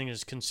 cycling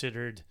is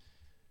considered,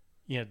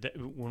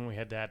 when we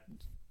had that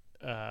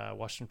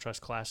Washington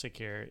Trust Classic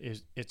here,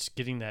 it's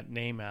getting that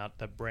name out,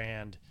 the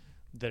brand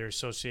that are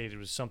associated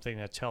with something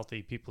that's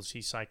healthy. People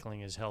see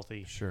cycling as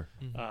healthy. Sure.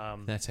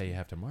 That's how you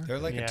have to market. They're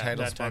like a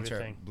title that type of sponsor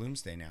thing. at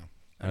Bloomsday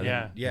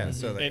now. Yeah.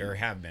 So they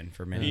have been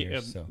for many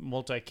years. So.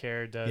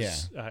 Multicare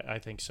does, I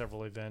think,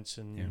 several events,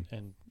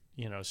 and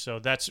so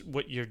that's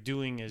what you're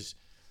doing is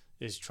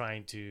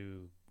trying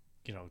to,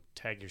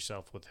 tag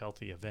yourself with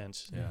healthy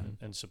events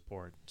and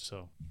support.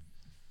 So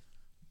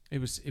it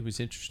was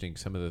interesting.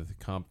 Some of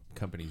the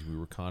companies we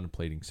were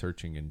contemplating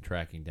searching and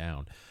tracking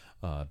down,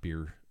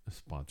 beer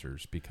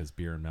sponsors, because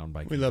beer and mountain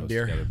biking love goes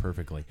beer together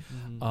perfectly.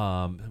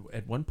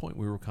 At one point,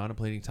 we were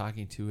contemplating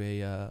talking to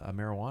a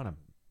marijuana.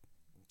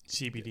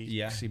 CBD,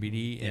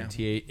 CBD and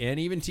and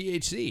even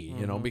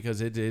THC,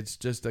 because it's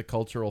just a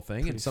cultural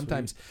thing. And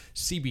sometimes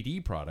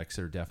CBD products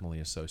are definitely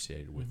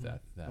associated with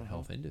that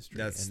health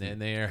industry. And then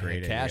they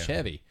are cash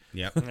heavy.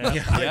 Yep.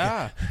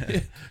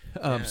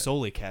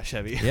 Solely cash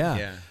heavy.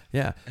 Yeah.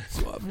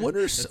 So what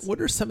are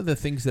some of the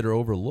things that are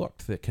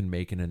overlooked that can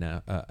make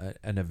an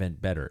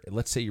event better?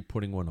 Let's say you're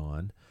putting one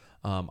on.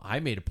 I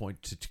made a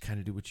point to kind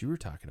of do what you were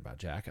talking about,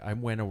 Jack. I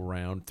went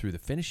around through the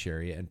finish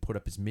area and put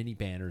up as many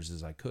banners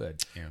as I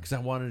could because I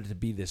wanted it to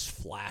be this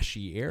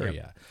flashy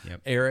area.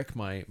 Yep. Eric,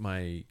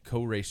 my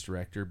co-race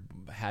director,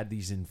 had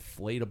these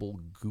inflatable,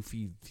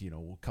 goofy,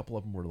 a couple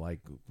of them were like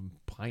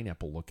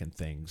pineapple-looking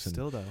things. And,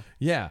 Still though.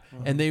 Yeah.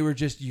 And they were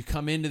just, you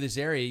come into this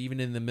area even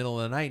in the middle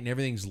of the night and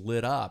everything's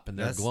lit up and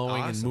they're That's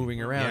glowing awesome. and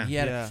moving around.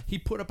 Yeah. He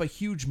put up a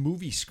huge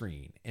movie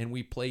screen and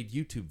we played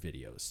YouTube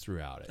videos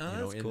throughout it.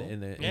 That's cool. in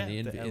the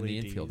LEDs.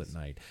 infield at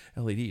night,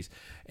 LEDs.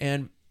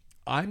 And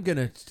I'm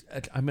gonna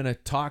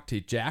talk to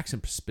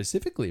Jackson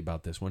specifically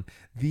about this one.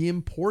 The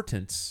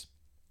importance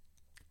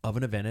of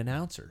an event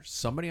announcer,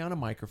 somebody on a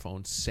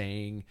microphone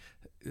saying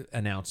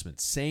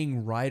announcements,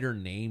 saying rider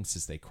names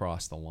as they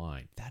cross the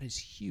line. That is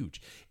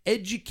huge.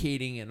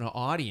 Educating an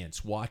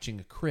audience watching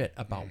a crit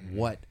about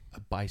what a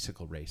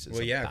bicycle race is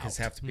Well, yeah, about. because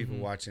half the people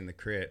watching the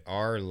crit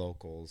are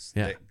locals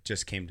Yeah. that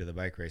just came to the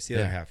bike race. The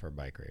other half are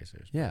bike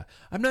racers. Yeah,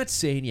 I'm not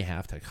saying you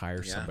have to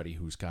hire somebody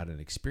who's got an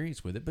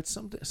experience with it, but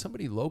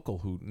somebody local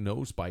who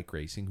knows bike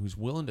racing, who's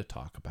willing to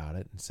talk about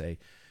it and say,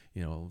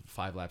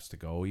 5 laps to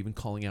go, even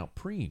calling out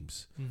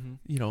preems.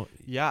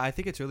 Yeah, I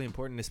think it's really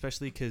important,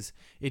 especially because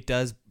it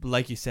does,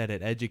 like you said,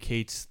 it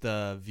educates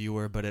the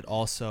viewer, but it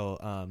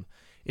also,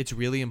 it's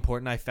really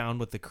important, I found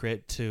with the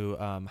crit, to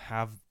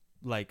have,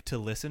 to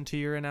listen to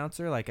your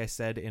announcer. Like I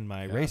said in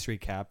my race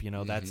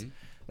recap,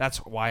 that's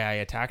why I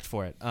attacked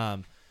for it.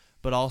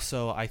 But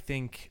also, I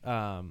think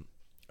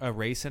a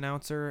race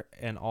announcer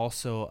and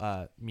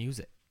also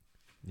music.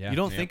 Yeah. You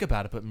don't think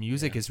about it, but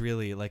music is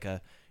really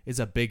is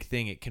a big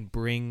thing. It can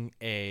bring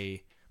the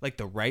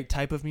right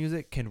type of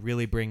music can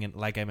really bring in,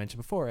 like I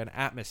mentioned before, an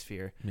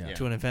atmosphere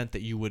to an event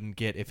that you wouldn't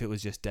get if it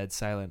was just dead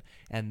silent.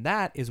 And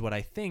that is what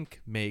I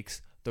think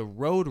makes the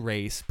road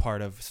race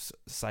part of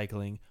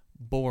cycling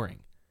boring.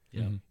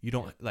 Yeah. You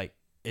don't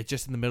it's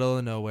just in the middle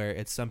of nowhere.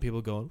 It's some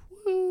people going,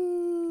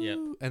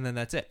 woo, and then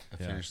that's it. A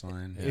finish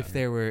line. If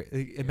there were,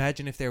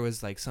 imagine if there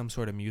was some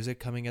sort of music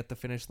coming at the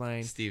finish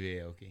line. Steve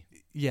Aoki.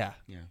 Yeah.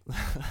 Yeah.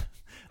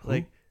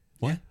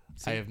 What?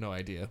 I have no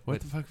idea.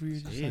 What the fuck were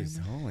you just Jeez,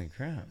 saying? holy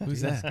crap.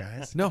 Who's Jeez, that,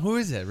 guys? No, who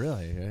is it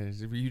really?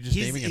 Were you just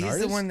naming an artist?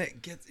 He's the one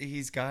that gets.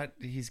 He's got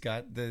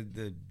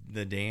the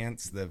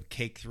dance, the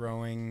cake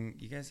throwing.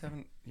 You guys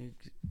haven't. You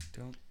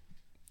don't.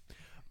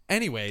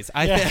 Anyways,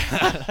 Sorry.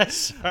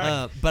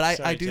 but I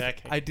Sorry, do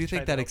Jack. I do Tried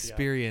think to that help you out.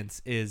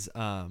 experience is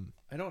I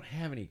don't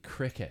have any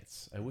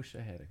crickets. I wish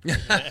I had a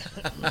cricket.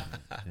 But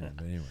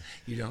anyway,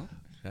 You don't.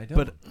 I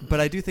don't. but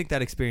I do think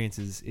that experience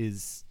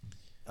is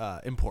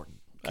important,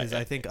 because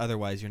I think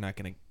otherwise it's not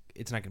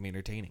gonna be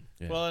entertaining.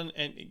 Yeah. Well,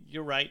 and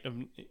you're right.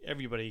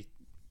 Everybody,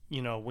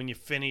 when you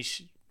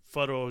finish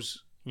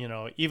photos,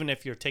 even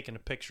if you're taking a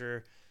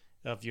picture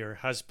of your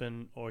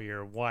husband or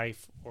your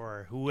wife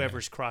or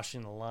whoever's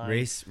crossing the line,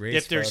 Race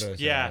if there's photos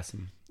are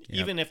awesome. Yep.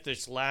 even if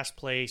there's last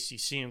place, you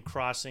see them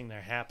crossing,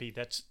 they're happy.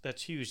 That's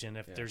huge. And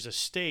if there's a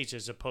stage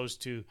as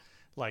opposed to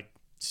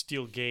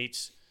steel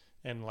gates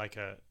and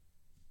a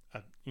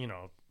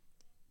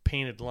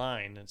painted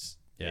line,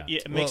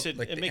 it makes it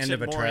the makes end it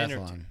of a more triathlon.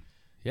 entertaining.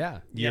 Yeah.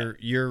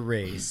 Your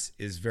race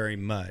is very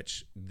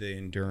much the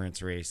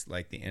endurance race,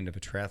 like the end of a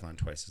triathlon,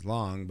 twice as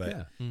long.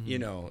 But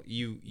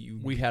you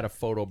We had a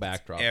photo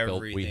backdrop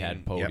built. We everything. had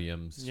Yep.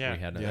 podiums. Yeah. We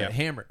had Yeah. a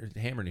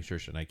hammer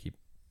nutrition. I keep,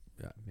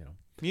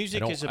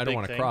 Music is a I big don't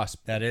want to thing. cross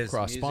That is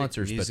cross music-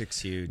 sponsors,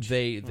 music's but huge.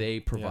 They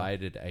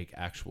provided a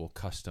actual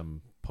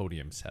custom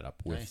podium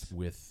setup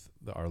with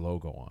our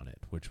logo on it,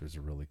 which was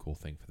a really cool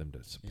thing for them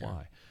to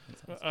supply.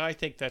 I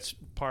think that's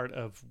part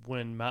of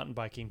when mountain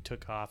biking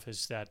took off,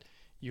 is that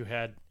you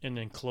had an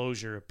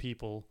enclosure of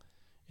people,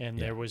 and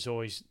there was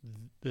always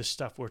this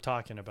stuff we're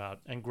talking about.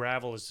 And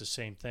gravel is the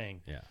same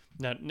thing. Yeah.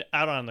 Now,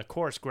 out on the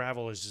course,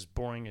 gravel is just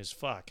boring as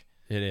fuck.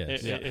 It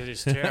is. It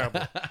is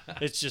terrible.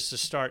 It's just the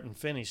start and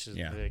finish is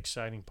Yeah. the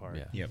exciting part.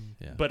 Yeah. Yep.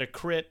 Yeah. But a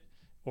crit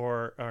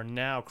or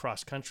now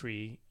cross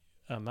country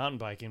mountain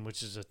biking,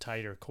 which is a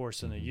tighter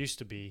course than it used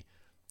to be.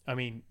 I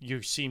mean,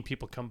 you've seen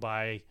people come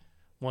by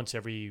once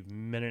every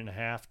minute and a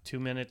half, 2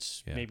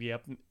 minutes, maybe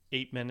up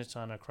 8 minutes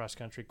on a cross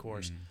country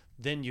course.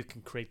 Then you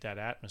can create that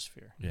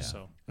atmosphere. Yeah.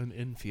 So An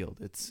infield,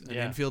 an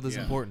Yeah. infield is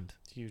important.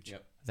 it's huge.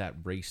 that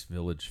race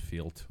village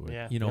feel to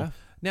it. Yeah.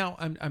 Now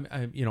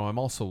I'm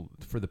also,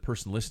 for the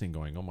person listening,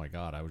 going, oh my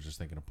God, I was just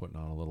thinking of putting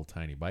on a little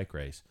tiny bike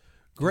race.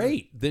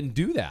 Great, then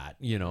do that.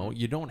 You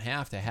don't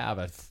have to have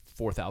a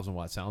 4,000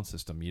 watt sound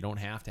system. You don't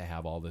have to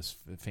have all this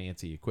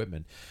fancy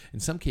equipment. In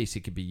some cases, it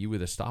could be you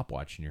with a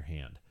stopwatch in your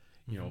hand.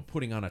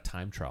 Putting on a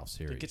time trial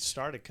series. To get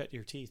started, cut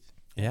your teeth.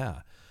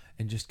 Yeah.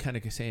 And just kind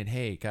of saying,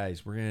 hey,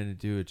 guys, we're going to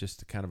do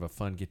just kind of a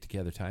fun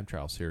get-together time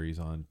trial series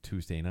on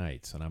Tuesday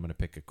nights, and I'm going to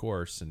pick a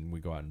course, and we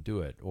go out and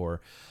do it.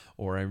 Or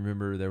I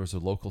remember there was a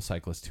local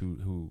cyclist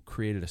who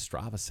created a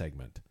Strava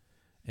segment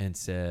and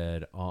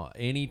said,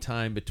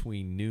 anytime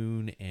between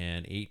noon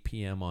and 8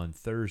 p.m. on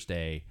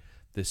Thursday,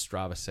 this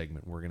Strava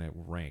segment, we're going to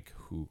rank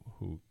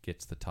who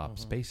gets the top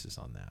spaces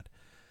on that.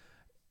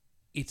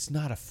 It's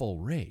not a full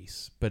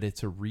race, but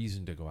it's a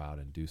reason to go out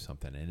and do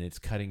something. And it's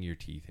cutting your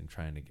teeth and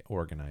trying to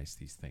organize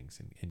these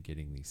things and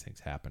getting these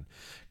things happen.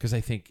 Because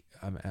I think,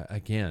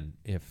 again,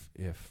 if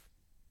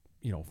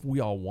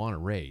we all want a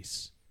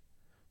race,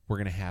 we're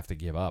going to have to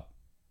give up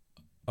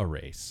a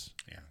race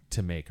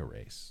to make a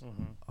race.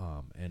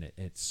 And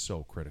it's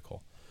so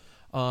critical.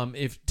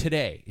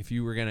 If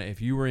you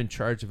were in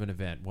charge of an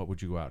event, what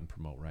would you go out and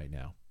promote right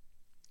now?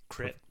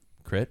 Crit.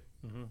 Crit?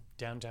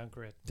 Downtown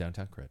crit.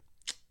 Downtown crit.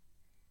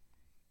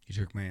 You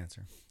took my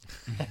answer.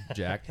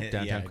 Jack,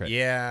 downtown crit.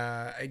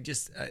 Yeah, I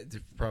just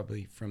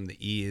probably from the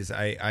E's.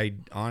 I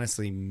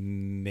honestly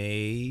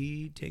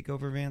may take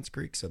over Vance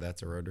Creek, so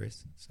that's a road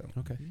race. So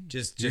Okay.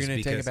 just You're gonna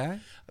because, take it back?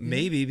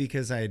 Maybe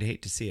because I'd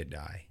hate to see it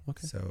die.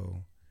 Okay.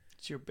 So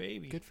It's your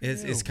baby. Good for you.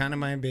 It's kind of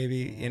my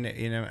baby.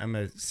 I'm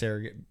a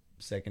surrogate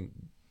second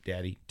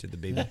daddy to the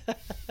baby.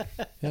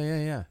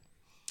 Yeah.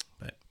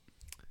 But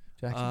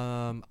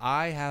Jackson?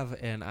 I have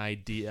an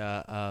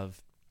idea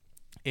of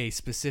a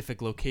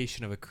specific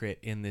location of a crit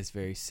in this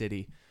very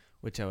city,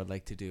 which I would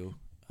like to do.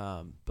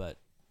 But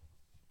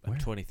I'm Where?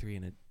 23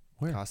 and it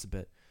Where? costs a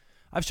bit.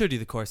 I've showed you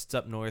the course. It's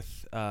up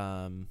north.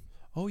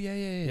 Oh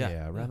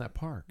yeah. Around that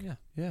park. Yeah.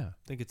 Yeah.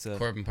 I think it's a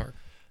Corbin Park.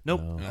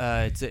 Nope.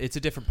 No. It's a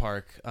different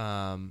park.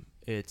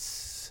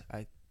 It's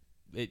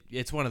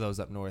one of those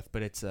up north,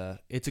 but it's a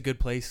good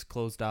place,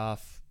 closed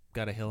off,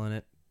 got a hill in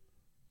it.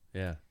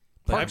 Yeah.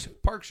 But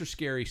Parks are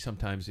scary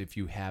sometimes if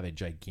you have a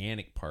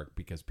gigantic park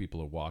because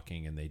people are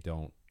walking and they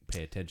don't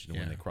pay attention to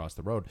when they cross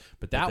the road.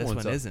 But that this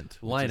one's one a isn't,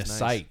 which line is of nice.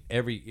 sight.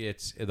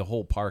 The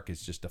whole park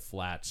is just a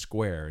flat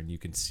square and you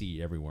can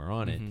see everywhere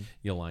on it.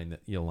 You line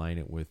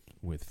it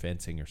with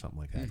fencing or something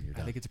like that. And you're I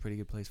done. think it's a pretty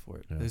good place for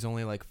it. Yeah. There's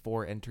only like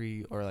 4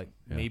 entry or like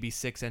maybe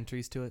 6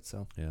 entries to it.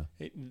 So Yeah.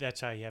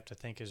 That's how you have to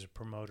think as a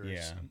promoter.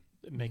 is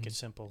Yeah. Make it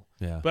simple.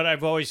 Yeah. But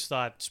I've always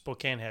thought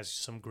Spokane has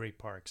some great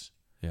parks.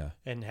 Yeah.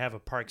 And have a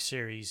park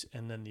series,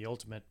 and then the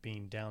ultimate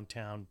being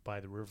downtown by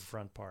the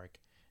Riverfront Park.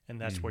 And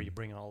that's where you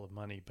bring all the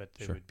money, but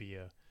there would be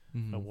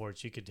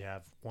awards. You could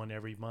have one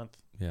every month.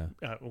 Yeah.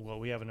 Well,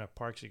 we have enough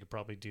parks you could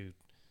probably do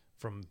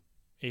from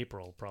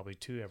April, probably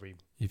 2 every.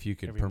 If you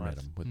could every permit month.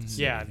 them with the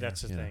city. Yeah,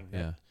 that's the Yeah,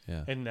 thing.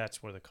 Yeah. And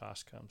that's where the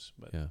cost comes.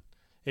 But Yeah.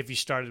 if you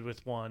started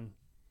with one,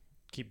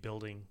 keep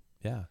building.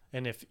 Yeah.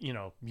 And if,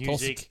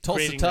 music. Tulsa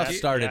creating Tough that-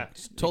 started. yeah,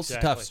 Tulsa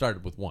exactly. Tough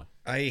started with one.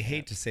 I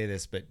hate to say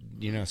this, but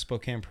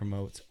Spokane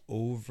promotes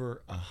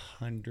over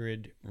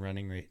 100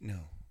 running race. No,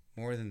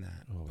 more than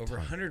that. Over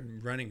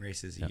 100 running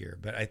races a year.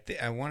 But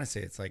I want to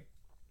say it's like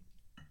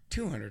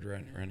 200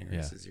 running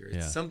races a year. It's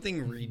Yeah.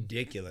 something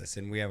ridiculous,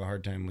 and we have a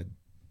hard time with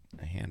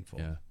a handful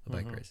of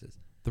bike races.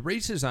 The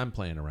races I'm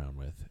playing around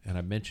with, and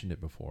I've mentioned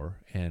it before,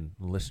 and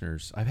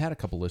listeners, I've had a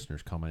couple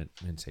listeners comment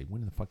and say,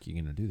 "When the fuck are you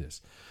going to do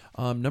this?"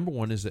 Number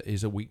one is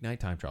a weeknight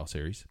time trial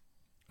series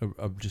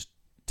of just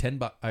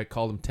 $10. I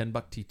call them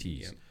 $10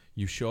 TTs. Yep.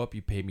 You show up,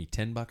 you pay me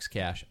 $10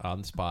 cash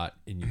on the spot,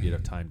 and you get a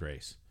timed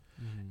race.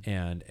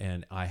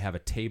 And I have a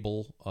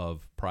table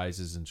of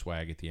prizes and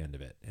swag at the end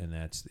of it, and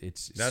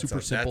it's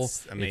super simple.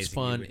 That's amazing. It's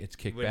fun. It's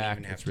kick back.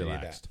 It's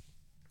relaxed.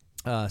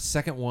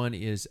 Second one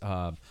is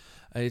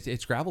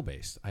it's gravel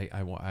based.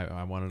 I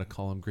wanted to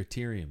call them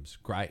criteriums,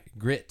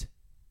 grit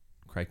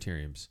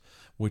criteriums,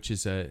 which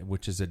is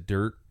a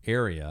dirt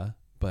area,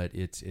 but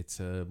it's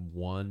a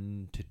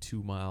 1 to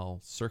 2 mile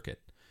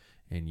circuit,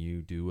 and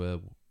you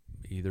do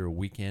either a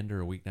weekend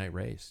or a weeknight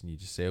race, and you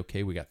just say,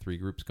 okay, we got 3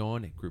 groups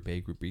going, Group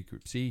A, Group B,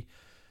 Group C.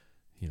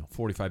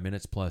 45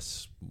 minutes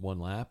plus 1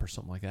 lap or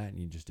something like that, and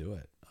you just do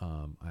it.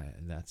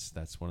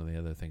 That's one of the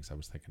other things I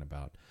was thinking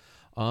about.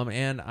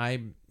 And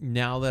I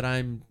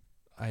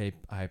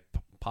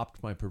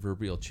popped my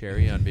proverbial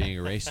cherry on being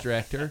a race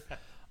director.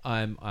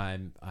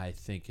 I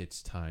think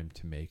it's time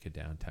to make a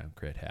downtown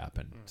crit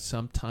happen.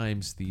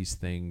 Sometimes these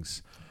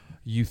things,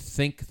 you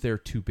think they're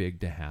too big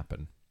to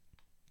happen,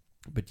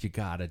 but you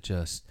gotta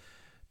just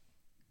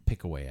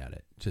pick away at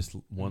it, just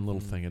one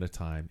little thing at a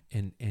time.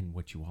 And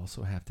what you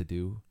also have to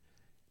do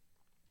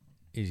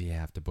is you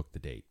have to book the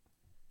date.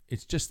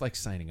 It's just like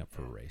signing up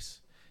for a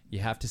race. You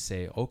have to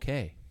say,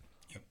 okay,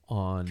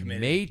 on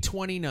Committed. May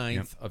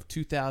 29th of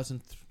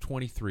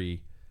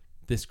 2023,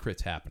 this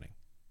crit's happening.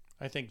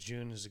 I think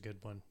June is a good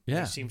one.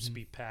 Yeah. It seems to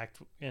be packed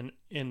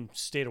in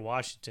state of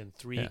Washington.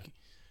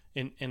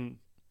 In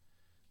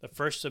the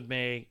 1st of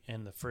May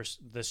and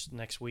this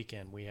next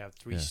weekend, we have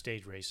 3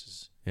 stage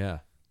races Yeah.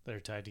 that are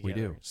tied We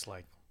together. do. It's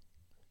like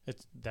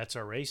that's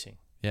our racing.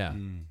 Yeah.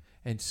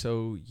 And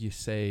so you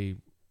say,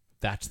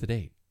 that's the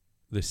date.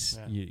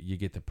 You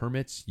get the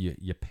permits,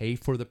 you pay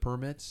for the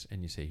permits,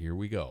 and you say, here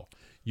we go.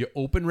 You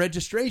open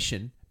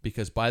registration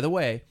because, by the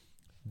way,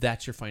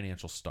 that's your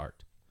financial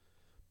start.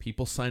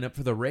 People sign up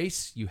for the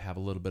race, you have a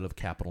little bit of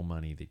capital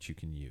money that you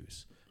can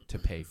use to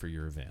pay for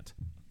your event.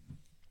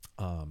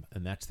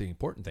 And that's the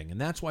important thing. And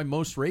that's why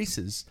most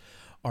races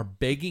are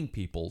begging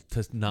people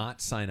to not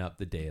sign up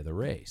the day of the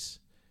race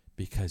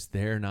because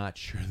they're not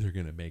sure they're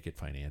going to make it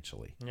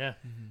financially. Yeah.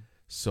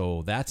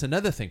 So that's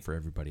another thing for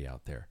everybody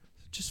out there.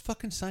 Just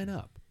fucking sign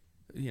up.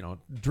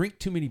 Drink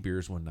too many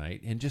beers one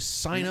night and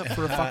just sign up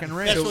for a fucking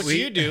race. That's what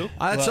you do.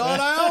 That's what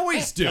I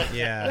always do.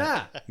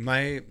 Yeah.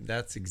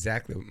 That's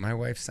exactly what my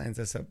wife signs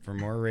us up for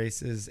more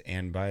races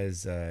and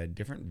buys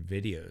different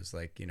videos,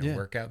 like,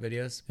 workout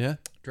videos. Yeah.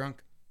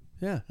 Drunk.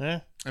 Yeah. Yeah.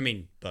 I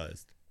mean,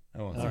 buzzed.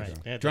 I won't say All right. drunk.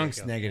 Yeah, there Drunk's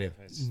you go. negative.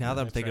 now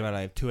that I'm That's thinking right. about it,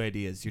 I have 2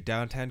 ideas. Your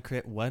downtown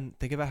crit, one,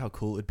 think about how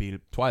cool it would be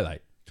to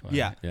Twilight.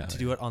 Yeah, Yeah. to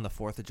do it on the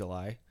 4th of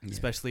July,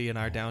 especially in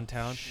our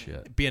downtown. shit.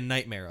 It'd be a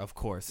nightmare, of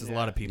course. There's a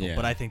lot of people, Yeah.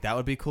 but I think that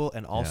would be cool.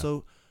 And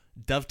also,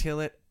 dovetail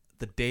it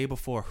the day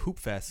before Hoop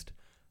Fest.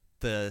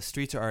 The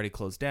streets are already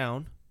closed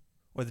down,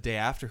 or the day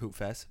after Hoop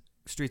Fest,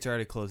 streets are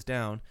already closed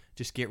down.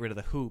 Just get rid of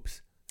the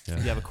hoops. Yeah.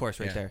 You have a course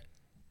right Yeah. there.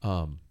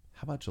 How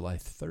about July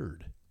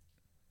 3rd?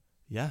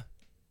 Yeah.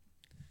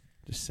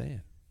 Just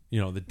saying.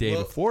 the day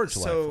before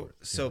July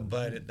 4th.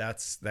 But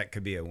that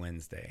could be a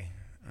Wednesday.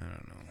 I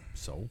don't know.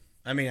 So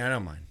I mean, I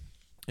don't mind.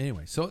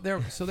 Anyway, so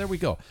there we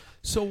go.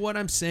 So what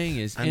I'm saying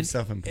is, I'm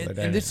self-employed.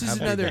 and this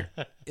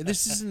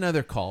is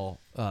another call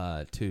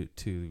to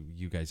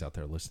you guys out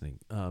there listening.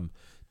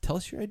 Tell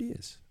us your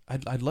ideas.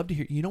 I'd love to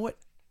hear. You know what?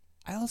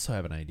 I also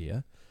have an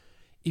idea.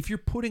 If you're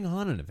putting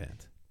on an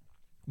event,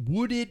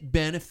 would it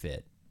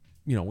benefit?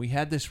 We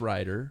had this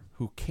rider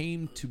who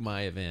came to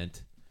my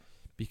event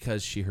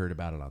because she heard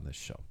about it on this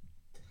show.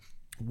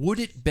 Would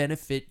it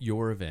benefit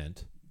your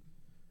event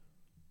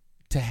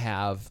to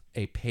have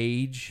a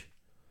page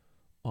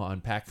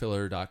on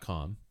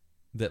packfiller.com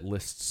that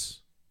lists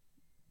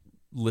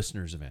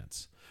listeners'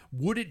 events?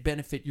 Would it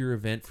benefit your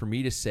event for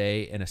me to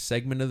say in a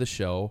segment of the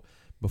show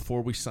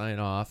before we sign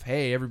off,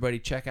 hey, everybody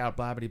check out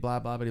blah, blah, blah,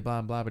 blah, blah,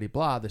 blah, blah, blah,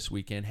 blah this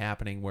weekend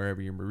happening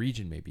wherever your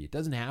region may be? It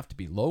doesn't have to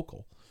be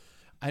local.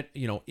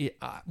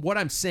 What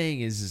I'm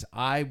saying is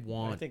I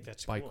think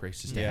that's bike cool.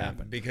 races to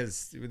happen.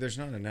 Because there's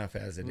not enough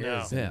as it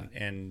is.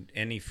 And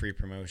any free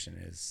promotion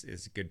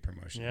is good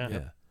promotion.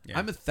 Yeah.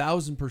 I'm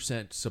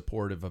 1,000%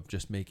 supportive of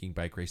just making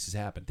bike races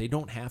happen. They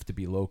don't have to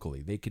be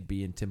locally. They could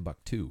be in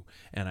Timbuktu,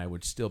 and I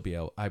would still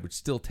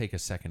take a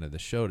second of the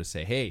show to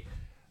say, hey,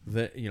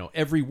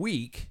 every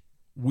week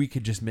we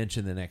could just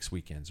mention the next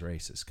weekend's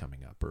races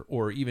coming up,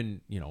 or even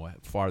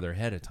farther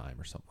ahead of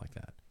time or something like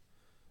that.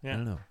 Yeah. I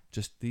don't know.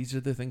 Just these are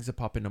the things that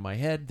pop into my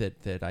head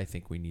that I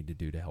think we need to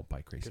do to help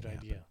bike racing happen.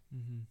 Good idea.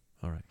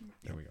 Mm-hmm. All right,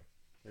 there we go.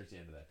 There's the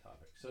end of that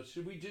topic. So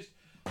should we just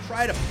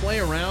try to play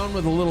around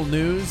with a little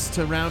news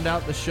to round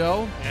out the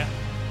show? Yeah.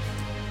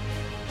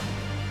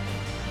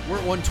 We're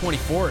at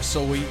 124,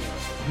 so we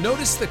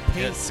notice the pink.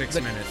 Yeah, 6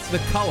 minutes. The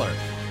color.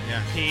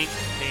 Yeah. Pink.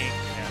 Yeah.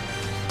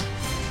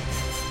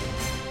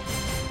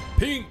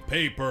 Pink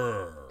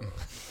paper.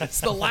 It's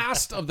the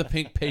last of the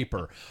pink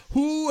paper.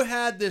 Who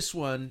had this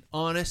one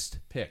honest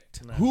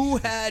picked? No. Who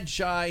had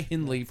Jai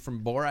Hindley from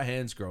Bora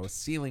Hansgrohe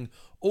sealing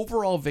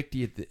overall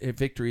victory at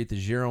the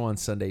Giro on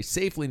Sunday,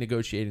 safely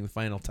negotiating the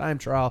final time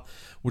trial,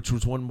 which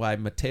was won by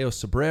Matteo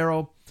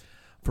Sobrero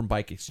from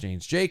Bike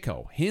Exchange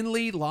Jayco.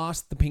 Hindley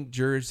lost the pink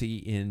jersey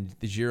in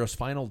the Giro's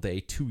final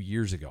day 2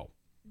 years ago.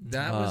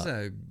 That was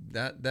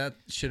that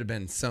should have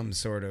been some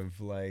sort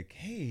of like,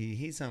 hey,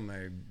 he's on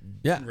my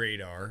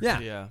radar.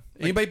 Yeah.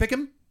 Anybody pick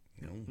him?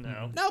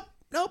 No.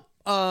 Nope.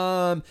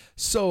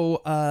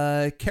 So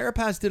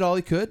Carapaz did all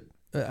he could,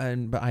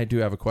 and I do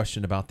have a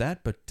question about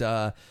that.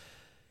 But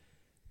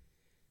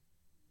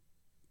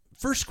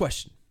first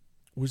question: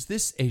 was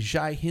this a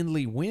Jai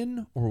Hindley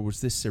win, or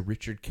was this a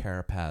Richard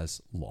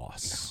Carapaz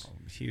loss?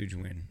 No, huge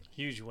win.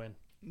 Huge win.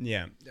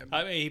 Yeah.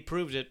 I mean, he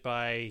proved it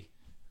by,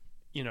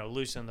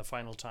 losing the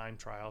final time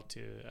trial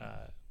to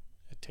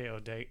Theo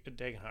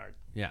Degenhardt.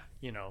 Yeah.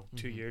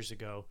 2 years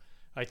ago.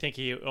 I think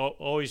he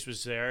always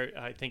was there.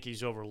 I think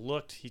he's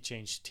overlooked. He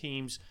changed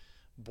teams.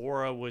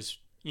 Bora was,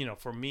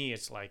 for me,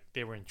 it's like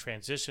they were in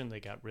transition.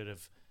 They got rid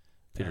of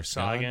Peter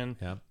Sagan.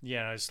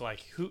 Yeah, it's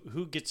like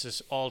who gets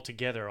us all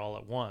together all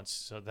at once.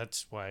 So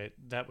that's why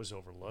that was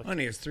overlooked. And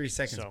he was 3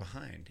 seconds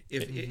behind.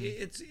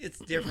 It's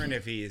different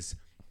if he's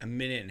a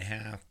minute and a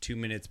half, 2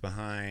 minutes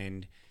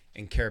behind,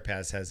 and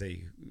Carapaz has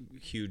a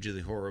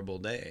hugely horrible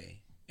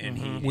day,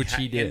 and which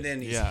he did, and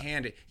then he's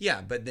handed.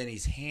 Yeah, but then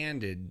he's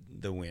handed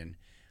the win.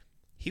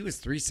 He was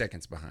 3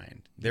 seconds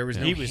behind. There was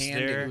no he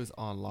handing. He was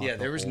on lock. Yeah,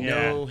 there was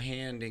no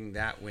handing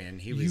that win.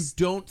 He was. You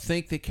don't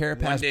think that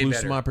Carapaz blew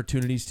some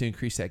opportunities to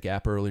increase that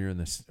gap earlier in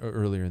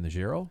the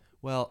Giro?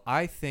 Well,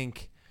 I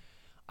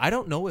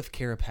don't know if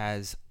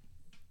Carapaz.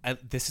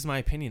 This is my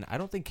opinion. I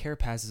don't think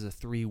Carapaz is a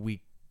 3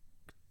 week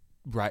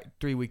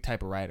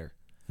type of rider.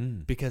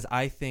 Because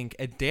I think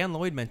Dan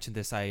Lloyd mentioned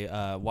this.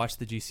 I watched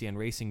the GCN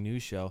Racing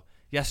News show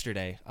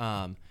yesterday.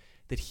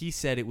 That he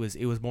said it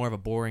was more of a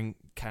boring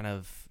kind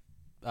of.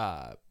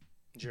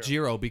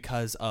 Giro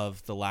because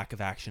of the lack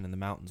of action in the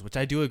mountains, which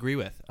I do agree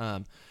with.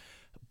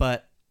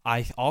 But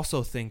I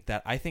also think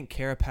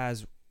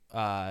Carapaz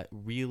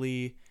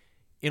really,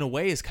 in a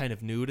way, is kind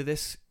of new to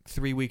this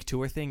 3 week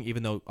tour thing,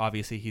 even though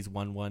obviously he's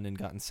won one and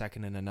gotten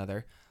second in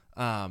another.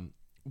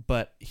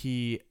 But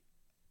he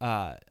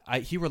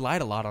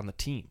relied a lot on the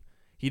team.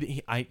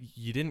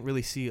 You didn't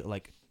really see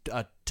like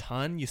a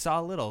ton. You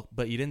saw a little,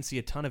 but you didn't see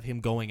a ton of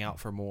him going out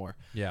for more.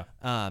 Yeah.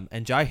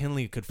 And Jai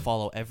Hindley could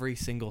follow every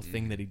single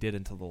thing that he did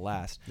until the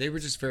last. They were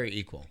just very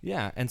equal.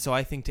 Yeah. And so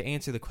I think to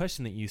answer the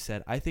question that you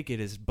said, I think it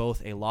is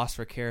both a loss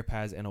for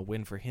Carapaz and a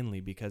win for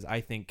Hindley, because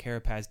I think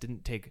Carapaz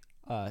didn't take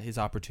his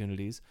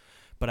opportunities,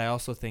 but I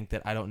also think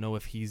that I don't know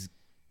if he's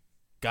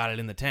got it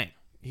in the tank.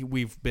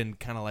 We've been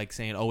kind of like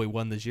saying, oh, we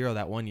won the Giro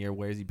that one year.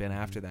 Where's he been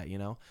after that,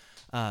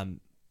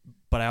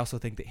 But I also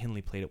think that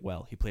Hindley played it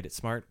well. He played it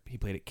smart, he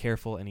played it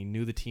careful, and he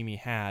knew the team he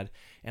had.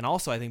 And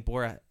also I think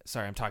Bora,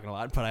 sorry, I'm talking a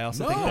lot, but I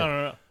also think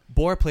that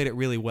Bora played it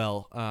really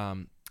well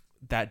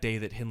that day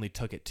that Hindley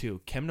took it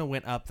too. Kemna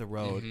went up the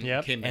road,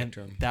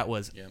 and that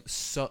was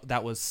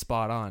that was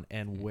spot on.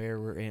 And where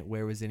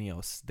was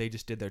Ineos? They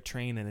just did their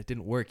train, and it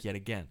didn't work yet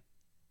again.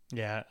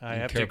 Yeah, I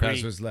have to agree.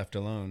 Carapaz was left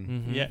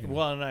alone. Yeah,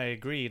 well, and I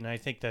agree, and I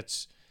think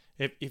it's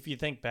if you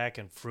think back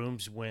on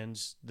Froome's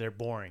wins, they're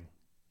boring.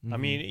 I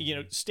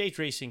mean, stage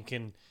racing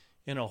can,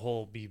 in a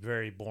whole, be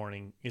very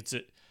boring.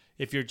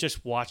 If you're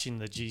just watching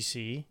the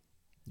GC,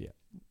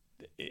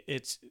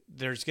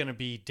 there's going to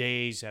be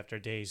days after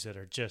days that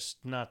are just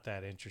not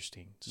that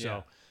interesting.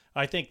 So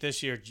I think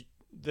this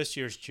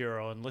year's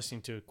Giro, and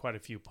listening to quite a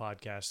few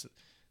podcasts,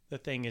 the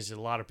thing is that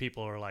a lot of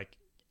people are like,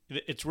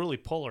 it's really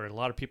polar. A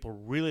lot of people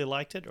really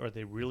liked it, or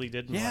they really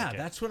didn't like it. Yeah,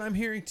 that's what I'm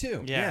hearing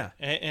too. Yeah.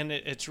 And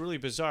it's really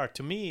bizarre.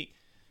 To me,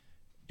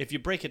 if you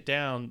break it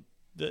down,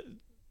 the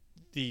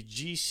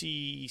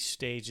GC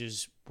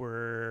stages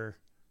were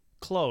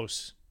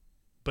close,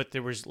 but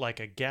there was like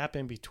a gap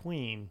in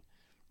between.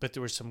 But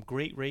there was some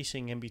great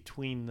racing in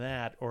between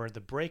that, or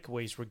the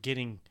breakaways were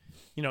getting,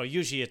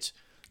 usually it's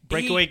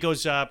breakaway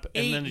goes up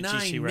and then the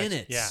GC 8-9 race.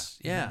 minutes.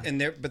 Yeah.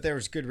 And there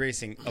was good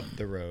racing up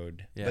the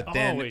road. Yeah.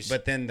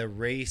 But then the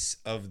race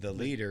of the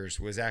leaders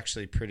was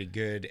actually pretty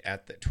good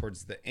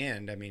towards the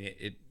end. I mean,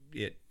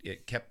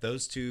 it kept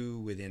those two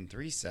within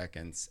 3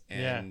 seconds,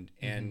 and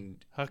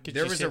How could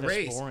there you was say a that's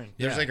race. boring?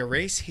 There's like a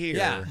race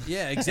here.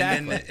 Yeah,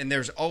 exactly. And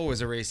there's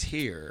always a race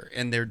here,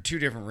 and they're two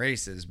different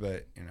races.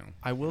 But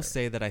I will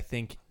say that I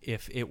think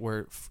if it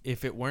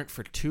weren't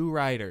for two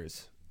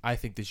riders, I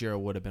think the Giro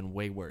would have been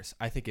way worse.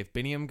 I think if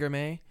Biniam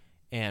Girmay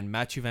and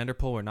Mathieu van der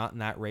Poel were not in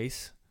that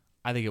race,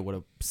 I think it would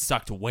have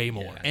sucked way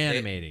more.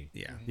 Animating.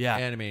 Yeah.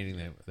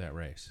 Animating that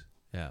race.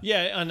 Yeah.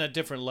 Yeah, on a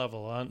different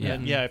level.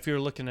 If you're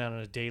looking at it on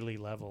a daily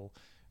level,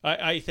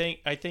 I think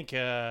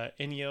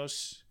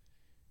Ineos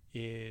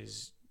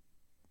is.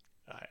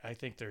 I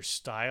think their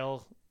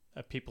style,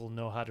 people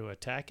know how to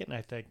attack it, and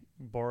I think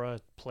Bora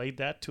played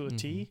that to a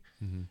T.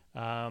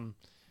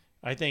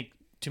 I think,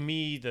 to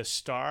me, the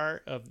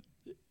star of.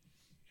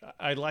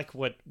 I like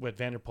what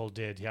Van der Poel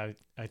did. Yeah,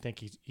 I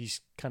think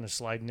he's kind of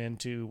sliding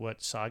into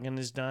what Sagan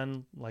has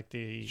done, like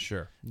the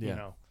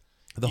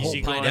The whole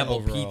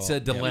pineapple pizza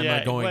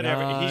dilemma going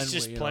whatever. on. He's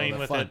just playing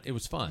with it. It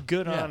was fun.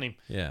 Good on him.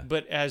 Yeah.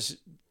 But as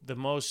the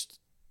most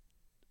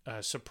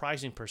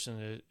surprising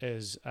person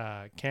is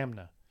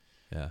Kamna.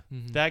 Yeah.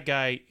 That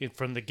guy,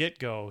 from the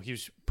get-go, he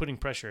was putting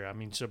pressure. I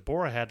mean, so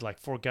Bora had like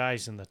 4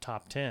 guys in the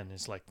top 10.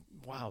 It's like,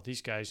 wow,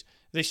 these guys,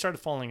 they started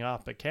falling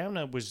off. But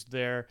Kamna was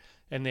there,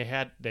 and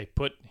they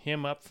put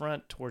him up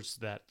front towards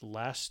that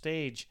last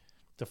stage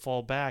to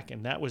fall back,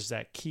 and that was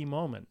that key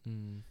moment.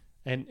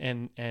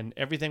 And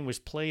everything was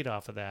played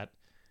off of that.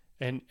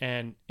 And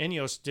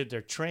Ineos did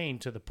their train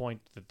to the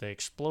point that they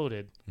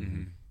exploded.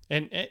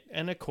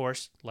 And of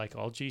course, like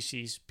all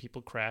GCs,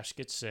 people crash,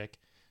 get sick.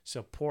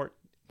 So Port,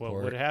 what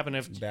would happen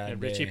if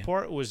Richie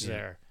Port was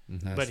there?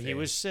 But he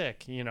was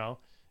sick,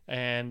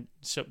 And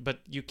so, but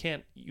you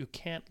can't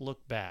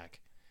look back.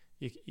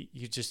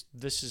 You just,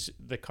 this is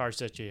the cards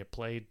that you have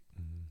played.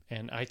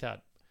 And I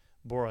thought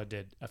Bora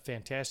did a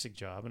fantastic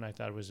job, and I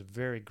thought it was a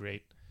very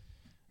great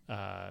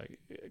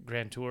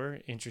Grand Tour,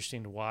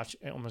 interesting to watch.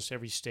 Almost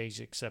every stage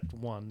except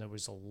one, there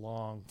was a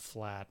long,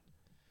 flat,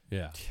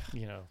 a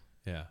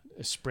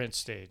sprint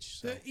stage.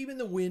 So. Even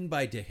the win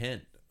by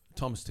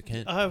Thomas De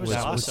Gent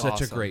was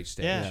such a great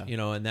stage. Yeah.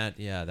 And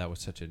that was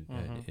such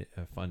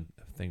a fun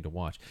thing to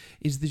watch.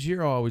 Is the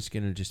Giro always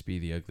going to just be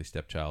the ugly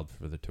stepchild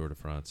for the Tour de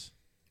France?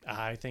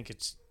 I think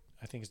it's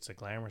a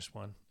glamorous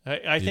one.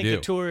 I think the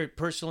Tour,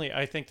 personally,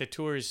 I think the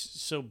Tour is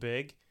so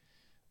big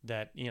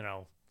that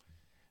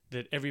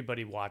that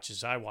everybody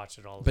watches. I watch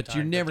it all the time. But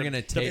you're never going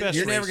to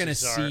you're never going to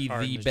see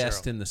the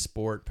best Giro. in the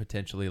sport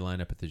potentially line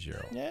up at the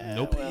Giro. Yeah,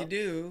 Nope. You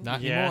do.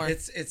 Not anymore.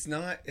 It's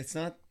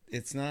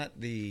not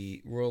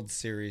the World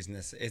Series.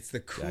 It's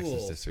the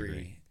cool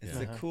disagree. It's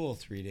the cool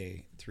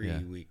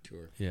 3-week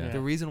tour. Yeah.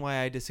 The reason why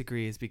I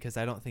disagree is because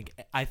I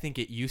think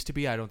it used to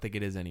be. I don't think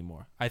it is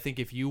anymore. I think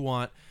if you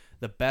want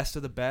the best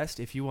of the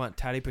best, if you want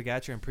Tadej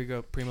Pogacar and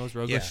Primož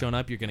Roglic showing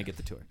up, you're going to get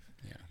the Tour.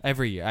 Yeah.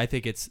 Every year. I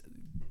think it's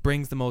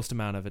brings the most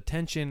amount of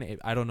attention.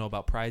 I don't know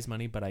about prize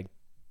money, but I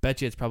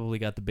bet you it's probably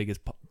got the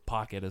biggest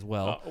pocket as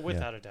well.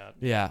 Without a doubt.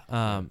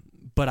 Yeah.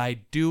 But I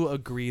do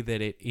agree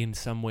that it in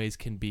some ways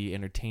can be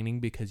entertaining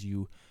because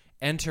you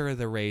enter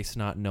the race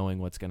not knowing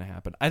what's going to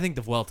happen. I think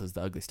the Vuelta is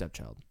the ugly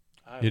stepchild.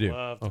 I You do?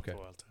 love the Okay.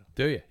 Vuelta.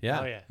 Do you?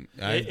 Yeah. Oh, yeah.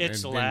 I've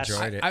It's the last.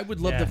 enjoyed it. I would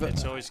love Yeah,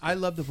 it's always good. I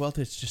love the Vuelta.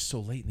 It's just so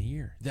late in the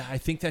year. I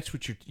think that's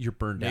what you're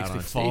burned Makes out me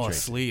on fall stage racing.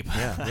 asleep.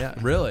 Yeah.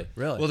 Really.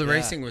 Well, the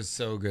racing was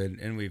so good,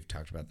 and we've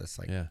talked about this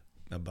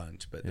a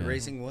bunch, but the Yeah.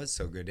 racing was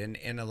so good,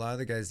 and a lot of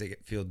the guys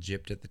that feel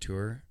gypped at the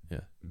Tour, Yeah.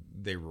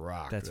 they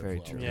rock. That's the very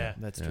Vuelta. true. Yeah.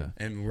 That's Yeah. true.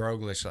 And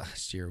Roglic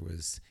last year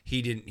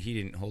he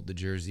didn't hold the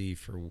jersey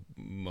for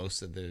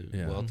most of the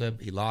Vuelta.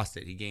 He lost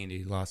it. He gained it.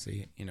 He lost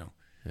it.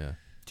 Yeah.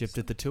 Gypped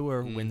at the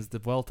Tour, wins the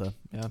Vuelta.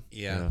 Yeah.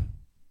 Yeah.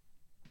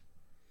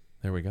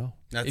 There we go.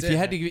 That's if it. you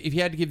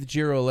had to give the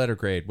Giro a letter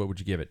grade, what would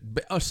you give it?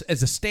 As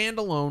a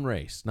standalone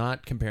race,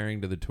 not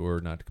comparing to the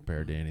Tour, not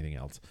compared to anything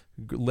else.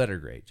 Letter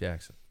grade,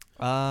 Jackson.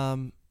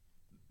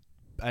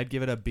 I'd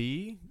give it a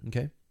B.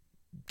 Okay.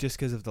 Just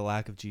because of the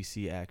lack of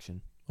GC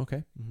action.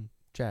 Okay.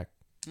 Jack.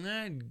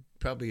 I'd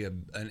probably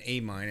an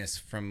A-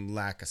 from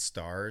lack of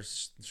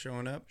stars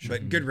showing up,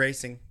 but good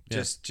racing.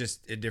 Yeah.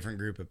 Just a different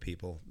group of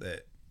people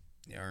that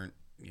aren't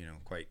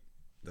quite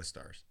the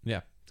stars.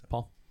 Yeah,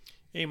 Paul.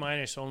 A-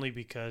 only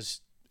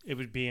because it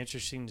would be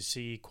interesting to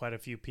see quite a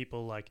few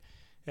people like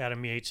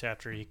Adam Yates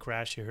after he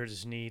crashed. He hurt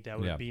his knee. That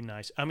would be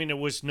nice. I mean, it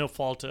was no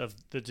fault of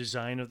the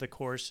design of the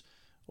course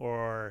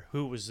or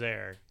who was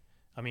there.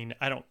 I mean,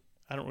 I don't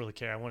really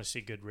care. I want to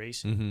see good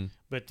racing.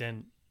 But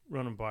then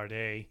Ronan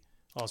Bardet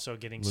also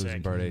getting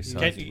sick. Bardet's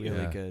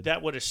really good.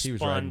 That would have He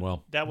was riding spun.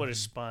 well. That would have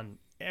spun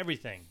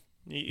everything.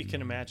 You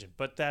can imagine.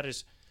 But that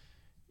is,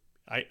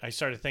 I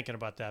started thinking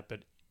about that.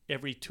 But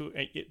every Tour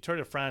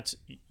de France,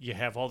 you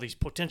have all these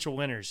potential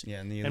winners. Yeah,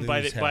 and you and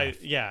lose by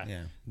half.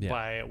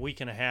 by a week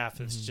and a half,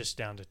 it's just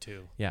down to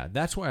 2. Yeah,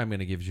 that's why I'm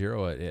going to give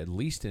Giro at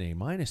least an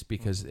A-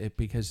 because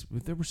because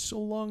there was so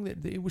long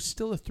that it was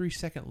still a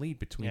 3-second lead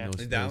between those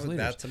leaders.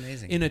 That's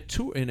amazing. In a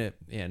tour,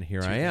 and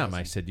here I am.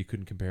 I said you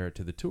couldn't compare it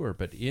to the Tour,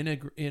 but in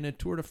a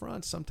Tour de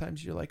France,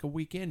 sometimes you're like a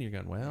week in, you're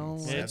going, well,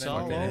 it's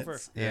all over.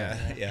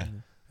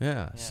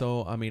 Yeah.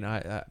 So I mean,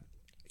 I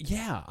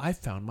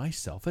found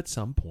myself at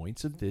some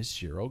points of this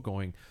Giro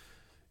going,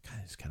 God,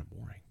 it's kind of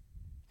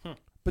boring.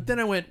 But then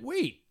I went,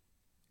 wait,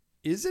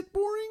 is it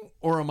boring,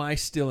 or am I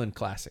still in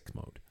classics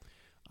mode?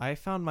 I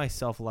found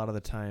myself a lot of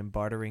the time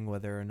bartering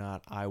whether or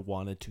not I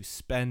wanted to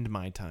spend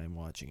my time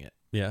watching it.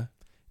 Yeah.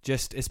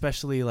 Just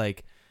especially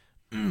like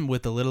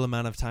with the little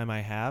amount of time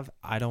I have,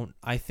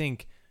 I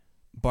think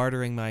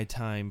bartering my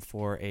time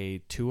for a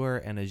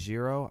Tour and a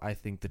Giro, I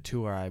think the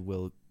Tour I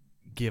will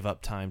give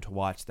up time to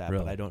watch that,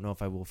 Really? but I don't know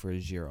if I will for a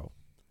Giro.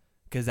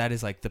 Because that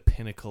is like the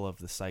pinnacle of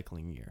the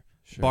cycling year.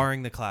 Sure.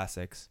 Barring the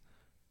classics,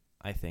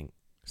 I think.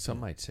 Some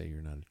might say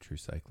you're not a true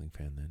cycling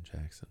fan then,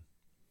 Jackson.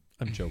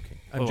 I'm joking.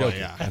 Oh,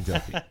 yeah. I'm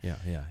joking.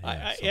 Yeah.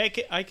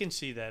 I can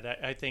see that.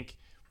 I think,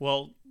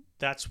 well,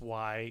 that's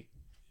why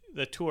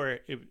the Tour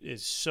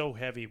is so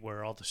heavy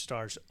where all the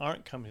stars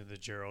aren't coming to the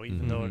Giro,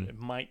 even though it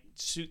might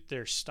suit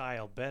their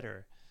style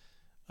better,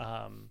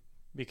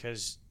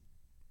 because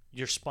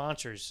your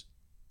sponsors,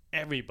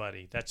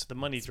 everybody, that's the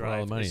money drive. Where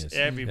all the money is.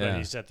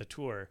 Everybody's at the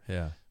Tour.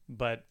 Yeah.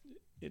 But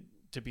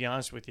to be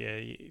honest with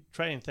you,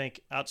 try and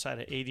think outside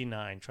of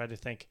 89, try to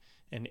think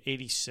in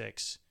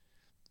 86.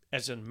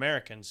 As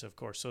Americans, of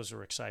course, those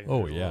are exciting.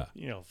 Oh, They're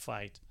yeah.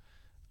 Fight.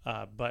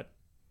 But,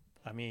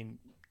 I mean,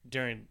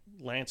 during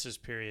Lance's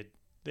period,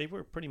 they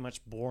were pretty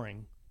much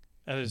boring.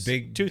 That was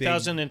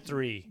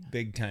 2003.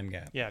 Big time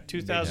gap. Yeah,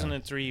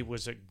 2003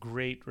 was a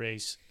great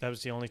race. That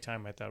was the only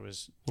time I thought it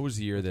was. What was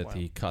the year that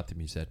he caught the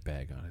Musette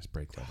bag on his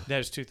brake lever? That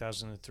was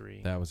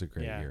 2003. That was a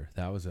great year.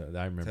 I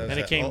remember. So and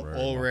it came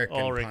Ulrich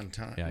and Ulrich.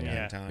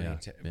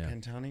 Pantani.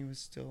 Pantani was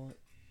still.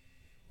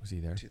 Was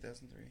he there?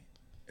 2003.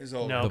 It was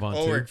Ulrich. No,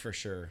 Ulrich for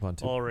sure.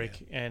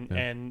 Ulrich,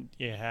 and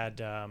you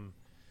had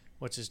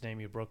what's his name?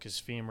 He broke his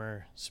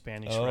femur.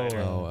 Spanish rider.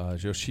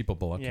 Joshipa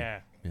Bolocki.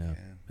 Yeah.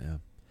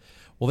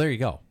 Well, there you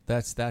go.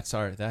 That's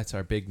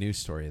our big news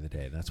story of the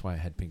day. That's why I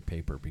had pink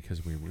paper,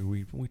 because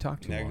we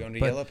talked too now long. Going to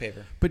yellow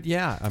paper. But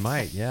yeah, I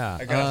might. Yeah.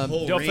 I got a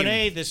whole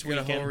Dauphiné this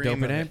weekend.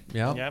 Dauphiné.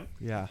 Yep.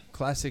 Yeah.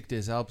 Classic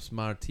des Alpes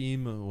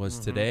Maritimes was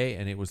today,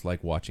 and it was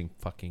like watching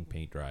fucking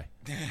paint dry.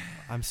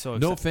 I'm so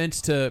excited. No offense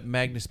to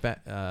Magnus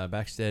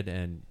Backstedt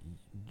and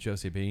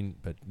Jose Bean,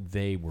 but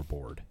they were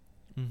bored.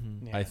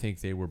 Yeah. I think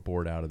they were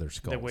bored out of their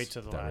skulls. They wait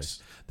till the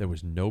last. There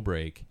was no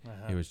break.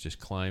 It was just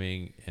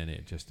climbing, and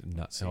it just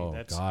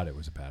God, it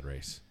was a bad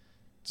race.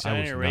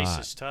 Signing a race not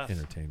is tough.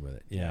 Entertained with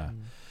it. Yeah.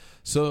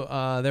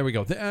 So there we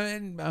go.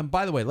 And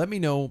by the way, let me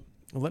know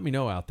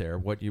out there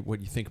what you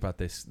think about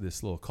this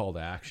little call to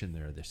action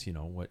there.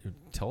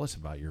 Tell us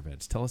about your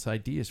events. Tell us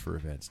ideas for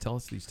events. Tell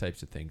us these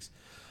types of things.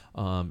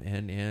 We'll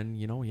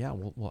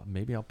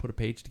maybe I'll put a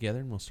page together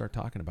and we'll start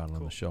talking about it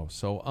on the show.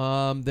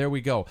 So there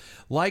we go.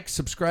 Like,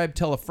 subscribe,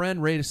 tell a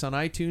friend, rate us on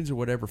iTunes or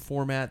whatever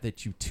format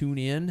that you tune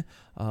in.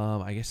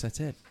 I guess that's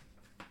it.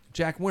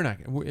 Jack,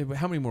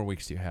 how many more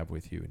weeks do you have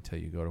with you until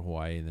you go to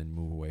Hawaii and then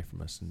move away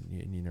from us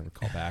and you never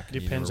call back?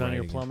 Depends on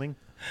your plumbing.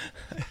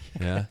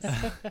 Yeah.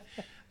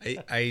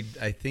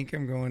 I think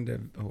I'm going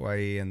to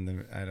Hawaii in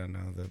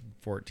the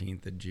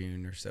 14th of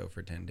June or so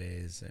for 10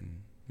 days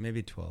and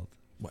maybe 12.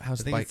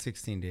 How's I the think bike? it's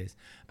 16 days.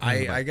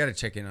 I got to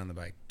check in on the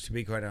bike. To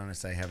be quite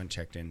honest, I haven't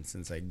checked in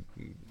since I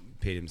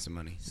paid him some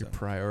money. So. Your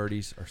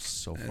priorities are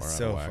so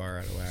far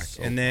out of whack.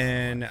 And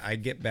then I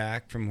get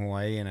back from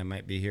Hawaii and I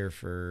might be here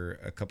for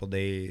a couple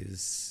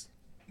days.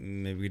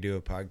 Maybe we do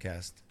a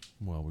podcast.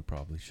 Well, we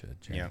probably should,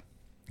 Jack. Yeah.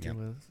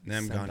 Then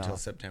I'm gone until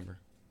September.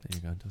 Then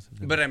you're gone until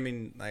September. But I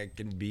mean, I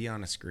could be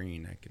on a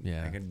screen. I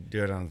could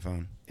do it on the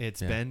phone.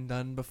 It's been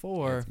done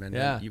before. It's been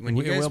done. When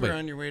you guys were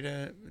on your way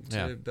to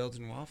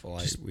Belgian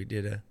Waffle, we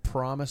did a...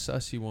 Promise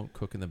us you won't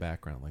cook in the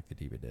background like the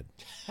diva did.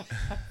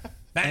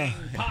 Bang,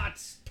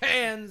 pots,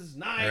 pans,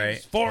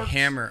 knives, forks.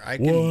 Hammer.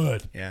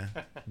 Wood. Yeah.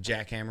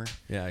 Jackhammer.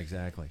 Yeah,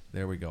 exactly.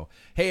 There we go.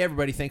 Hey,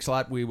 everybody, thanks a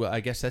lot. I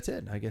guess that's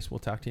it. I guess we'll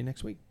talk to you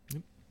next week.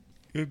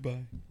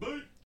 Goodbye.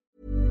 Bye.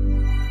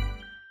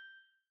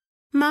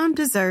 Mom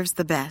deserves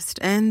the best,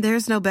 and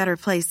there's no better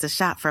place to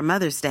shop for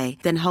Mother's Day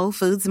than Whole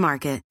Foods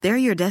Market. They're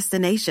your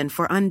destination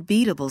for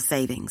unbeatable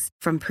savings,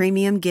 from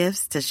premium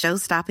gifts to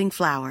show-stopping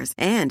flowers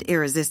and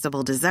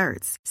irresistible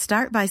desserts.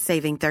 Start by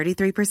saving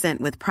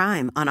 33% with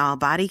Prime on all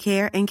body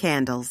care and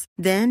candles.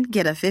 Then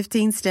get a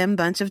 15-stem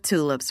bunch of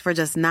tulips for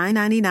just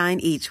 $9.99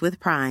 each with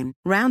Prime.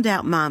 Round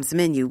out Mom's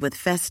menu with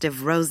festive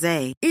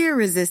rosé,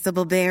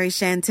 irresistible berry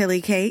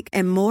chantilly cake,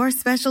 and more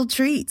special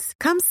treats.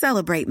 Come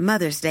celebrate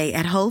Mother's Day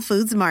at Whole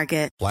Foods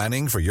Market.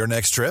 Planning for your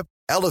next trip?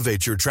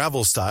 Elevate your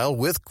travel style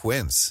with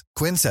Quince.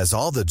 Quince has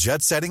all the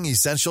jet-setting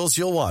essentials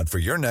you'll want for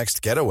your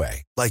next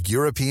getaway, like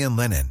European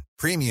linen,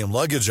 premium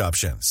luggage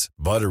options,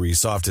 buttery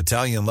soft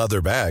Italian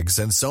leather bags,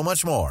 and so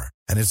much more.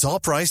 And it's all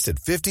priced at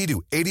 50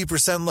 to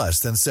 80% less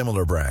than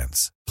similar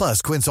brands.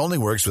 Plus, Quince only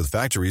works with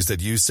factories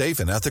that use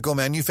safe and ethical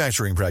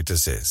manufacturing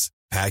practices.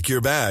 Pack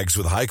your bags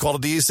with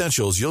high-quality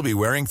essentials you'll be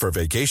wearing for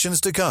vacations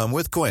to come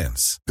with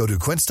Quince. Go to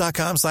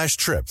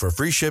quince.com/trip for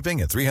free shipping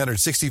and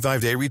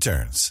 365-day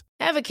returns.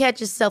 Ever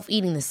catch yourself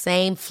eating the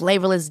same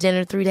flavorless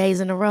dinner 3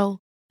 days in a row?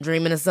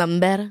 Dreaming of something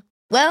better?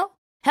 Well,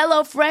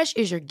 HelloFresh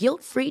is your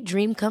guilt-free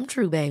dream come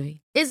true,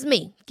 baby. It's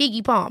me,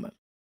 Keke Palmer.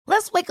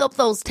 Let's wake up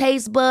those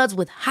taste buds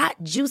with hot,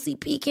 juicy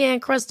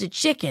pecan-crusted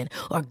chicken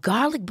or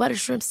garlic butter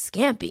shrimp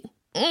scampi.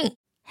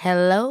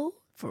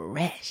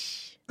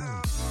 HelloFresh.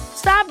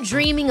 Stop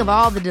dreaming of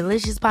all the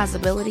delicious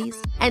possibilities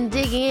and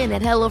dig in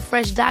at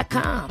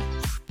HelloFresh.com.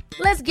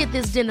 Let's get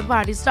this dinner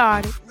party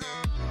started.